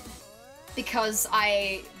 Because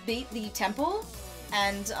I beat the temple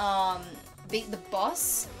and, beat the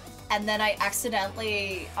boss, and then I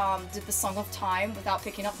accidentally, did the Song of Time without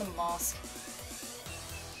picking up the mask.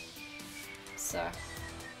 So,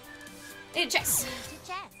 need a chest.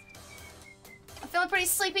 I'm feeling pretty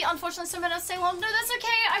sleepy. Unfortunately, so I'm gonna stay long. No, that's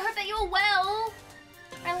okay. I hope that you're well.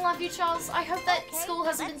 I love you, Charles. I hope that Okay, school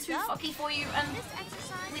hasn't been let's too go. fucky for you. And This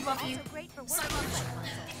exercise we is love you also great for so working much. your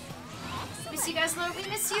muscles. Miss you guys, though. We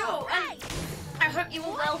miss you. All And right. I hope you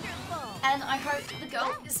are well. Wonderful. And I hope the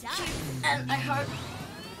girl is cute. And I hope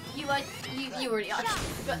You already are.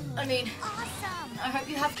 But I mean, Awesome. I hope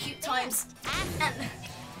you have cute times and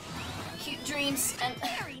cute dreams and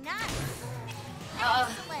Very nice.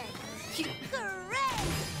 Excellent. Cute. Great.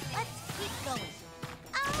 Let's keep going.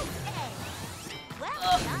 Okay.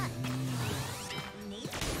 Well done. Neat.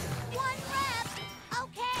 One rep.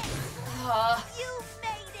 Okay. You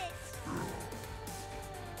made it.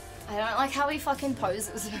 I don't like how he fucking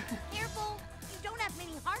poses. Careful. You don't have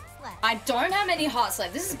many hearts left. I don't have many hearts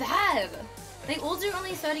left. This is bad. They all do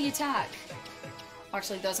only 30 attack.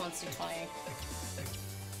 Actually, those ones do 20.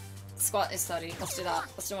 Squat is 30. Let's do that.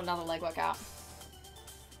 Let's do another leg workout.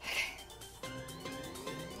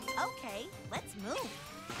 Okay, let's move.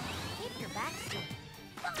 Keep your back straight.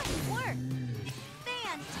 Fine work.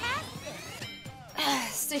 Fantastic.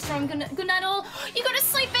 Stay strong. Good night, all. You go to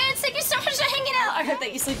sleep, man. Thank you so much for hanging out. I hope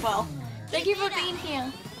that you sleep well. Thank you for being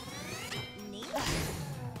here. Neat.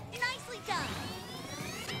 Nicely done.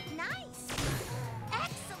 Nice.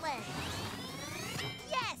 Excellent.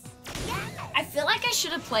 Yes. Yes. I feel like I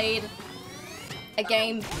should have played a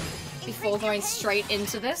game before going straight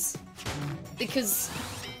into this. Because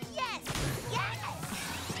Yes. Yes.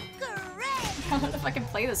 Great. I don't know if I can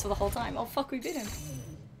play this for the whole time. Oh fuck, we beat him.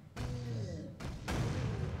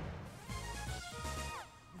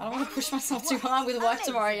 I don't want to push myself too hard with work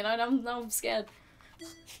tomorrow, you know? I'm scared.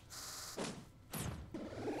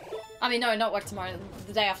 I mean, no, not work tomorrow.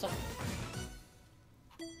 The day after.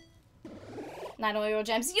 Night all your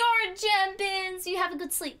gems. Your gem bins! You have a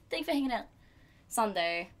good sleep. Thanks for hanging out.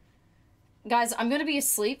 Sunday. Guys, I'm gonna be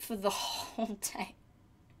asleep for the whole day.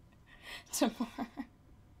 Tomorrow.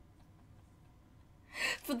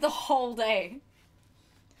 For the whole day.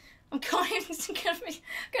 I'm gonna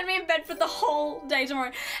be in bed for the whole day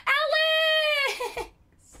tomorrow. Alex!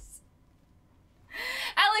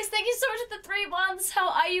 Alex, thank you so much for the 3 months. How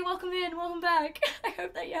are you? Welcome in. Welcome back. I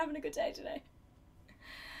hope that you're having a good day today.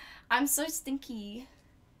 I'm so stinky.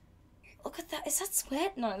 Look at that. Is that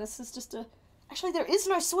sweat? No, this is just a... Actually, there is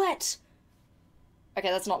no sweat.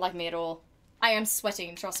 Okay, that's not like me at all. I am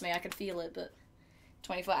sweating. Trust me, I can feel it, but...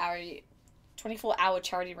 24-hour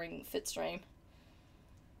charity ring fit stream.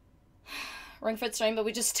 Ring fit stream, but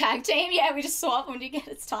we just tag team. Yeah, we just swap when you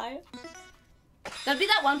get tired. That'd be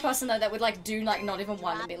that one person though that would like do like not even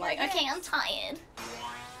one and be like, okay, I'm tired.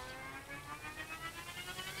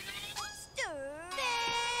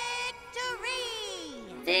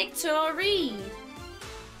 Victory!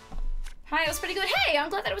 Hi, it was pretty good. Hey, I'm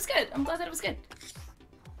glad that it was good. I'm glad that it was good.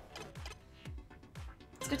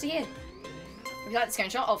 It's good to hear. Have you liked the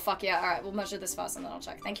screenshot? Oh fuck yeah! All right, we'll measure this first and then I'll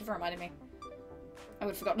check. Thank you for reminding me. I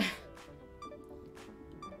would have forgotten.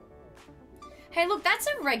 Hey, look, that's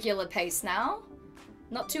a regular pace now.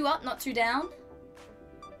 Not too up, not too down.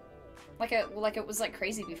 Like it was like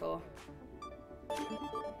crazy before.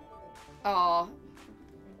 Oh,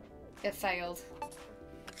 it failed.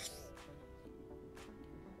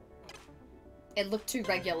 It looked too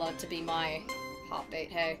regular to be my heartbeat.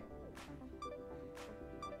 Hey,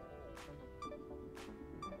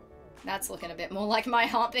 that's looking a bit more like my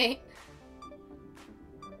heartbeat.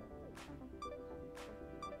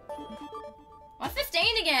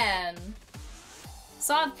 115 again.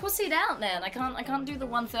 So I've pussied out, man. I can't do the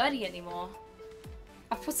 130 anymore.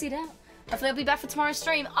 I've pussied out. Hopefully I'll be back for tomorrow's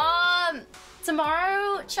stream.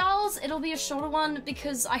 Tomorrow, Charles, it'll be a shorter one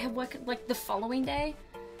because I have work like the following day.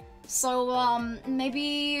 So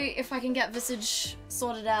maybe if I can get Visage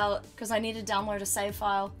sorted out, because I need to download a save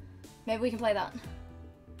file, maybe we can play that.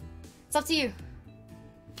 It's up to you.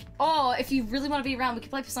 Or if you really want to be around, we can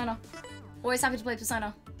play Persona. Always happy to play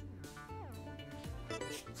Persona.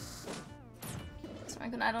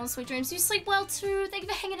 Good night on sweet dreams. You sleep well too. Thank you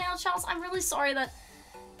for hanging out, Charles. I'm really sorry that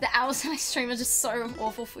the hours I stream are just so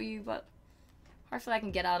awful for you, but hopefully I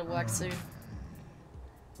can get out of work soon.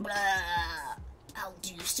 Blah. How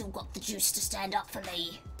do you still got the juice to stand up for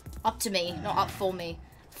me? Up to me, not up for me.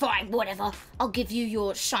 Fine, whatever. I'll give you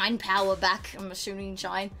your shine power back. I'm assuming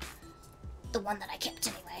shine. The one that I kept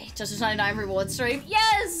anyway. Just a 99 reward stream.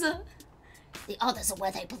 Yes! The others are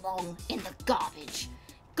where they belong, in the garbage.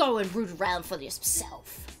 Go and root around for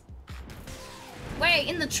yourself. Wait,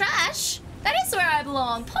 in the trash? That is where I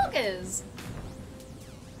belong. Poggers.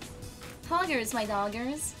 Poggers, my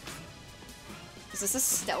doggers. Is this a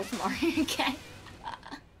stealth Mario game?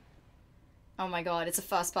 Oh my god, it's a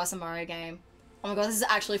first-person Mario game. Oh my god, this is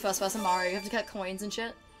actually first-person Mario. You have to get coins and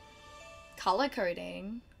shit. Color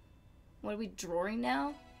coding. What are we drawing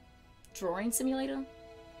now? Drawing simulator?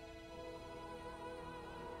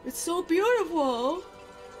 It's so beautiful!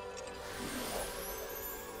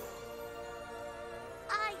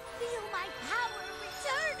 I feel my power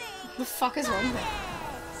returning. The fuck is wrong with me?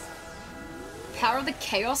 Power of the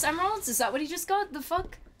Chaos Emeralds? Is that what he just got? The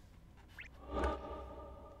fuck?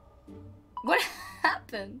 What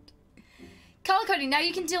happened? Color coding. Now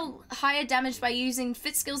you can deal higher damage by using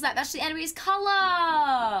fit skills that match the enemy's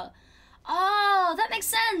color. Oh, that makes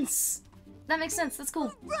sense. That makes sense. That's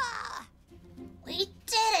cool. Hurrah! We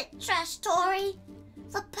did it, Trash Tori.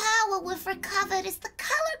 The power we've recovered is the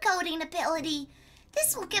color coding ability.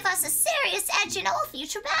 This will give us a serious edge in all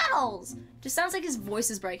future battles. Just sounds like his voice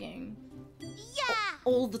is breaking. Yeah!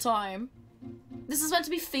 All the time. This is meant to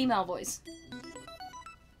be female voice.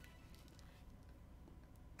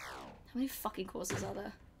 How many fucking courses are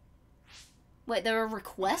there? Wait, there are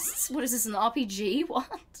requests? What is this, an RPG?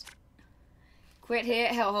 What? Quit here.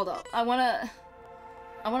 Hell, hold up. I wanna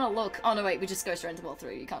look. Oh no, wait, we just go straight into World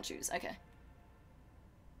 3. You can't choose. Okay.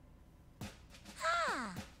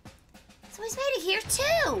 Ah, so he's made it here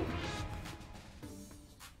too.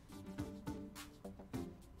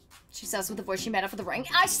 She says with the voice she made up for the ring.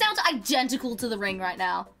 I sound identical to the ring right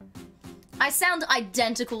now. I sound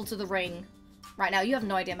identical to the ring right now. You have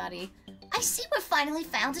no idea, Maddie. I see we finally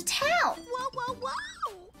found a town. Whoa, whoa,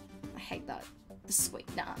 whoa! I hate that. The sweet,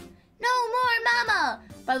 nah. No more, Mama!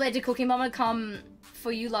 By the way, did Cookie Mama come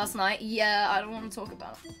for you last night? Yeah, I don't want to talk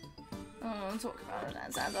about it. I don't want to talk about it.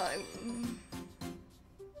 That sounds like...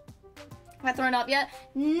 Have I thrown up yet?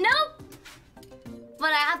 Nope!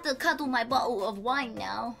 But I have to cuddle my bottle of wine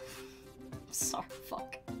now. Sorry,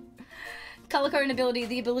 fuck. Color coding ability,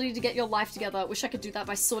 the ability to get your life together. Wish I could do that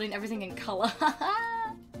by sorting everything in color.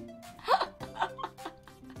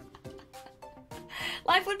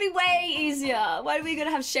 Life would be way easier. Why are we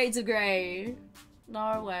gonna have shades of grey?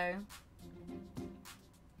 No way.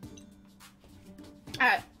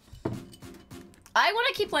 Alright. I want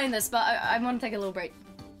to keep playing this, but I want to take a little break.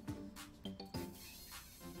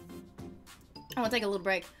 I want to take a little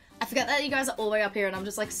break. I forgot that you guys are all the way up here and I'm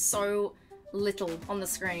just like so little on the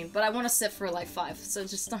screen. But I want to sit for like 5, so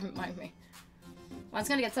just don't mind me. Mine's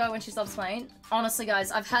gonna get to her when she stops playing. Honestly,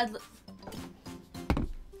 guys, I've had...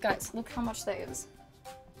 Guys, look how much there is.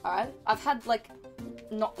 Alright? I've had like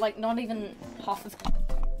not even half of...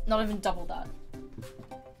 Not even double that.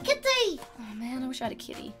 Kitty! Oh man, I wish I had a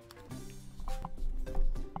kitty.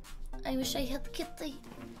 I wish I had the kitty.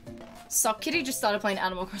 So Kitty just started playing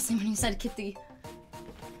Animal Crossing when you said kitty.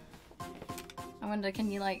 I wonder, can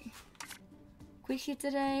you like quit here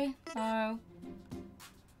today? No.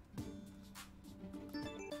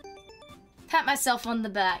 Pat myself on the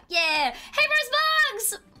back. Yeah! Hey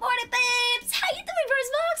Rosebugs! Morning babes! How you doing,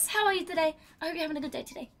 Rosebugs? How are you today? I hope you're having a good day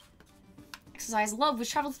today. Exercise love. We've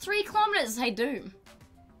traveled 3 kilometers. Hey Doom.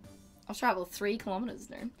 I've traveled 3 kilometers,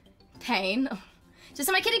 Doom. Pain. Just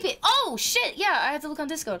in my kitty pit. Oh shit! Yeah, I had to look on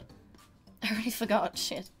Discord. I already forgot.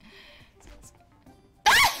 Shit.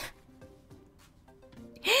 Ah!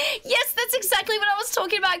 Yes, that's exactly what I was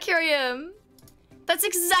talking about, Kyrium. That's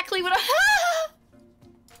exactly what I...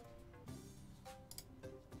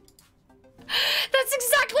 That's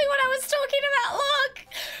exactly what I was talking about. Look.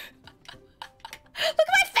 Look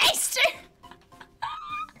at my face, dude.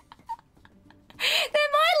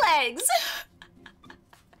 They're my legs.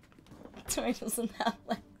 Tori doesn't have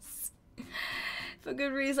legs. For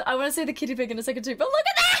good reason. I want to say the kitty pig in a second too, but look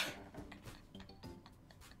at that!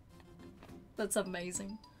 That's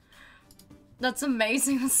amazing. That's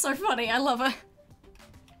amazing. That's so funny. I love it.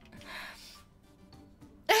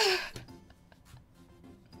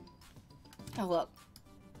 Hold up.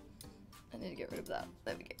 I need to get rid of that.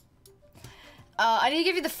 There we go. I need to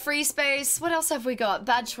give you the free space. What else have we got?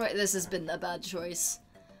 Bad choice. This has been a bad choice.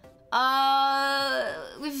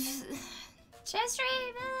 We've...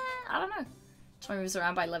 Chestry? I don't know. Toy moves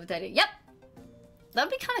around by levitating. Yep! That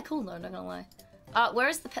would be kind of cool though, not gonna lie.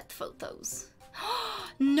 Where's the pet photos?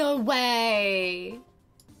 No way!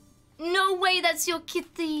 No way that's your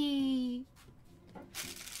kitty!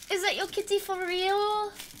 Is that your kitty for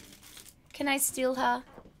real? Can I steal her?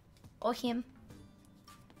 Or him?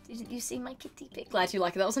 Did you see my kitty pic? Glad you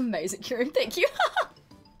like it. That was amazing, Kieran. Thank you.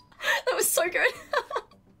 That was so good.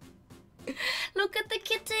 Look at the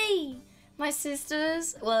kitty! My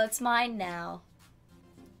sister's. Well, it's mine now.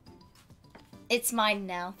 It's mine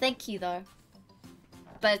now. Thank you, though.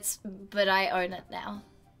 But I own it now.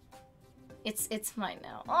 It's mine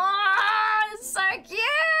now. Oh, it's so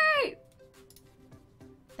cute!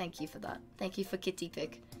 Thank you for that. Thank you for kitty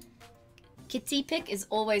pic. Kitty pic is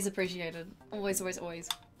always appreciated. Always, always, always.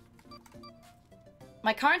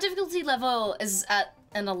 My current difficulty level is at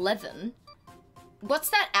an 11. What's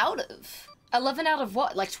that out of? 11 out of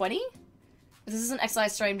what? Like 20? If this is an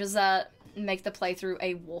exercise stream, does that make the playthrough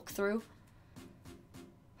a walkthrough?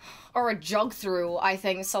 Or a jog through, I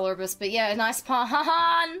think, Solaribus. But yeah, nice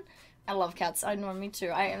pun. I love cats. I know, me too.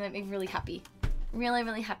 I am really happy. Really,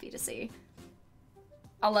 really happy to see.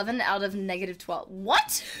 11 out of -12.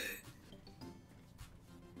 What?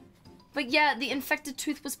 But yeah, the infected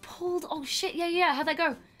tooth was pulled. Oh shit, yeah. How'd that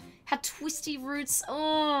go? Had twisty roots.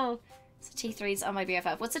 Oh. So T3s are my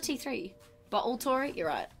BFF. What's a T3? Bottle Tory? You're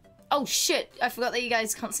right. Oh shit, I forgot that you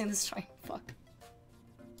guys can't see the stream. Fuck.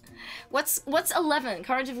 What's 11?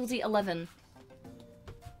 Current difficulty 11.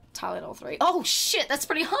 Tylenol 3. Oh shit, that's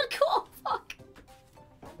pretty hardcore. Fuck.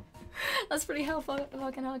 That's pretty fucking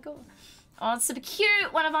hardcore. Oh, it's super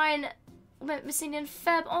cute. One of mine went missing in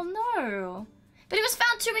Feb. Oh no. But he was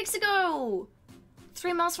found 2 weeks ago.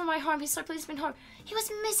 3 miles from my home. He's so pleased to be home. He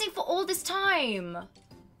was missing for all this time.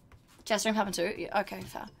 Chest stream happened too? Yeah, okay,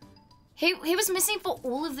 fair. He was missing for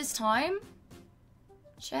all of this time?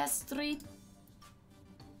 Chest 3.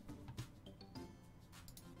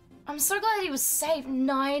 I'm so glad he was saved.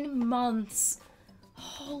 9 months.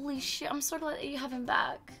 Holy shit, I'm so glad that you have him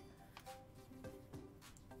back.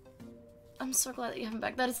 I'm so glad that you have him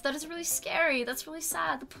back. That is really scary. That's really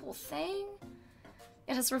sad. The poor thing.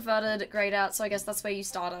 It has reverted grayed out, so I guess that's where you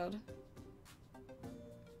started.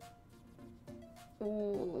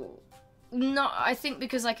 Ooh. No, I think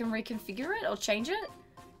because I can reconfigure it or change it.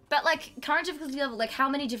 But like, current difficulty level, like how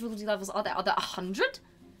many difficulty levels are there? Are there 100?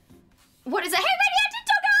 What is it? Hey, Radiated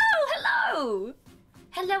Doggo! Hello!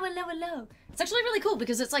 Hello. It's actually really cool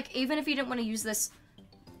because it's like, even if you don't want to use this,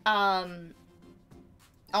 on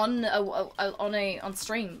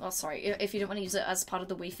stream. Oh, sorry. If you don't want to use it as part of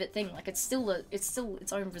the Wii Fit thing, like it's still its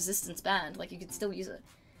own resistance band. Like you could still use it.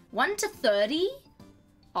 1 to 30?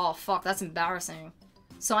 Oh fuck, that's embarrassing.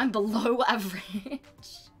 So I'm below average.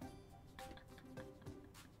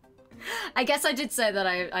 I guess I did say that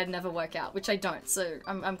I'd never work out, which I don't. So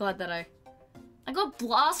I'm glad that I got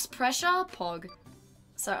blast pressure, pog.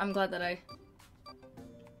 So I'm glad that I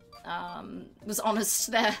was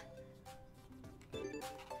honest there.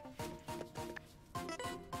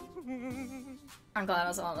 I'm glad I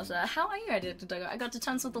was honest there. How are you, Radiated Doggo? I got to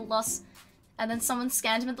terms with the loss, and then someone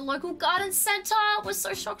scanned him at the local garden center. I was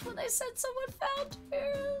so shocked when they said someone found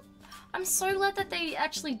him. I'm so glad that they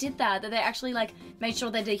actually did that. That they actually like made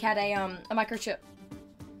sure that he had a microchip.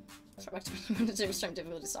 Sorry, back to stream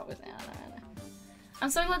difficulty to start with. I know. I'm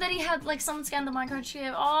so glad that he had like someone scan the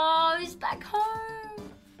microchip. Oh, he's back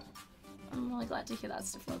home. I'm really glad to hear that,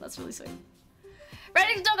 Stifler. That's really sweet.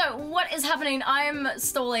 Radiated Doggo, what is happening? I'm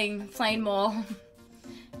stalling, playing more.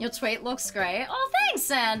 Your tweet looks great. Oh, thanks,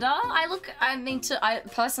 Sander.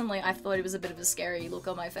 Personally, I thought it was a bit of a scary look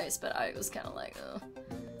on my face, but I was kind of like, oh,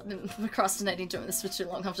 I've been procrastinating doing this for too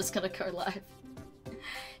long. I'm just gonna go live.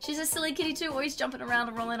 She's a silly kitty too, always jumping around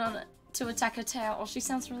and rolling on it to attack her tail. Oh, she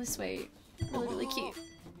sounds really sweet. Really, really cute.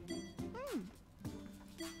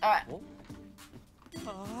 Alright.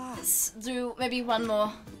 Let's do maybe one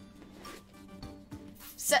more.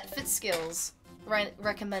 Set fit skills.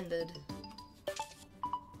 Recommended.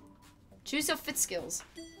 Choose your fit skills.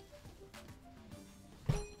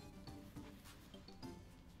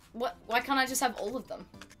 What? Why can't I just have all of them?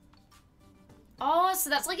 Oh, so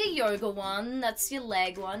that's like a yoga one. That's your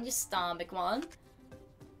leg one, your stomach one.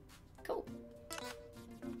 Cool.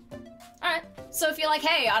 Alright. So if you're like,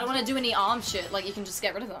 hey, I don't want to do any arm shit, like you can just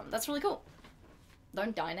get rid of them. That's really cool.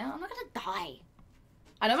 Don't die now. I'm not gonna die.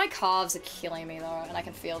 I know my calves are killing me though, and I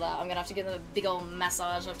can feel that. I'm gonna have to give them a big old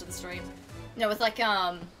massage after the stream. You know, with like,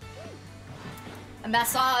 a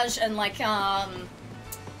massage and like,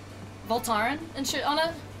 Voltaren and shit on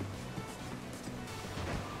it.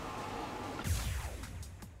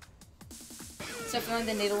 So feeling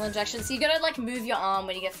the needle injection. So you gotta like move your arm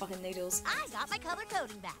when you get fucking needles. I got my color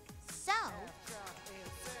coding back. So,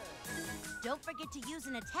 don't forget to use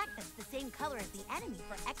an attack that's the same color as the enemy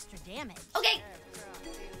for extra damage. Okay.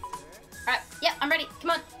 Alright, yeah, I'm ready. Come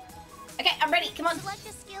on. Okay, I'm ready. Come on. Select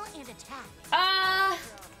a skill and attack.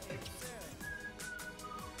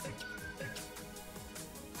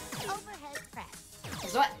 Overhead press.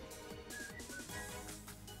 Let's do it.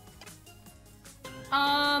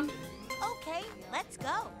 Okay, let's go.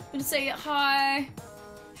 I'm gonna say hi.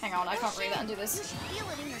 Hang on, I can't read that and do You this. should feel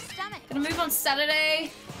it in your stomach. Gonna move on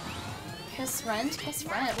Saturday. Kiss friend.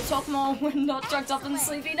 We'll talk more when not drugged up and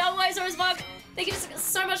sleepy. No worries, Rosemark. Thank you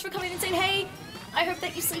so much for coming and saying hey. I hope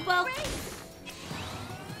that you sleep well.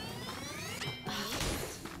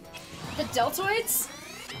 The deltoids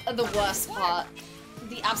are the worst part.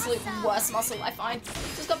 The absolute worst muscle I find.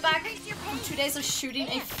 Just got back from 2 days of shooting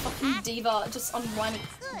a fucking diva just on one.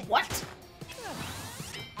 What?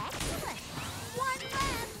 Excellent. One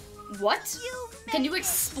left. What? Can you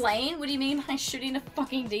explain? What do you mean by shooting a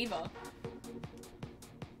fucking diva?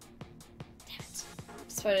 Damn it.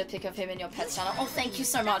 photo pic of him in your pet's channel. Oh, thank you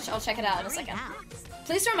so much. I'll check it out in a second.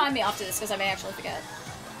 Please remind me after this because I may actually forget.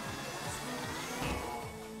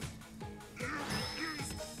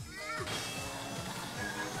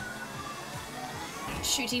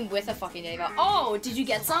 Shooting with a fucking diva. Oh, did you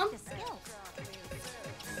get some?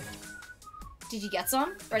 Did you get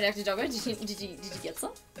some? Radioactive Doggo, did you get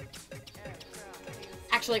some?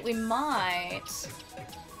 Actually, we might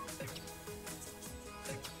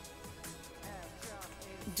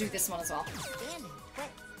do this one as well.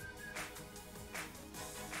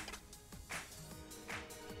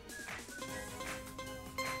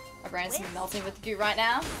 My brain's melting with goo right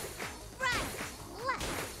now.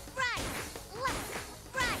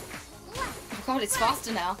 Oh god, it's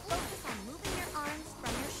faster now. Focus on moving your arms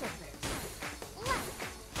from your shoulders.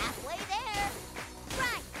 Left. Halfway there.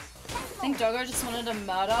 Right. I think Doggo just wanted to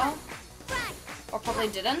murder. Right. Or probably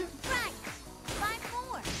didn't. Right. 5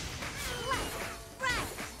 more. Left. Right.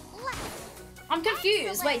 Left. I'm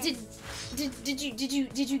confused. Wait,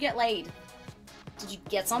 did you get laid? Did you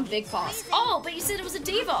get some big pass? Oh, but you said it was a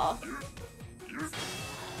diva.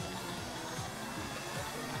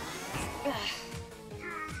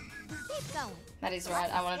 Keep going. Maddie's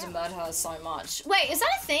right, I wanted to murder her so much. Wait, is that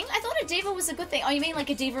a thing? I thought a diva was a good thing. Oh, you mean like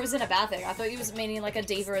a diva isn't a bad thing? I thought you was meaning like a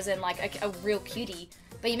diva as in like a real cutie.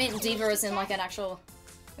 But you meant diva as in like an actual...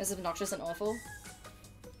 is obnoxious and awful?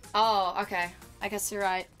 Oh, okay. I guess you're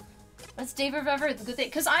right. What's diva ever a good thing?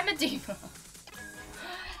 Because I'm a diva.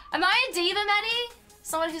 Am I a diva, Maddie?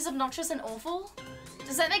 Someone who's obnoxious and awful?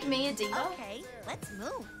 Does that make me a diva? Okay, let's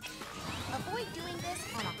move. Avoid doing this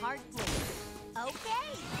on a hard floor.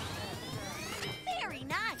 Okay. Very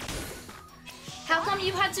nice. How come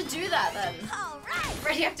you had to do that then? All right.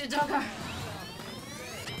 Radioactive Doggo.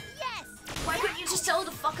 Yes. Why couldn't you just tell her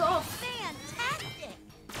to fuck off? Fantastic.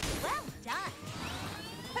 Well done.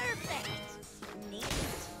 Perfect. Neat.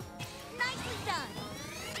 Nicely done.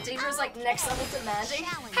 Diva's like next level demanding.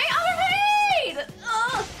 Challenge. Hey, Alraid!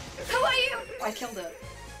 Ugh! Who are you? Oh, I killed it.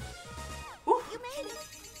 You made it.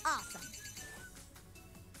 Awesome.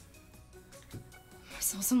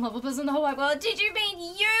 Most awesome level person in the whole wide world. Did you mean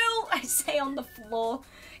you? I say on the floor.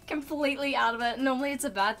 Completely out of it. Normally it's a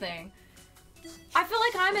bad thing. I feel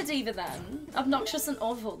like I'm a diva then. Obnoxious and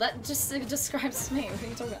awful. That just describes me. What are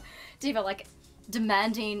you talking about? Diva, like,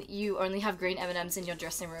 demanding you only have green M&Ms in your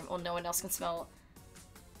dressing room or no one else can smell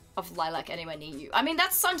of lilac anywhere near you. I mean,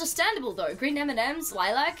 that's understandable though. Green M&Ms,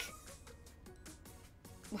 lilac.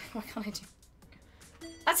 What can I do?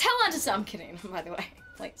 That's hell understand. I'm kidding, by the way.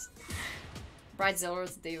 Please. Bridezilla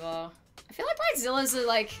is a diva. I feel like Bridezillas are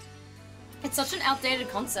like... it's such an outdated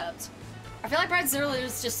concept. I feel like Bridezilla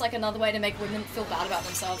is just like another way to make women feel bad about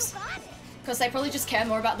themselves. Because they probably just care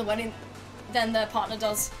more about the wedding than their partner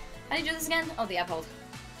does. How do you do this again? Oh, the app hold.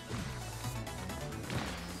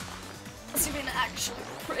 Let's be an actual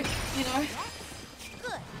prick, you know?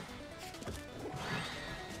 Good.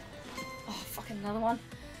 Oh, fucking another one.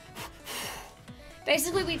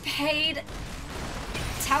 Basically, we paid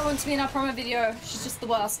talent to be in our promo video. She's just the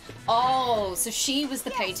worst. Oh, so she was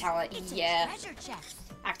the paid talent. It's Yeah. a treasure chest.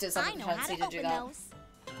 Actors have I a know how tendency to to do open that. those.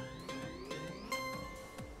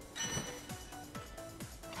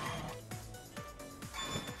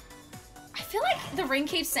 I feel like the ring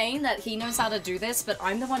keeps saying that he knows how to do this, but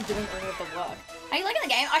I'm the one doing all of the work. Are you liking the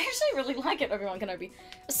game? I actually really like it, everyone. Kenobi.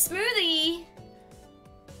 A smoothie!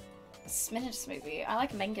 Spinach smoothie. I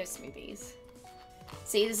like mango smoothies.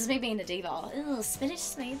 See, this is me being a diva. Ooh, spinach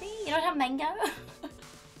smoothie? You don't have mango?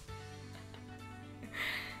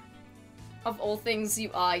 Of all things you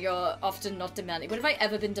are, you're often not demanding. What have I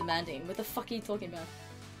ever been demanding? What the fuck are you talking about?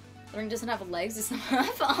 The ring doesn't have legs, it's not my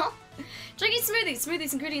fault. Drinking smoothies.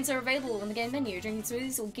 Smoothies ingredients are available on the game menu. Drinking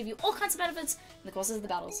smoothies will give you all kinds of benefits in the course of the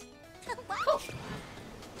battles. Cool.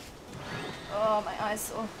 Oh, my eyes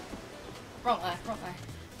sore. Wrong eye, wrong eye.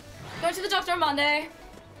 Going to the doctor on Monday.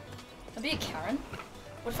 I'll be a Karen.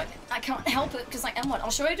 What if I can't help it because I am one.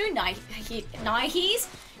 I'll show you do knee-highs?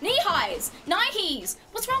 Knee-highs! Knee-highs!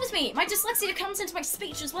 What's wrong with me? My dyslexia comes into my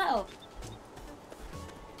speech as well.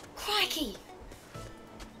 Crikey!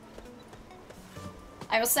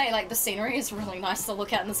 I will say, like, the scenery is really nice to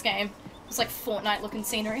look at in this game. It's like Fortnite-looking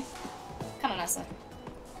scenery. Kinda nice though.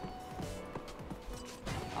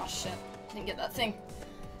 Oh shit, didn't get that thing.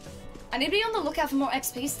 I need to be on the lookout for more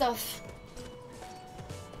XP stuff.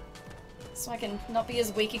 So I can not be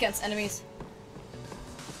as weak against enemies.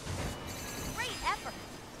 Great effort.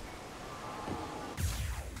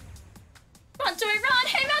 Run, Joy, run!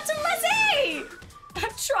 Hey, Mountain Lizzie!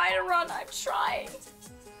 I'm trying to run, I'm trying.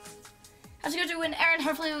 I have to go do an errand.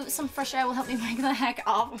 Hopefully some fresh air will help me wake the heck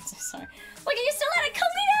up. I'm so sorry. Look, are you still at it? Come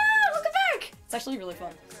me now! Welcome back! It's actually really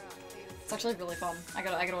fun. It's actually really fun. I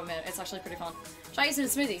gotta admit, it's actually pretty fun. Try using a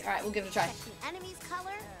smoothie. Alright, we'll give it a try. Enemy's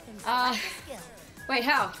color can select a skill. Wait,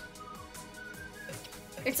 how?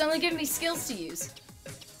 It's only giving me skills to use.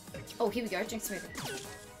 Oh, here we go. Drink smoothie.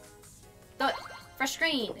 Dot. Fresh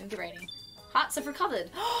green. Invigorating. Hearts have recovered.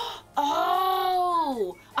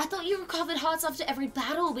 Oh! I thought you recovered hearts after every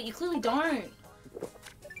battle, but you clearly don't.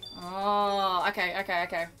 Oh, okay.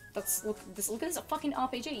 Look at this fucking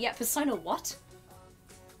RPG. Yeah, Persona what?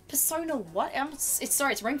 Persona what?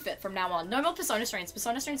 It's Ring Fit from now on. No more Persona streams.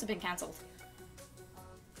 Persona streams have been cancelled.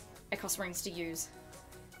 It costs rings to use.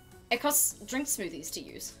 It costs drink smoothies to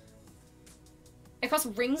use. It costs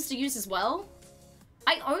rings to use as well?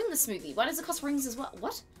 I own the smoothie. Why does it cost rings as well?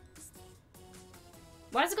 What?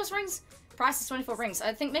 Why does it cost rings? Price is 24 rings.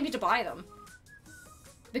 I think maybe to buy them.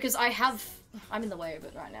 Because I'm in the way of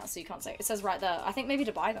it right now, so you can't say. It says right there. I think maybe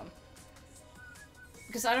to buy them.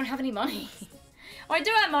 Because I don't have any money. Oh, I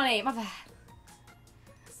do have money! My bad.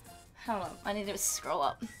 Hold on. I need to scroll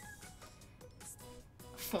up.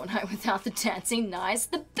 Fortnite without the dancing, nice.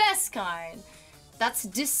 The best kind! That's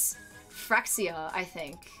dyspraxia, I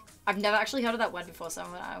think. I've never actually heard of that word before, so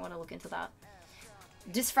I want to look into that.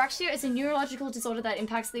 Dyspraxia is a neurological disorder that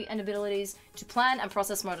impacts the inabilities to plan and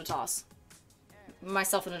process motor tasks.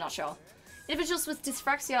 Myself in a nutshell. Individuals with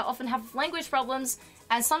dyspraxia often have language problems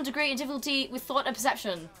and some degree of difficulty with thought and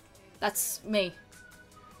perception. That's me.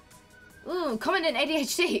 Ooh, common in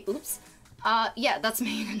ADHD. Oops. Yeah, that's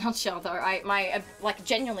me in a nutshell, though. Like,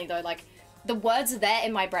 genuinely, though, like, the words are there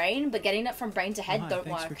in my brain, but getting it from brain to head don't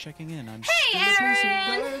thanks work. for checking in. Hey,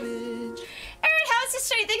 Aaron! Aaron, how's your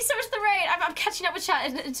street? Thanks so much for the raid. I'm catching up with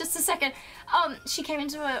chat in just a second. She came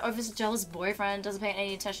into her overjealous boyfriend, doesn't pay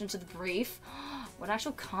any attention to the brief. What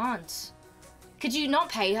actual can't? Could you not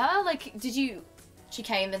pay her? Like, did you... She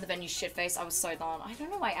came in the venue shitface. I was so done. I don't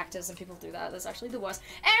know why actors and people do that. That's actually the worst.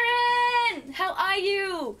 Aaron! How are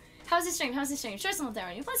you? How's your stream? How's your stream? Show some love,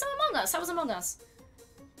 Aaron. You played some Among Us. How was Among Us?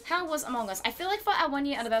 How was Among Us? I feel like for our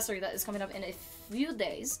 1-year anniversary that is coming up in a few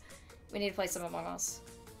days, we need to play some Among Us.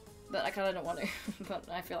 But I kind of don't want to. But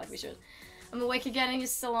I feel like we should. I'm awake again and you're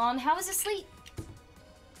still on. How was your sleep?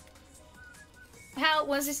 How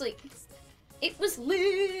was your sleep? It was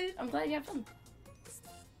lit. I'm glad you had fun.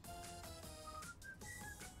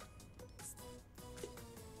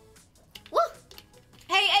 Woo!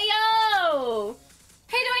 Hey, ayo!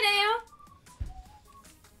 How you doing, ayo?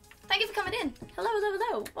 Thank you for coming in. Hello, hello,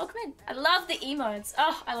 hello. Welcome in. I love the emotes.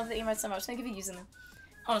 Oh, I love the emotes so much. Thank you for using them.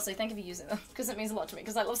 Honestly, thank you for using them. Because it means a lot to me.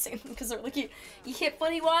 Because I love seeing them. Because they're really cute. You hit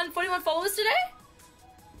 41 followers today?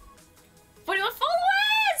 41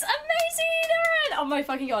 followers! Amazing, Aaron! Oh my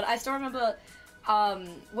fucking god. I still remember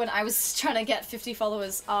when I was trying to get 50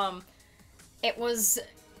 followers. It was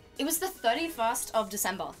the 31st of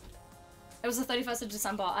December. It was the 31st of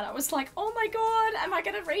December, and I was like, oh my god, am I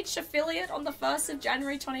gonna reach affiliate on the 1st of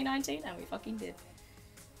January 2019? And we fucking did.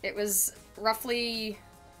 It was roughly,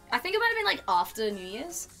 I think it might have been like after New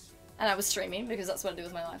Year's, and I was streaming, because that's what I do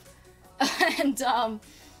with my life.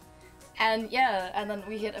 And yeah, and then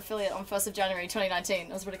we hit affiliate on 1st of January 2019.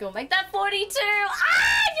 It was pretty cool. Make that 42!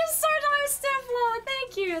 Ah, you're so nice, Steph!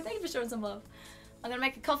 Thank you! Thank you for showing some love. I'm gonna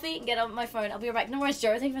make a coffee and get on my phone. I'll be right back. No worries,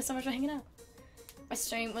 Joe. Thank you so much for hanging out. My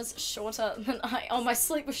stream was shorter than my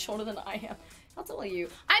sleep was shorter than I am. How tall are you?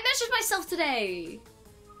 I measured myself today!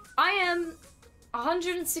 I am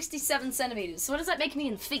 167 centimeters. So what does that make me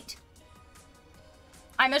in feet?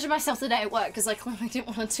 I measured myself today at work because I clearly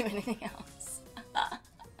didn't want to do anything else.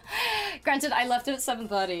 Granted, I left it at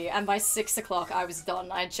 7:30 and by 6 o'clock I was done.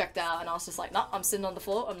 I had checked out and I was just like, no, I'm sitting on the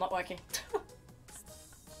floor. I'm not working.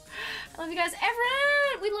 I love you guys.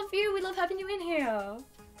 Everett! We love you. We love having you in here.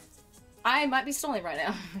 I might be stalling right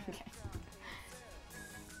now. Okay.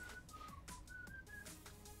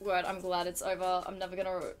 Word, I'm glad it's over. I'm never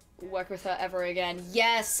gonna work with her ever again.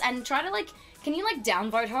 Yes, and try to like, can you like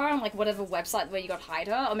downvote her on like whatever website where you got hired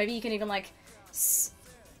her? Or maybe you can even like,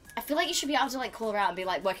 I feel like you should be able to like call around and be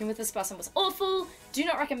like, working with this person was awful, do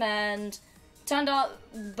not recommend, turned out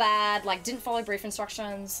bad, like didn't follow brief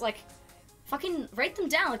instructions, like fucking rate them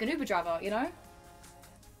down like an Uber driver, you know?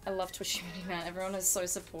 I love Twitch community, man. Everyone is so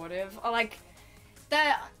supportive. Like,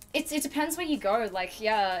 it depends where you go. Like,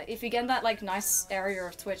 yeah, if you get in that, like, nice area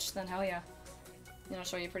of Twitch, then hell yeah. You're not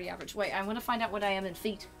sure you're pretty average. Wait, I want to find out what I am in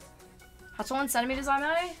feet. How tall in centimeters am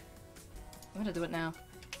I? I'm gonna do it now.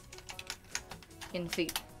 In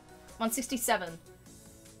feet. 167.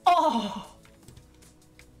 Oh!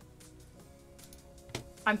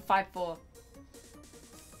 I'm 5'4".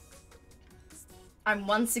 I'm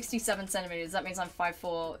 167 centimeters. That means I'm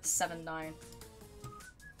 5'4", 7'9".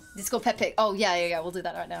 Discord pet pic. Oh, yeah, we'll do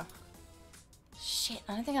that right now. shit,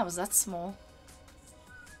 I don't think I was that small.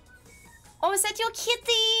 Oh, is that your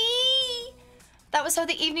kitty? That was her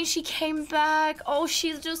the evening she came back. Oh,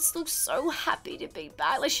 she just looks so happy to be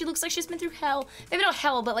back. Like, she looks like she's been through hell. Maybe not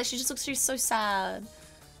hell, but like, she just looks, she's so sad.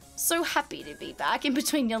 So happy to be back in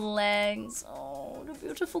between your legs. Oh, the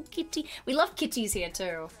beautiful kitty. We love kitties here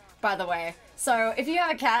too, by the way. So if you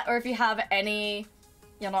have a cat or if you have any,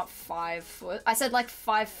 you're not 5 foot. I said like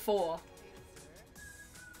 5'4".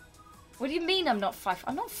 What do you mean I'm not 5?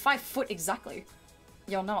 I'm not 5 foot exactly.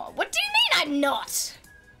 You're not. What do you mean I'm not?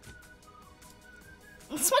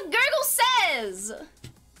 That's what Google says.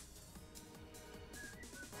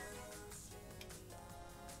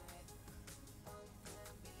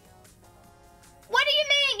 What do you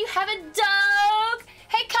mean? You have a dog?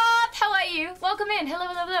 Hey, Carp, how are you? Welcome in. Hello,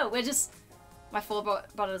 hello, hello. We're just... My full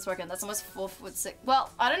button is working. That's almost 4'6".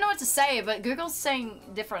 Well, I don't know what to say, but Google's saying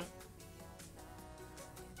different.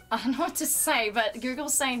 I don't know what to say, but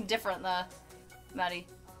Google's saying different there, Maddie.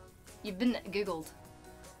 You've been Googled.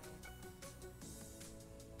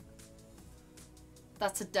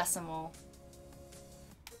 That's a decimal.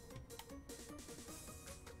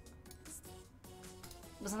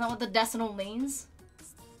 Isn't that what the decimal means?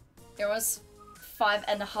 It was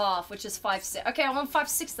 5.5, which is 5'6". Okay, I'm on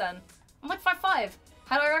 5'6" then. I'm like 5'5".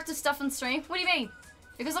 How do I react to stuff on stream? What do you mean?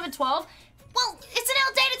 Because I'm at 12? Well, it's an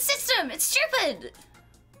outdated system! It's stupid!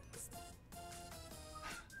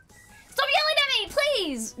 Stop yelling at me,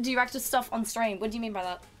 please! Do you react to stuff on stream? What do you mean by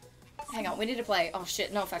that? Hang on, we need to play. Oh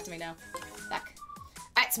shit, no effect to me now. Back.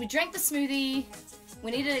 Alright, so we drank the smoothie.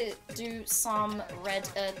 We need to do some red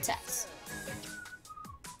text.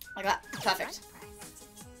 Like that. Perfect.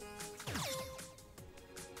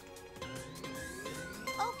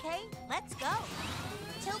 Okay, let's go.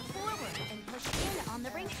 Tilt forward and push in on the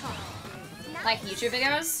ring cone. Nice. Like YouTube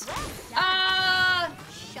videos? Well,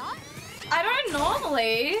 shot. I don't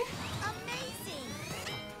normally. Amazing.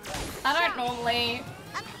 I don't normally.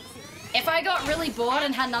 Amazing. If I got really bored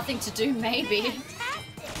and had nothing to do, maybe.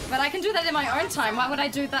 Fantastic. But I can do that in my own time. Why would I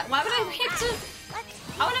do that? Why would I hit to...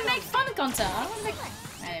 I want to make fun content. I want to make...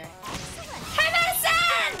 Anyway. Hey,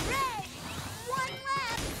 Madison! Red. One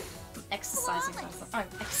left. I'm exercising myself. I'm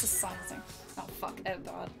exercising. Oh, fuck. Oh,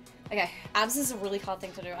 God. Okay. Abs is a really hard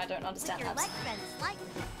thing to do. I don't understand Your abs. leg bends slightly.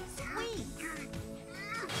 Squeeze.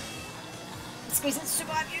 Squeeze it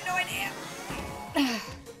super hard. You have no idea.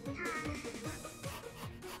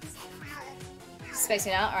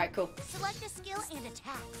 Spacing out? Alright, cool. Select a skill and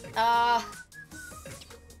attack.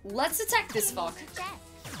 Let's attack this fuck. Check.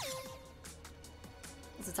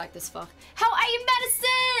 Let's attack this fuck. How are you,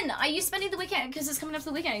 Madison? Are you spending the weekend? Because it's coming up to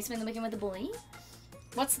the weekend. Are you spending the weekend with the boy?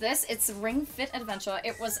 What's this? It's Ring Fit Adventure.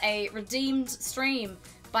 It was a redeemed stream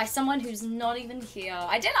by someone who's not even here.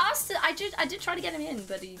 I did ask to, I did try to get him in,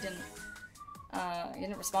 but he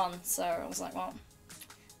didn't respond. So I was like, well,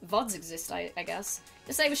 VODs exist, I guess.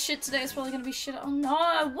 Yesterday was shit, today is probably gonna be shit. Oh no,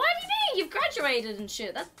 what do you mean? You've graduated and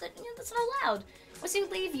shit. That's not allowed. Once you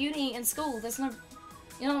leave uni and school, there's no,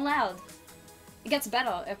 you're not allowed. It gets better,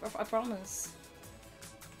 I promise.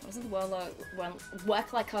 Doesn't the world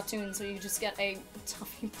work like cartoons where you just get a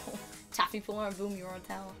taffy pull, and boom, you're on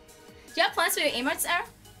tower. Do you have plans for your emotes, Aaron?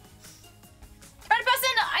 Red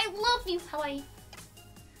person, I love you. How are you?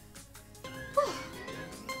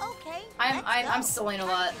 Okay. I'm stalling a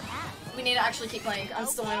lot. We need to actually keep playing. I'm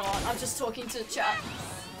stalling a lot. I'm just talking to chat.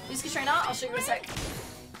 Use Katrina, I'll show you in a sec.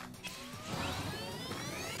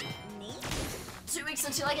 Neat. 2 weeks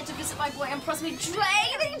until I get to visit my boy and possibly Dre.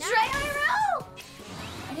 Dre IRL.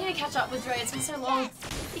 I need to catch up with Dre. It's been so long.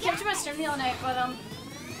 He came to my stream the other night, but I'm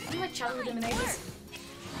like chatting with him in ages.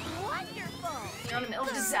 Wonderful. You're on the middle of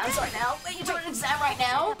exams right now. Are you doing an exam right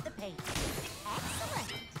now? Up the pace.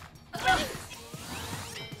 Excellent. Ugh.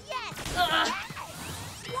 Yes. Ugh.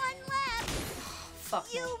 Yes. One left.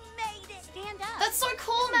 Fuck. You made it. Stand up. That's so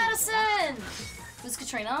cool, Madison. Who's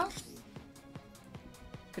Katrina?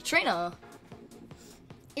 Katrina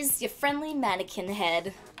is your friendly mannequin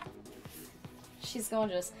head. She's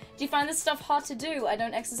gorgeous. Do you find this stuff hard to do? I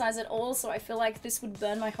don't exercise at all, so I feel like this would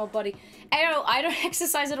burn my whole body. Ayo, I don't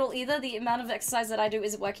exercise at all either. The amount of exercise that I do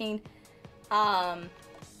is working at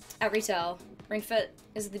retail. Ring Fit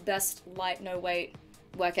is the best light, no weight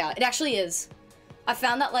workout. It actually is. I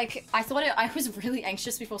found that, like, I was really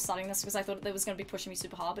anxious before starting this because I thought it was going to be pushing me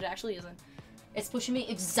super hard, but it actually isn't. It's pushing me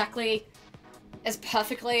exactly as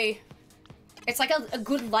perfectly. It's like a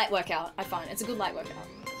good light workout, I find. It's a good light workout.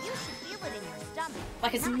 You should feel it in your stomach.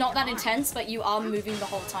 Like, it's not that intense, but you are moving the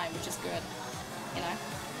whole time, which is good. You know?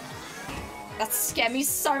 That scared me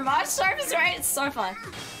so much. Sorry, Mr. Ray, it's so fun.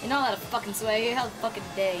 You're not allowed to fucking swear. How fucking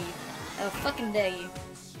dare you? How fucking dare you?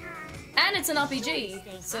 And it's an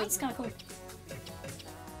RPG, so it's kind of cool.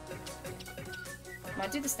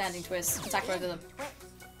 Might do the standing twist. Attack both of them.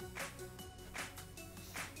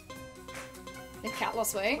 The cat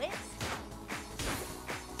lost weight. Twist.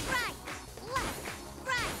 Right, left,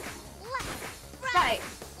 right, left, Right,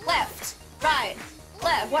 left, right,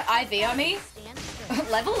 left. What, IV on me? Stand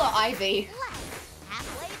straight. Level or IV? Left,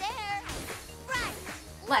 halfway there. Right,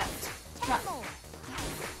 Left. 10 Right. more.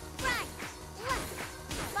 Right, left,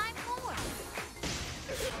 5 more.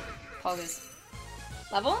 Poggers.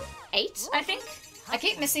 Level 8, I think? I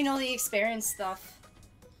keep missing all the experience stuff.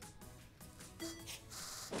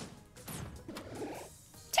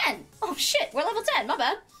 10! Oh shit, we're level 10, my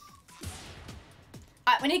bad.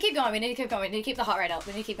 Alright, we need to keep going, we need to keep going, we need to keep the heart rate up,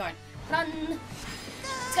 we need to keep going. Run!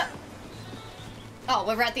 Let's go! Oh,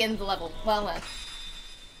 we're at the end of the level. Well then.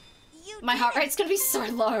 You My did heart it. rate's gonna be so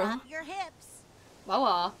low. Drop your hips.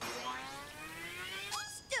 Wow.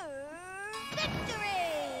 Stir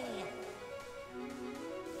victory.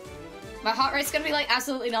 My heart rate's gonna be like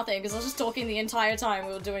absolutely nothing because I was just talking the entire time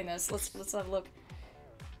we were doing this. Let's have a look.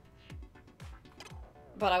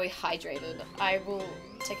 But are we hydrated? I will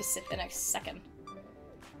take a sip in a second.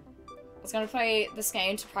 I was gonna play this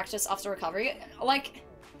game to practice after recovery. Like,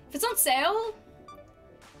 if it's on sale,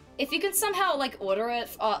 if you can somehow like order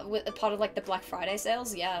it with a part of like the Black Friday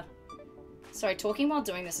sales, yeah. Sorry, talking while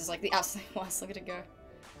doing this is like the absolute worst. Look at it go.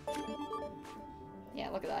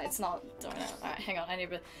 Yeah, look at that. It's not doing it. Alright, hang on. I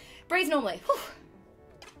need to breathe normally. Whew.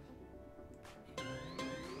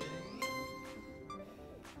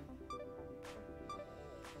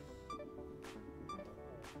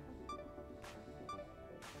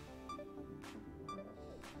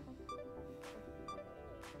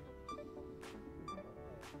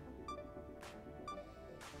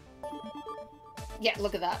 Yeah,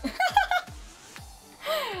 look at that.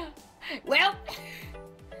 Well,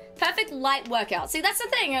 perfect light workout. See, that's the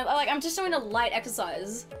thing. Like, I'm just doing a light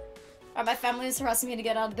exercise. Alright, my family is harassing me to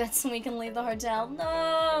get out of bed so we can leave the hotel.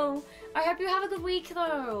 No! I hope you have a good week,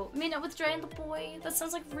 though. Meet up with Dre and the boy. That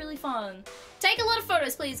sounds like really fun. Take a lot of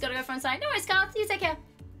photos, please. Gotta go front side. No worries, Carl. You take care.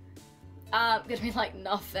 Gonna be like,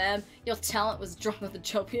 nah, fam. Your talent was dropped at the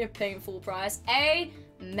job you're paying full price.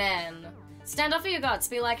 Amen. Stand up for your guts.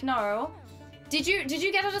 Be like, no. Did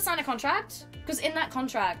you get her to sign a contract? Because in that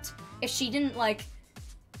contract, if she didn't like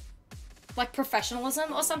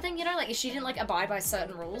professionalism or something, you know, like if she didn't like abide by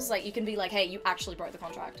certain rules, like you can be like, hey, you actually broke the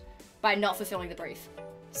contract by not fulfilling the brief.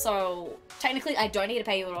 So technically, I don't need to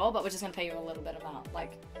pay you at all, but we're just gonna pay you a little bit amount.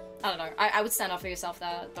 Like, I don't know. I would stand up for yourself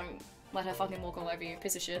there. Don't let her fucking walk all over you,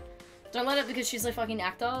 piece of shit. Don't let it because she's a fucking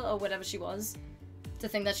actor or whatever she was to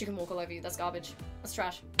think that she can walk all over you. That's garbage. That's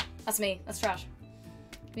trash. That's me. That's trash.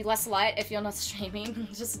 Be less light if you're not streaming.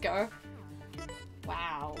 Just go.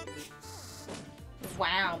 Wow.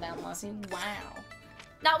 Wow, Mount Mercy. Wow.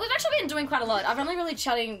 Now, we've actually been doing quite a lot. I've only really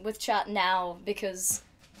chatting with chat now because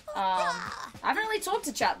I haven't really talked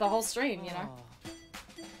to chat the whole stream, you know?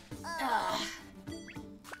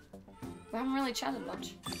 We haven't really chatted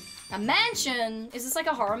much. A mansion? Is this like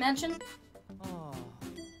a horror mansion?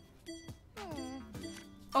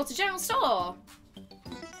 Oh, it's a general store.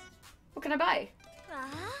 What can I buy?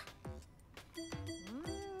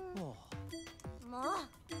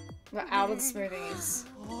 We're out of the smoothies.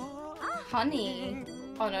 Honey.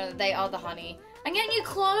 Oh no, they are the honey. I'm getting you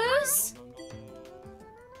clothes?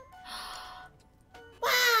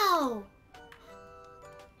 Wow!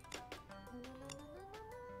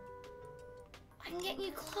 I can get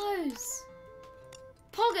you clothes.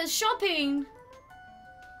 Pogger's shopping!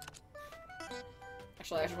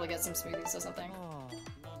 Actually, I should probably get some smoothies or something.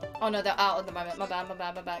 Oh no, they're out at the moment. My bad, my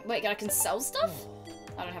bad, my bad. Wait, I can sell stuff?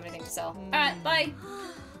 I don't have anything to sell. Alright, bye!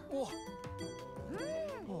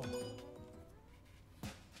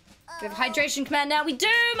 We have a hydration command now. We do,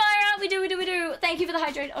 Myra! We do. Thank you for the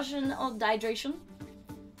hydration or dehydration.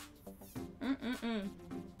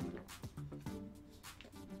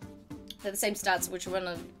 They're the same stats, which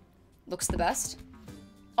one looks the best?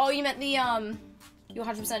 Oh, you meant the, you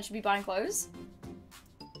 100% should be buying clothes?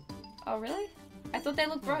 Oh, really? I thought they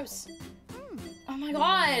looked gross. Oh my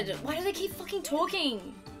god! Why do they keep fucking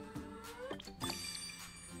talking?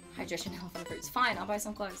 Hydration, health, and fruits. Fine, I'll buy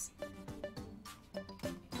some clothes.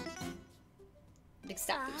 Big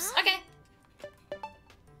stat boost. Okay.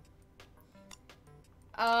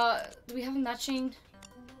 Do we have a matching?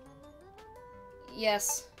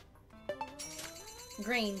 Yes.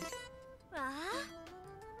 Green.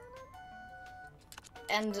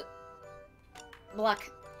 And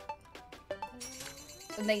black.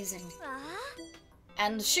 Amazing.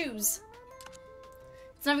 And shoes.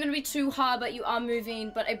 It's not gonna be too hard, but you are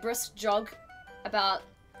moving, but a brisk jog about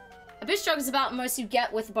A boost jog is about most you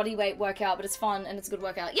get with body weight workout, but it's fun and it's a good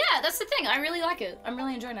workout. Yeah, that's the thing. I really like it. I'm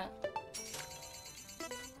really enjoying it.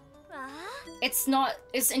 It's not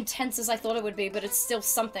as intense as I thought it would be, but it's still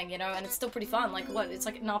something, you know, and it's still pretty fun. Like, what? It's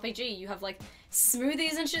like an RPG. You have, like,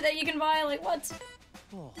 smoothies and shit that you can buy. Like, what?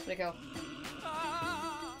 Where'd it go?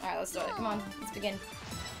 Alright, let's do it. Come on, let's begin.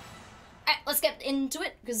 Alright, let's get into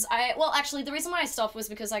it, because well, actually, the reason why I stopped was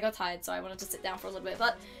because I got tired, so I wanted to sit down for a little bit,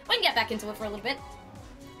 but we can get back into it for a little bit.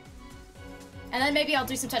 And then maybe I'll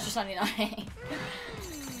do some Tetris 99.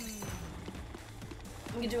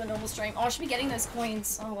 I'm gonna do a normal stream. Oh, I should be getting those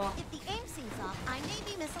coins. Oh, well. If the aim seems off, I may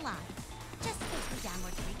be misaligned. Just push me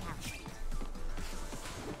downward to recalibrate.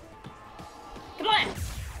 Come on!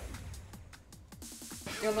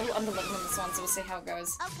 You're a little under level in this one, so we'll see how it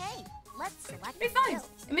goes. Okay, let's select Be fine!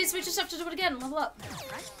 It means we just have to do it again, level up.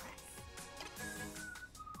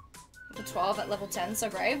 Level 12 at level 10, so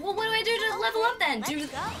great. Well, what do I do to level up then? Do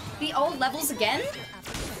the old levels again? Okay.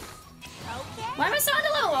 Why am I so under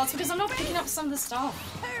level? Well, it's because I'm not picking up some of the stuff.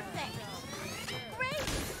 Perfect. Great.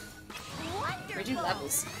 Wonderful. Redo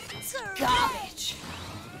levels. Great. Garbage.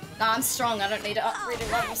 Nah, I'm strong. I don't need to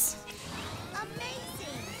redo levels.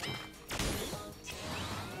 Amazing.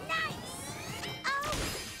 Nice. Oh,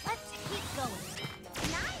 let's keep going.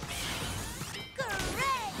 Nice.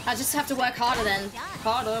 Great. I just have to work harder then.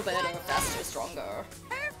 Harder, better, faster, stronger.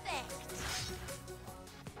 Perfect.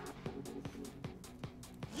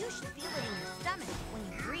 You should feel it in your stomach when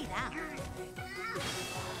you breathe out.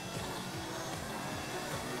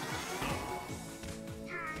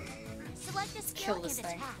 Select a skill Kill this and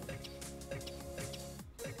thing. attack.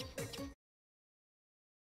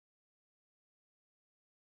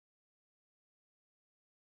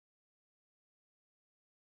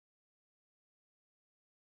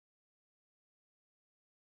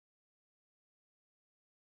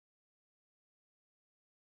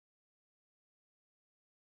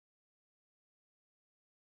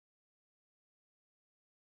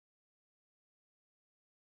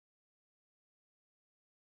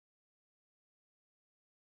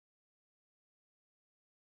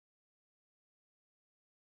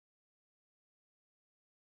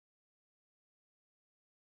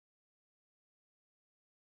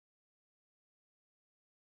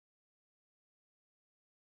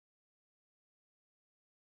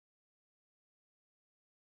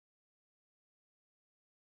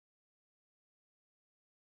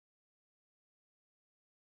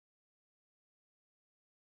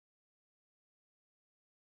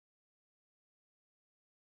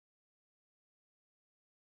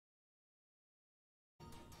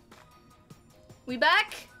 We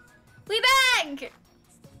back? We back!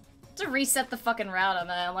 To reset the fucking router,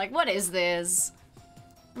 man. Like, what is this?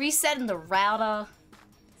 Resetting the router.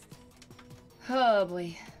 Oh,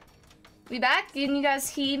 boy. We back? Can you guys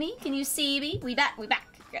hear me? Can you see me? We back, we back.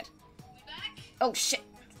 Good. We back? Oh, shit.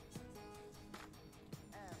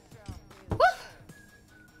 Woo!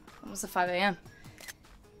 Almost at 5 AM.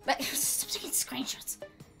 But, stop taking screenshots.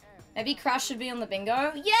 Maybe Crash should be on the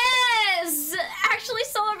bingo? Yes! Actually,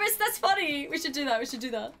 Solarus, that's funny. We should do that, we should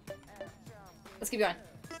do that. Let's keep going.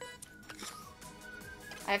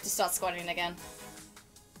 I have to start squatting again.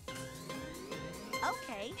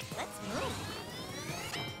 Okay, let's move.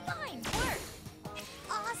 Fine work.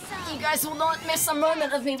 Awesome. You guys will not miss a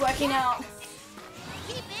moment of me working out.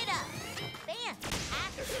 Keep it up.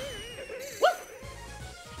 Fantastic. Woo!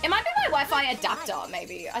 It might be my Wi-Fi adapter,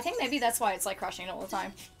 maybe. I think maybe that's why it's like crashing all the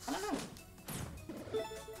time. I don't know.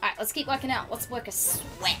 Alright, let's keep working out. Let's work a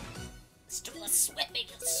sweat. Let's do a sweat, make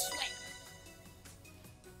a sweat.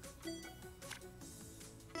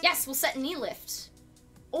 Yes, we'll set knee lift.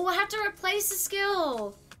 Oh, I have to replace the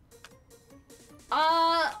skill.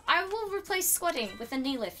 I will replace squatting with a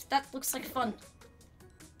knee lift. That looks like fun.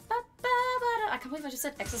 I can't believe I just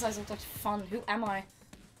said exercise looked like fun. Who am I?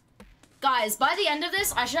 Guys, by the end of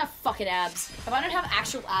this, I should have fucking abs. If I don't have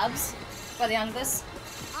actual abs by the end of this,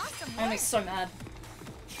 Awesome I'm gonna be so mad.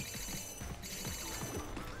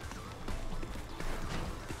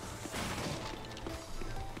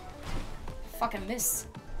 Fucking miss.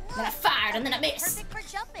 And then I fired, and then I missed. Perfect for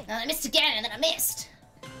jumping. And then I missed again, and then I missed.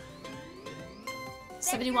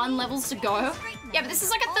 71 levels to go. Yeah, but this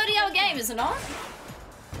is like a 30-hour game, is it not?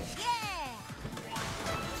 Yeah.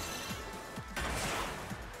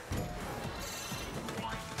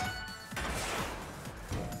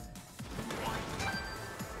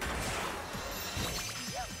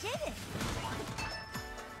 You did it.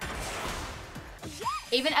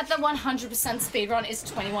 Even at the 100% speedrun is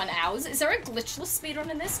 21 hours. Is there a glitchless speedrun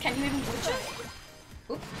in this? Can you even glitch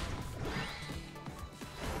it? Oop.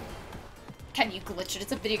 Can you glitch it?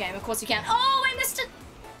 It's a video game, of course you can. Oh, I missed it!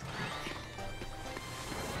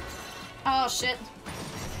 Oh shit.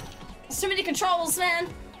 There's too many controls, man.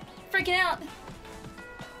 Freaking out.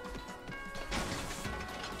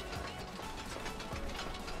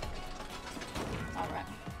 Alright.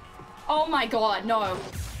 Oh my god, no.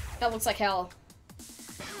 That looks like hell.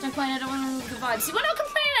 Don't complain, I don't want the vibes. You are not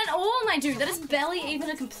complaining at all, my dude. That is barely even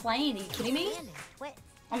a complaint. Are you kidding me?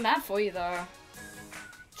 I'm mad for you, though.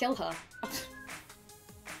 Kill her.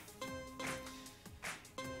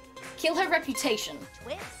 Kill her reputation.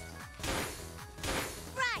 Twist.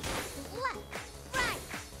 Right, left, right,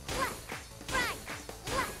 left, right,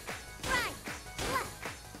 left, right, left.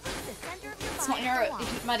 Look at the center of your It's not body. your,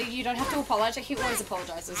 Maddie, you don't have to apologize. He always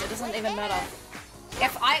apologizes. It doesn't even matter.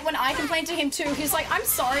 When I complained to him too, he's like, I'm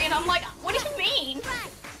sorry, and I'm like, what do you mean? Right.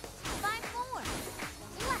 5 more.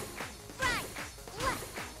 Left, right, left,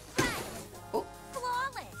 right. Oh,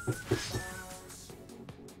 Flawless.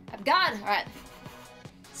 I'm God. Alright.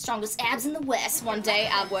 Strongest abs in the West. One day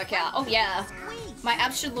ab workout. Oh yeah. Squeeze. My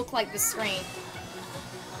abs should look like this screen.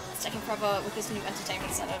 It's taking forever with this new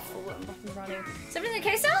entertainment center full and rock and running. Is everything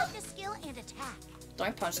okay, Sal? Select a skill and attack.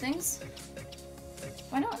 Don't punch things.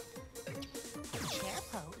 Why not? Chair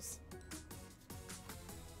pose.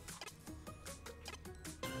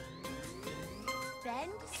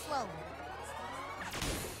 Bend slowly.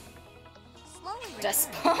 Slowly. Desk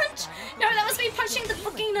return. punch? No, that was me punching the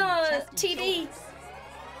fucking TV.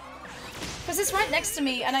 Because it's right next to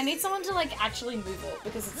me, and I need someone to like actually move it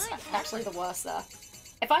because it's actually the worst there.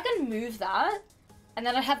 If I can move that, and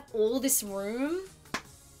then I have all this room,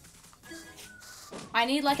 I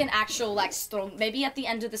need like an actual like strong. Maybe at the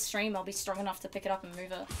end of the stream, I'll be strong enough to pick it up and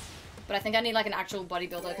move it. But I think I need like an actual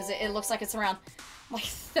bodybuilder because it looks like it's around like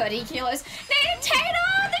 30 kilos. Native Tater,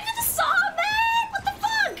 thank you for the song, man. What the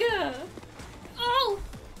fuck? Oh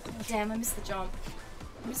damn, I missed the jump.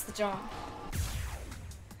 I missed the jump.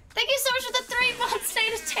 Thank you so much for the 3 months,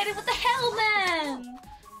 Native Tater. What the hell, man?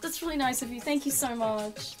 That's really nice of you. Thank you so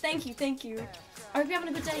much. Thank you, thank you. I hope you're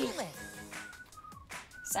having a good day.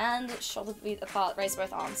 Stand shoulder width apart, raise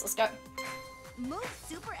both arms. Let's go. Move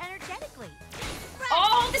super energetically. Right,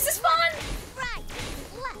 Oh, this is fun! right,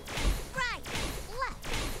 left, right, left,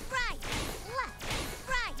 right, left,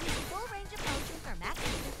 right. Use full range of motion for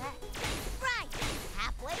maximum effect. Right,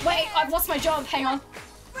 halfway. Wait, there. I've lost my job. Hang on.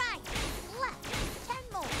 Right, left, 10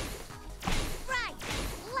 more. Right,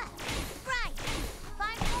 left, right,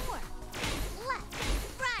 5 more. Left,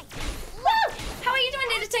 right, Woo! How are you doing,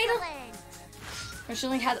 Native Tater? excellent. If she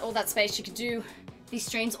only had all that space, she could do these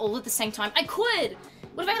streams all at the same time. I could!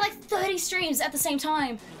 What if I had like 30 streams at the same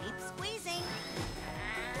time? Keep squeezing.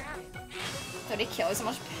 30 kilos? How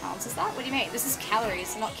much pounds is that? What do you mean? This is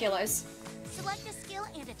calories, not kilos. Select a skill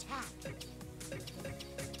and attack.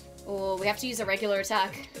 Oh, we have to use a regular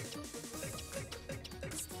attack.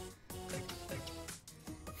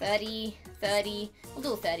 30, 30. We'll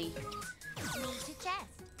do a 30. Knee to chest.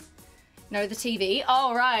 No, the TV.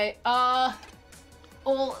 Oh, right.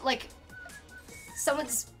 Or like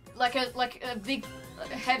someone's like a big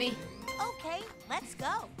heavy. Okay, let's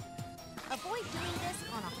go. Avoid doing this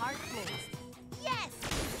on a hard place. Yes!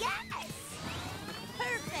 Yes!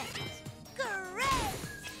 Perfect! Great!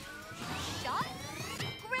 Shot?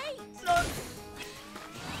 Great! No.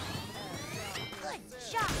 Good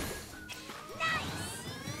shot! Nice!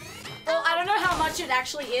 Well, I don't know how much it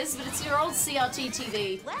actually is, but it's your old CRT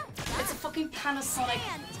TV. Well done. It's a fucking Panasonic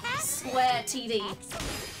Fantastic! square TV.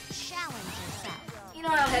 Excellent. Challenge yourself. You know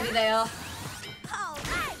how heavy they are. All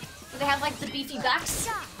right! But they have like the beefy backs.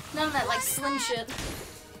 Shot. None of that like slim shit.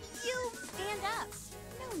 You stand up.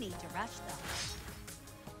 No need to rush though.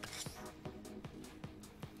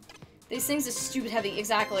 These things are stupid heavy,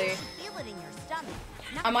 exactly. Feel it in your stomach.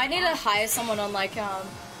 I might need to hire someone on like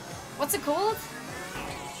what's it called?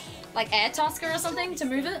 Like Air Tasker or something to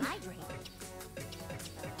move it. Hydrate.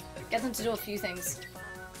 Get them to do a few things.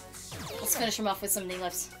 Let's finish them off with some knee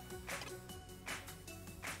lifts.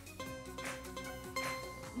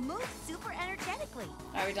 Move super energetically.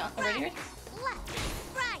 Are we done? Already? Right, left,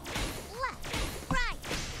 right, left, right.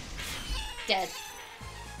 Dead.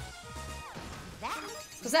 That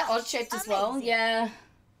Was that odd shaped as well? Amazing. Yeah.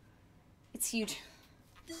 It's huge.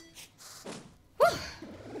 Whew.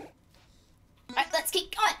 Alright, let's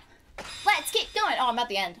keep going. Let's keep going. Oh, I'm at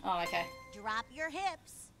the end. Oh, okay. drop your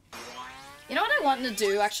hips. You know what I wanted to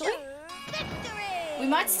do, actually? Victory! We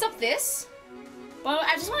might stop this. But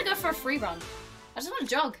I just want to go for a free run. I just want to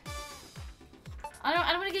jog. I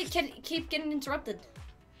don't want to keep getting interrupted.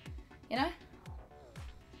 You know?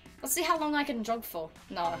 Let's see how long I can jog for.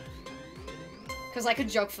 No. Because I could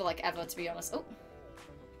jog for like ever, to be honest. Oh.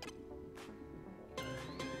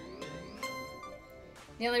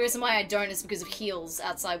 The only reason why I don't is because of heels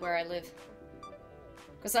outside where I live.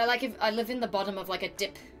 Because I live in the bottom of like a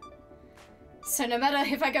dip. So no matter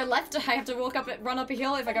if I go left, I have to run up a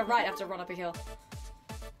hill. If I go right, I have to run up a hill.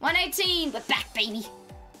 118! We're back, baby!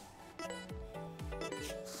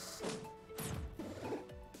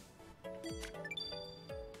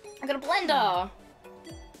 I got a blender!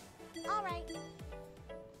 Alright.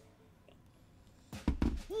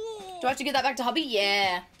 Do I have to get that back to hubby?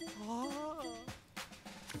 Yeah.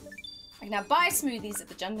 I can now buy smoothies at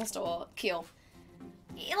the general store. Kill.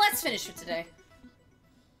 Yeah, let's finish for today.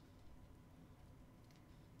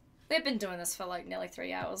 We've been doing this for like nearly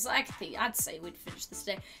 3 hours. I'd say we'd finish this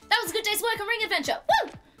day. That was a good day's work on Ring Adventure.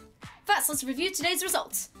 Woo! First, let's review today's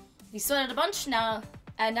results. You sweated a bunch now,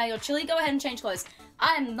 and now you're chilly. Go ahead and change clothes.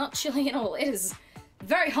 I'm not chilly at all. It is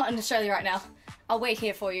very hot in Australia right now. I'll wait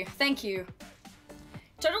here for you. Thank you.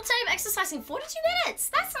 Total time exercising 42 minutes.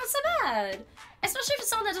 That's not so bad. Especially for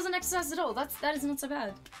someone that doesn't exercise at all. That is not so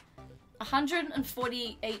bad.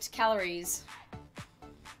 148 calories.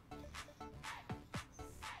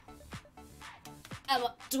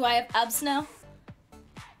 Do I have abs now?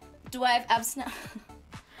 Do I have abs now?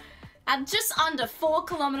 I'm just under 4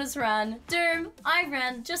 kilometers run. Doom, I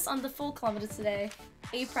ran just under 4 kilometers today.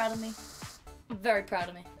 Are you proud of me? I'm very proud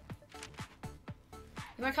of me.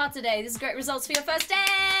 You work hard today. This is great results for your first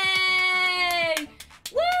day!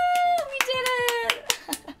 Woo! We did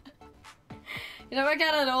it! You don't work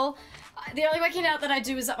out at all? The only working out that I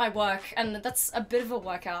do is at my work, and that's a bit of a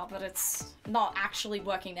workout, but it's not actually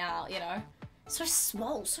working out, you know? So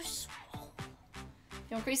swole, so swole.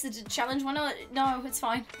 You increase the challenge one? No, it's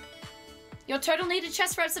fine. Your total needed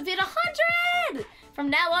chest reps have hit 100! From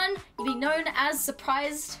now on, you'll be known as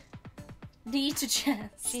Surprised Knee to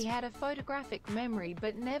Chest. She had a photographic memory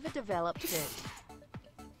but never developed it.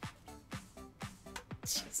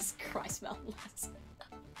 Jesus Christ, Melvins.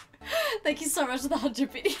 Thank you so much for the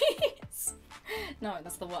 100 biddies. No,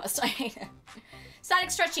 that's the worst. I hate it. Static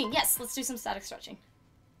stretching. Yes, let's do some static stretching.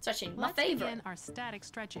 Stretching, my favorite. Let's begin our static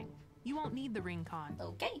stretching. You won't need the ring con.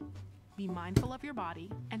 Okay. Be mindful of your body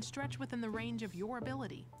and stretch within the range of your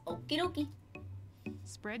ability. Okie dokie.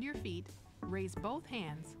 Spread your feet, raise both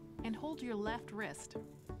hands, and hold your left wrist.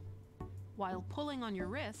 While pulling on your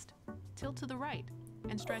wrist, tilt to the right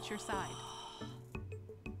and stretch your side.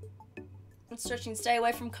 And stretching, stay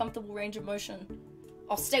away from comfortable range of motion.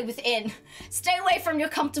 Or stay within. Stay away from your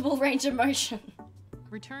comfortable range of motion.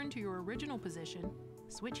 Return to your original position,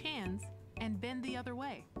 switch hands, and bend the other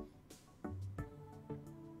way.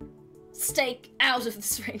 Stay out of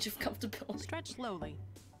this range of comfortability. Stretch slowly.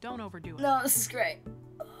 Don't overdo it. No, this is great.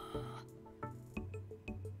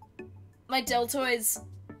 My deltoids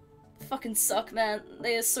fucking suck, man.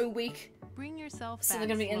 They are so weak. Bring yourself So back they're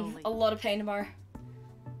gonna be slowly. in a lot of pain tomorrow.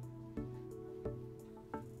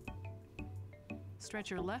 Stretch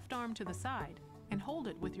your left arm to the side and hold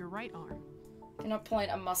it with your right arm. Cannot point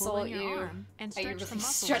a muscle Pull at in your you. arm and Are you stretch the really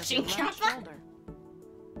muscles stretching, of your left Kappa? shoulder.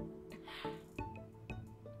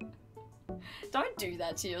 Don't do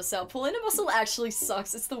that to yourself. Pulling a muscle actually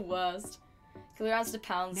sucks. It's the worst. Kilograms to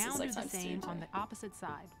pounds Now is like do the times same 2. on the opposite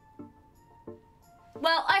side.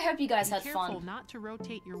 Well, I hope you guys Be had careful fun. not to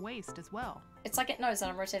rotate your waist as well. It's like it knows that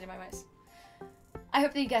I'm rotating my waist. I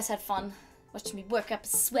hope that you guys had fun watching me work up a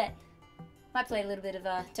sweat. Might play a little bit of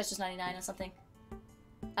Tetris 99 or something.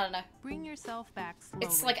 I don't know. Bring yourself back slowly.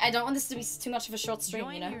 It's like I don't want this to be too much of a short stream,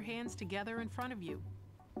 Join you know? your hands together in front of you.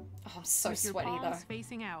 Oh, I'm so With your sweaty though. palms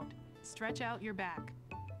facing out, stretch out your back.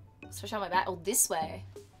 Switch out my back. Oh, this way.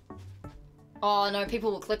 Oh no,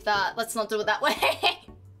 people will clip that. Let's not do it that way.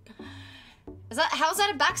 How's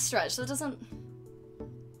that a back stretch? That doesn't...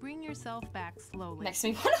 Bring yourself back slowly. Makes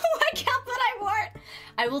me want to work out, but I won't.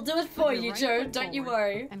 I will do it for Put your you, right Joe. foot Don't you forward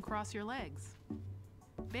worry. And cross your legs.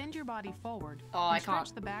 Bend your body forward. Oh, and I can't.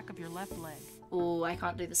 Stretch the back of your left leg. Oh, I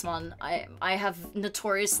can't do this one. I have Hold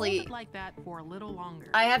notoriously... it like that for a little longer.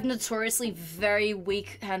 I have notoriously very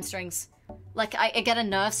weak hamstrings. Like, I get a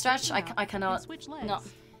nerve stretch, I And cannot... switch legs. No.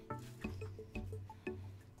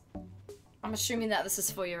 I'm assuming that this is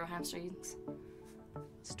for your hamstrings.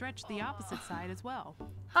 Stretch the opposite side as well.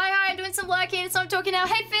 Hi, I'm doing some work here, so I'm talking now.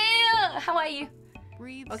 Hey, Phil! How are you?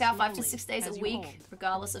 Breathe Work out 5 to slowly 6 days a as you week, hold.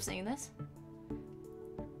 regardless of seeing this.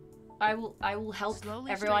 I will help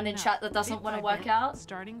Slowly everyone in straighten chat up, that doesn't bit want to by work bit, out.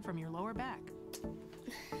 Starting from your lower back.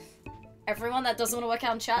 Everyone that doesn't want to work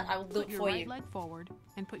out in chat, I will do Put it your for right you. leg forward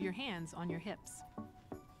and put your hands on your hips.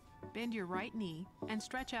 Bend your right knee and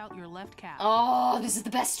stretch out your left calf. Oh, this is the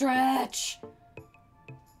best stretch!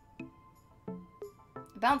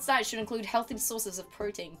 A balanced diet should include healthy sources of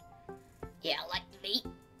protein. Yeah, I like the meat.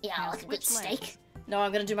 Yeah, I Now like a good switch legs. steak. No,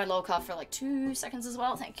 I'm gonna do my low calf for like 2 seconds as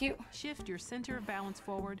well. Thank you. Shift your center of balance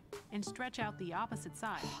forward and stretch out the opposite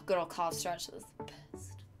side. Good old calf stretch. That's the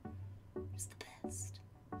best. It's the best.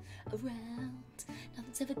 Around.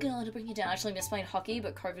 Nothing's ever gonna bring you down. Actually, I missed playing hockey,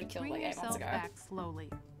 but COVID killed Bring like 8 months yourself ago. back slowly.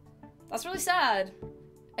 That's really sad.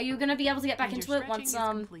 Are you gonna be able to get back And into your it once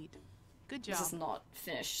stretching is complete. Good job. This is not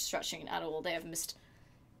finished stretching at all. They have missed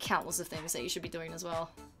countless of things that you should be doing as well.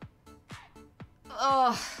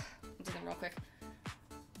 Oh, I'm doing them real quick.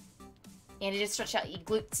 And you did stretch out your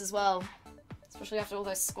glutes as well, especially after all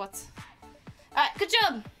those squats. Alright, good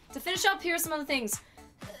job! To finish up, here are some other things.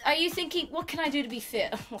 Are you thinking, what can I do to be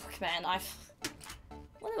fit? Look, man, I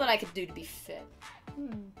wonder what I could do to be fit.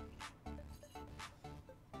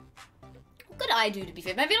 What could I do to be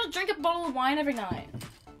fit? Maybe I'll drink a bottle of wine every night.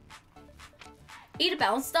 Eat a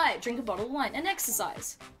balanced diet, drink a bottle of wine, and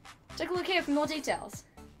exercise. Take a look here for more details.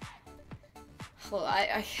 Look,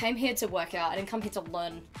 I came here to work out. I didn't come here to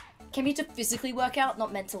learn. I came here to physically work out,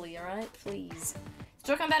 not mentally, alright? Please. If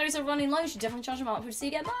your batteries are running low, you should definitely charge them up. See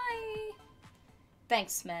you again. Bye!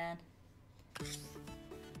 Thanks, man.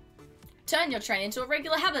 Turn your train into a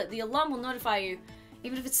regular habit. The alarm will notify you,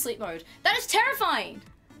 even if it's sleep mode. That is terrifying!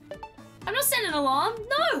 I'm not setting an alarm.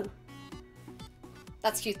 No!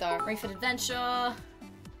 That's cute, though. Ring Fit Adventure.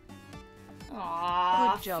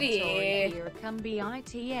 Aww, Good job, Fee. Tori. Here come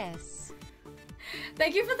BITS.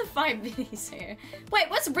 Thank you for the 5 minis here. Wait,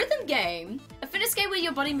 what's Rhythm Game? A fitness game where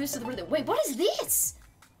your body moves to the rhythm. Wait, what is this?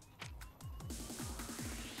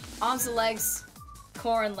 Arms and legs.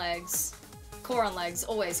 Core and legs. Core and legs.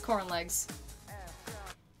 Always core and legs.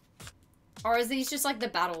 Or is these just like the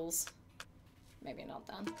battles? Maybe not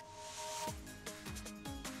then.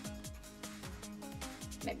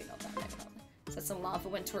 Maybe not then, maybe not then. So that's an alarm for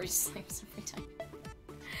when Tori sleeps every time.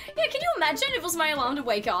 Yeah, can you imagine if it was my alarm to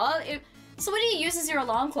wake up? So what do you use as your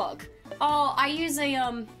alarm clock? Oh, I use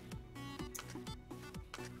a,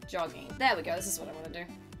 jogging. There we go, this is what I want to do.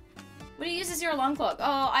 What do you use as your alarm clock?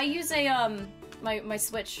 Oh, I use a, my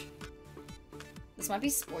Switch. This might be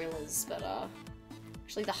spoilers, but,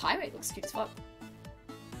 actually the highway looks cute as fuck.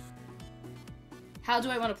 How do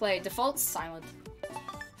I want to play? Default silent.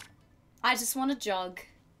 I just want to jog.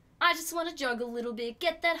 I just want to jog a little bit,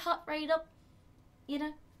 get that heart rate up, you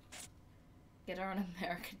know? Get her on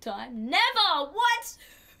American time. Never! What?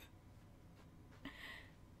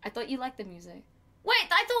 I thought you liked the music. Wait,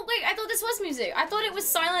 I thought this was music. I thought it was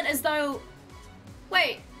silent as though...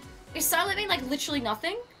 Wait, is silent mean like literally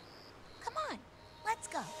nothing? Come on, let's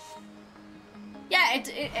go. Yeah,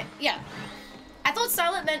 yeah. I thought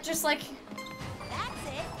silent meant just like... That's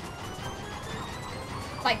it.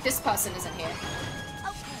 Like this person isn't here.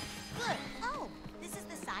 Okay, good. Oh, this is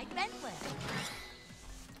the side bend flip.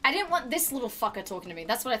 I didn't want this little fucker talking to me.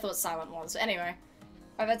 That's what I thought silent was. Anyway,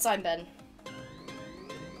 I've had side bend.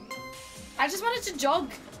 I just wanted to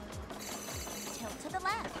jog. Tilt to the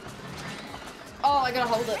left. Oh, I gotta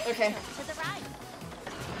hold it. Okay. To the right.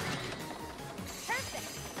 Perfect.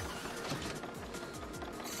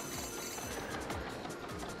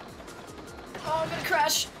 Oh, I'm gonna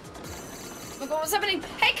crash. Oh my god, what's happening?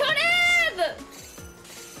 Hey, Conan!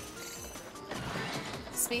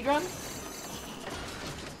 Speedrun?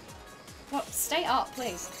 What? Stay up,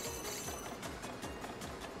 please.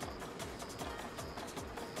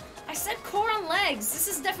 I said core and legs. This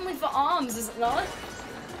is definitely for arms, is it not?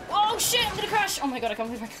 Oh shit, I'm gonna crash. Oh my god, I can't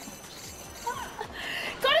believe I crashed.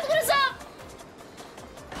 Conan, what is up?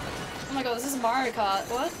 Oh my god, this is Mario Kart.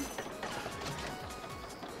 What?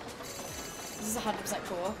 This is 100%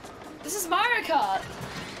 core. This is Mario Kart!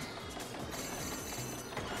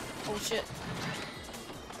 Oh shit.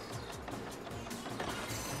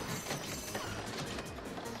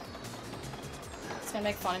 It's gonna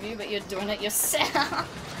make fun of you, but you're doing it yourself.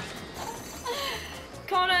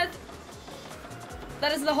 Connor!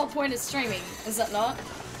 That is the whole point of streaming, is that not?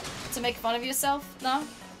 To make fun of yourself? No?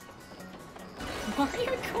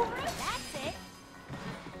 Mario Kart? That's it.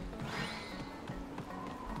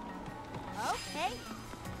 Okay.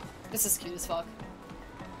 This is cute as fuck.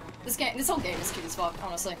 This whole game is cute as fuck,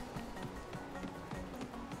 honestly.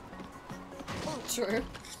 Oh, true.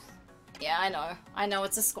 Yeah, I know. I know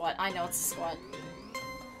it's a squat. I know it's a squat.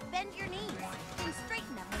 Bend your knees and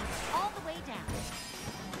straighten them all the way down.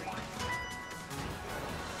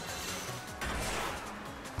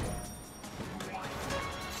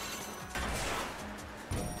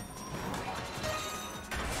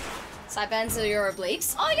 Side bends are your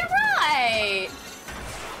obliques? Oh, you're right!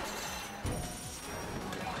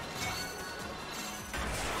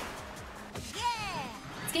 Yeah!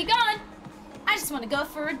 Let's keep going! I just want to go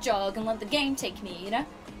for a jog and let the game take me, you know?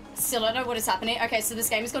 still don't know what is happening. Okay, so this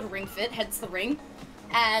game is called Ring Fit, hence the ring.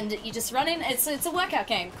 And you just run in, it's a workout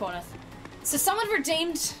game, Corneth. So someone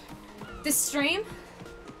redeemed this stream.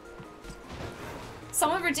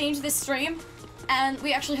 Someone redeemed this stream, and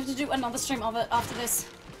we actually have to do another stream of it after this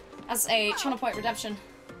as a channel point redemption.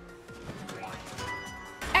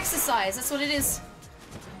 Exercise, that's what it is.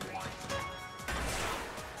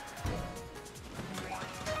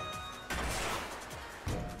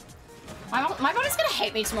 My body's gonna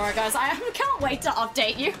hate me tomorrow, guys. I can't wait to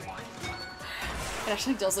update you. It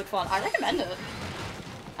actually does look fun. I recommend it.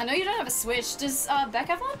 I know you don't have a Switch. Does Beck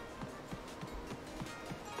have one?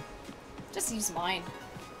 Just use mine.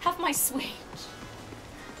 Have my Switch.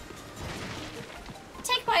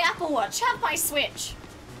 Take my Apple Watch. Have my Switch.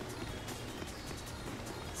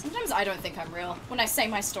 Sometimes I don't think I'm real when I say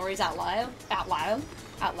my stories out loud,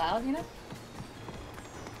 you know?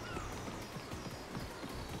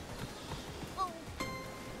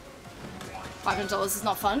 $500 is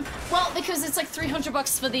not fun. Well, because it's like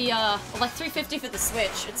 $300 for the, like $350 for the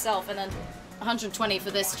Switch itself, and then $120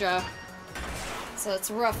 for this, Joe. So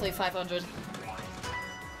it's roughly $500. If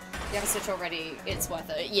you have a Switch already, it's worth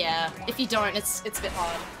it. Yeah, if you don't, it's a bit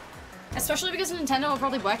hard. Especially because Nintendo are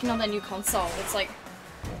probably working on their new console. It's like,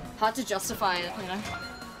 hard to justify it, you know?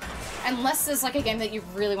 Unless there's like a game that you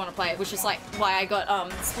really want to play, which is like why I got,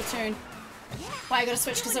 Splatoon. Why I got a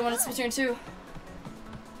Switch, because I wanted Splatoon 2.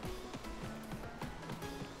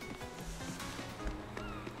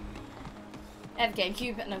 I have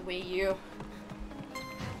GameCube and a Wii U.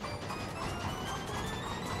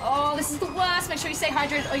 Oh, this is the worst. Make sure you stay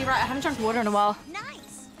hydrated. Oh, you're right. I haven't drunk water in a while.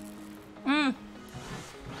 Nice.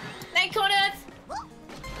 Thank you, Corneth.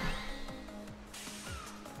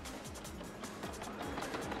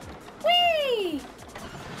 Whee!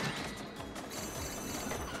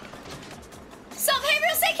 Sup, hey,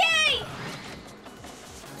 Real CK!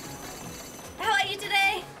 How are you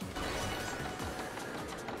today?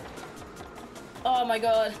 Oh my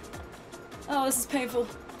god. Oh, this is painful.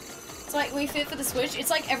 It's like Wii Fit for the Switch. It's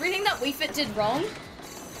like everything that Wii Fit did wrong,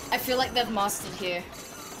 I feel like they've mastered here.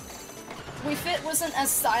 Wii Fit wasn't as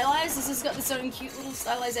stylized. This has got this own cute little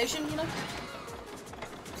stylization, you know?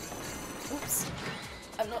 Oops.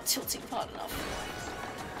 I'm not tilting hard enough.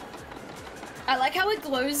 I like how it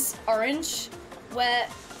glows orange where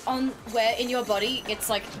in your body it's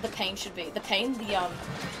like the pain should be. The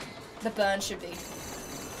burn should be.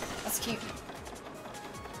 That's cute.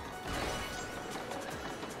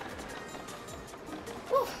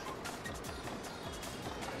 Whew.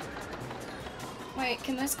 Wait,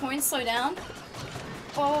 can those coins slow down?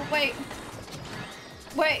 Oh, wait.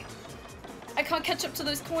 Wait. I can't catch up to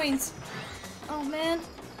those coins. Oh, man.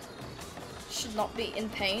 Should not be in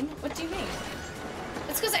pain. What do you mean?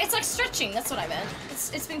 It's because it's like stretching. That's what I meant.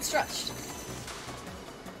 It's being stretched.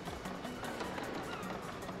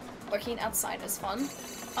 Working outside is fun.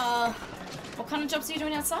 What kind of jobs are you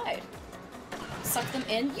doing outside? Suck them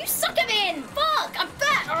in? You suck them in! Fuck! I'm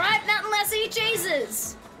fat, alright? Not unless I eat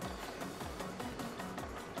Jesus!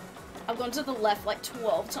 I've gone to the left like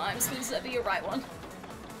 12 times. Please let be your right one.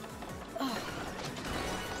 Oh.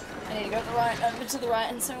 I need to go to the right, over to the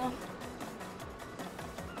right, and so on.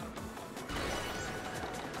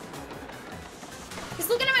 He's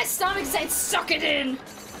looking at my stomach saying, suck it in!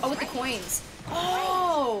 Oh, with the coins.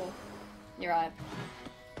 Oh! You're right.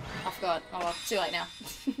 I forgot. Oh well, too late now.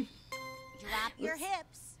 Drop your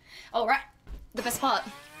hips. All right, the best part.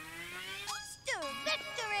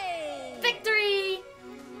 Victory! Victory!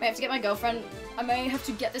 I have to get my girlfriend. I may have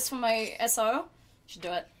to get this from my SO. Should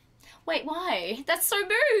do it. Wait, why? That's so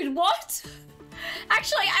rude. What?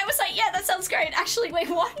 Actually, I was like, yeah, that sounds great. Actually, wait,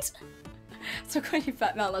 what? So calling you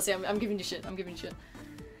fat mouth, Leslie. I'm giving you shit. I'm giving you shit.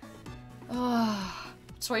 Oh.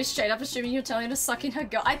 Tori straight up assuming you're telling her to suck in her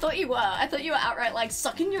gut. I thought you were. I thought you were outright like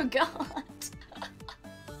sucking your gut.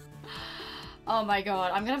 Oh my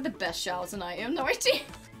god, I'm gonna have the best shower tonight. You have no idea.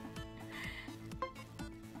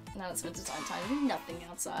 Now it's winter time. There's nothing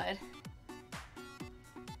outside.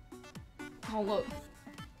 Oh look.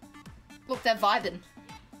 Look, they're vibing.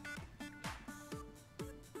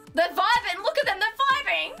 They're vibing! Look at them, they're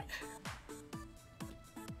vibing!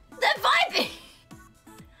 They're vibing!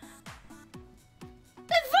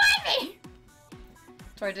 They're vibing!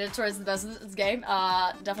 Tori did it. Tori's the best at this game.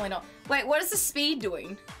 Definitely not. Wait, what is the speed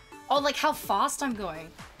doing? Oh, like how fast I'm going.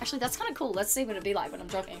 Actually, that's kind of cool. Let's see what it'd be like when I'm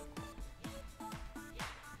jogging.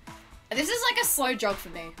 This is like a slow jog for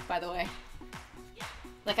me, by the way.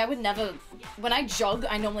 Like I would never, when I jog,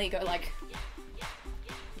 I normally go like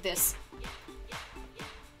this.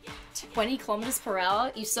 20 kilometers per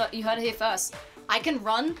hour? You heard it here first. I can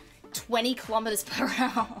run 20 kilometers per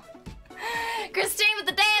hour. Christine with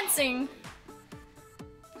the dancing.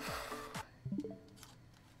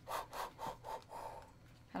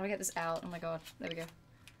 How do I get this out? Oh my god. There we go.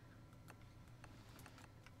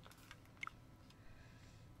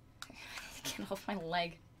 Get off my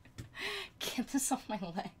leg. Get this off my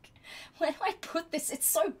leg. Where do I put this? It's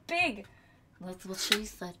so big. That's what she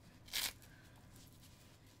said.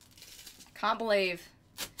 I can't believe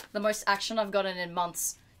the most action I've gotten in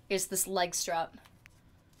months is this leg strap.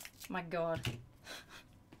 My god.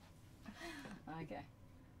 Okay.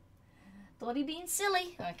 Thought he being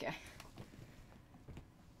silly. Okay.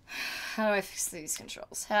 How do I fix these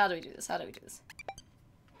controls? How do we do this? How do we do this?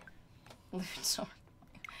 Sorry.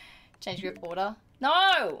 Change grip order.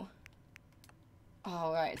 No!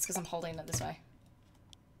 Oh, right. It's because I'm holding it this way.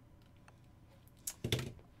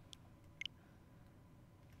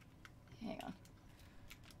 Hang on.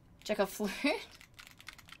 Check off fluid.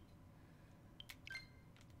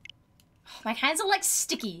 Oh, my hands are like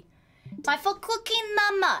sticky. Time for cooking,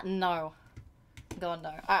 mama. No. God, no.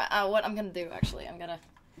 Alright, what I'm gonna do, actually, I'm gonna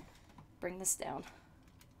bring this down.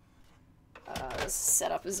 This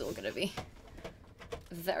setup is all gonna be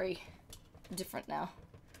very different now.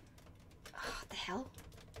 Oh, what the hell?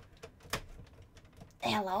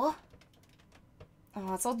 Hello?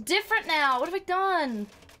 Oh, it's all different now. What have I done?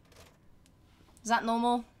 Is that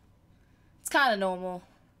normal? It's kind of normal.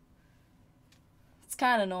 It's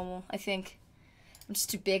kind of normal, I think. I'm just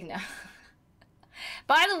too big now.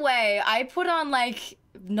 By the way, I put on, like,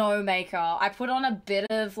 no makeup. I put on a bit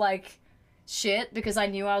of, like, shit because I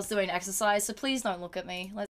knew I was doing exercise, so please don't look at me.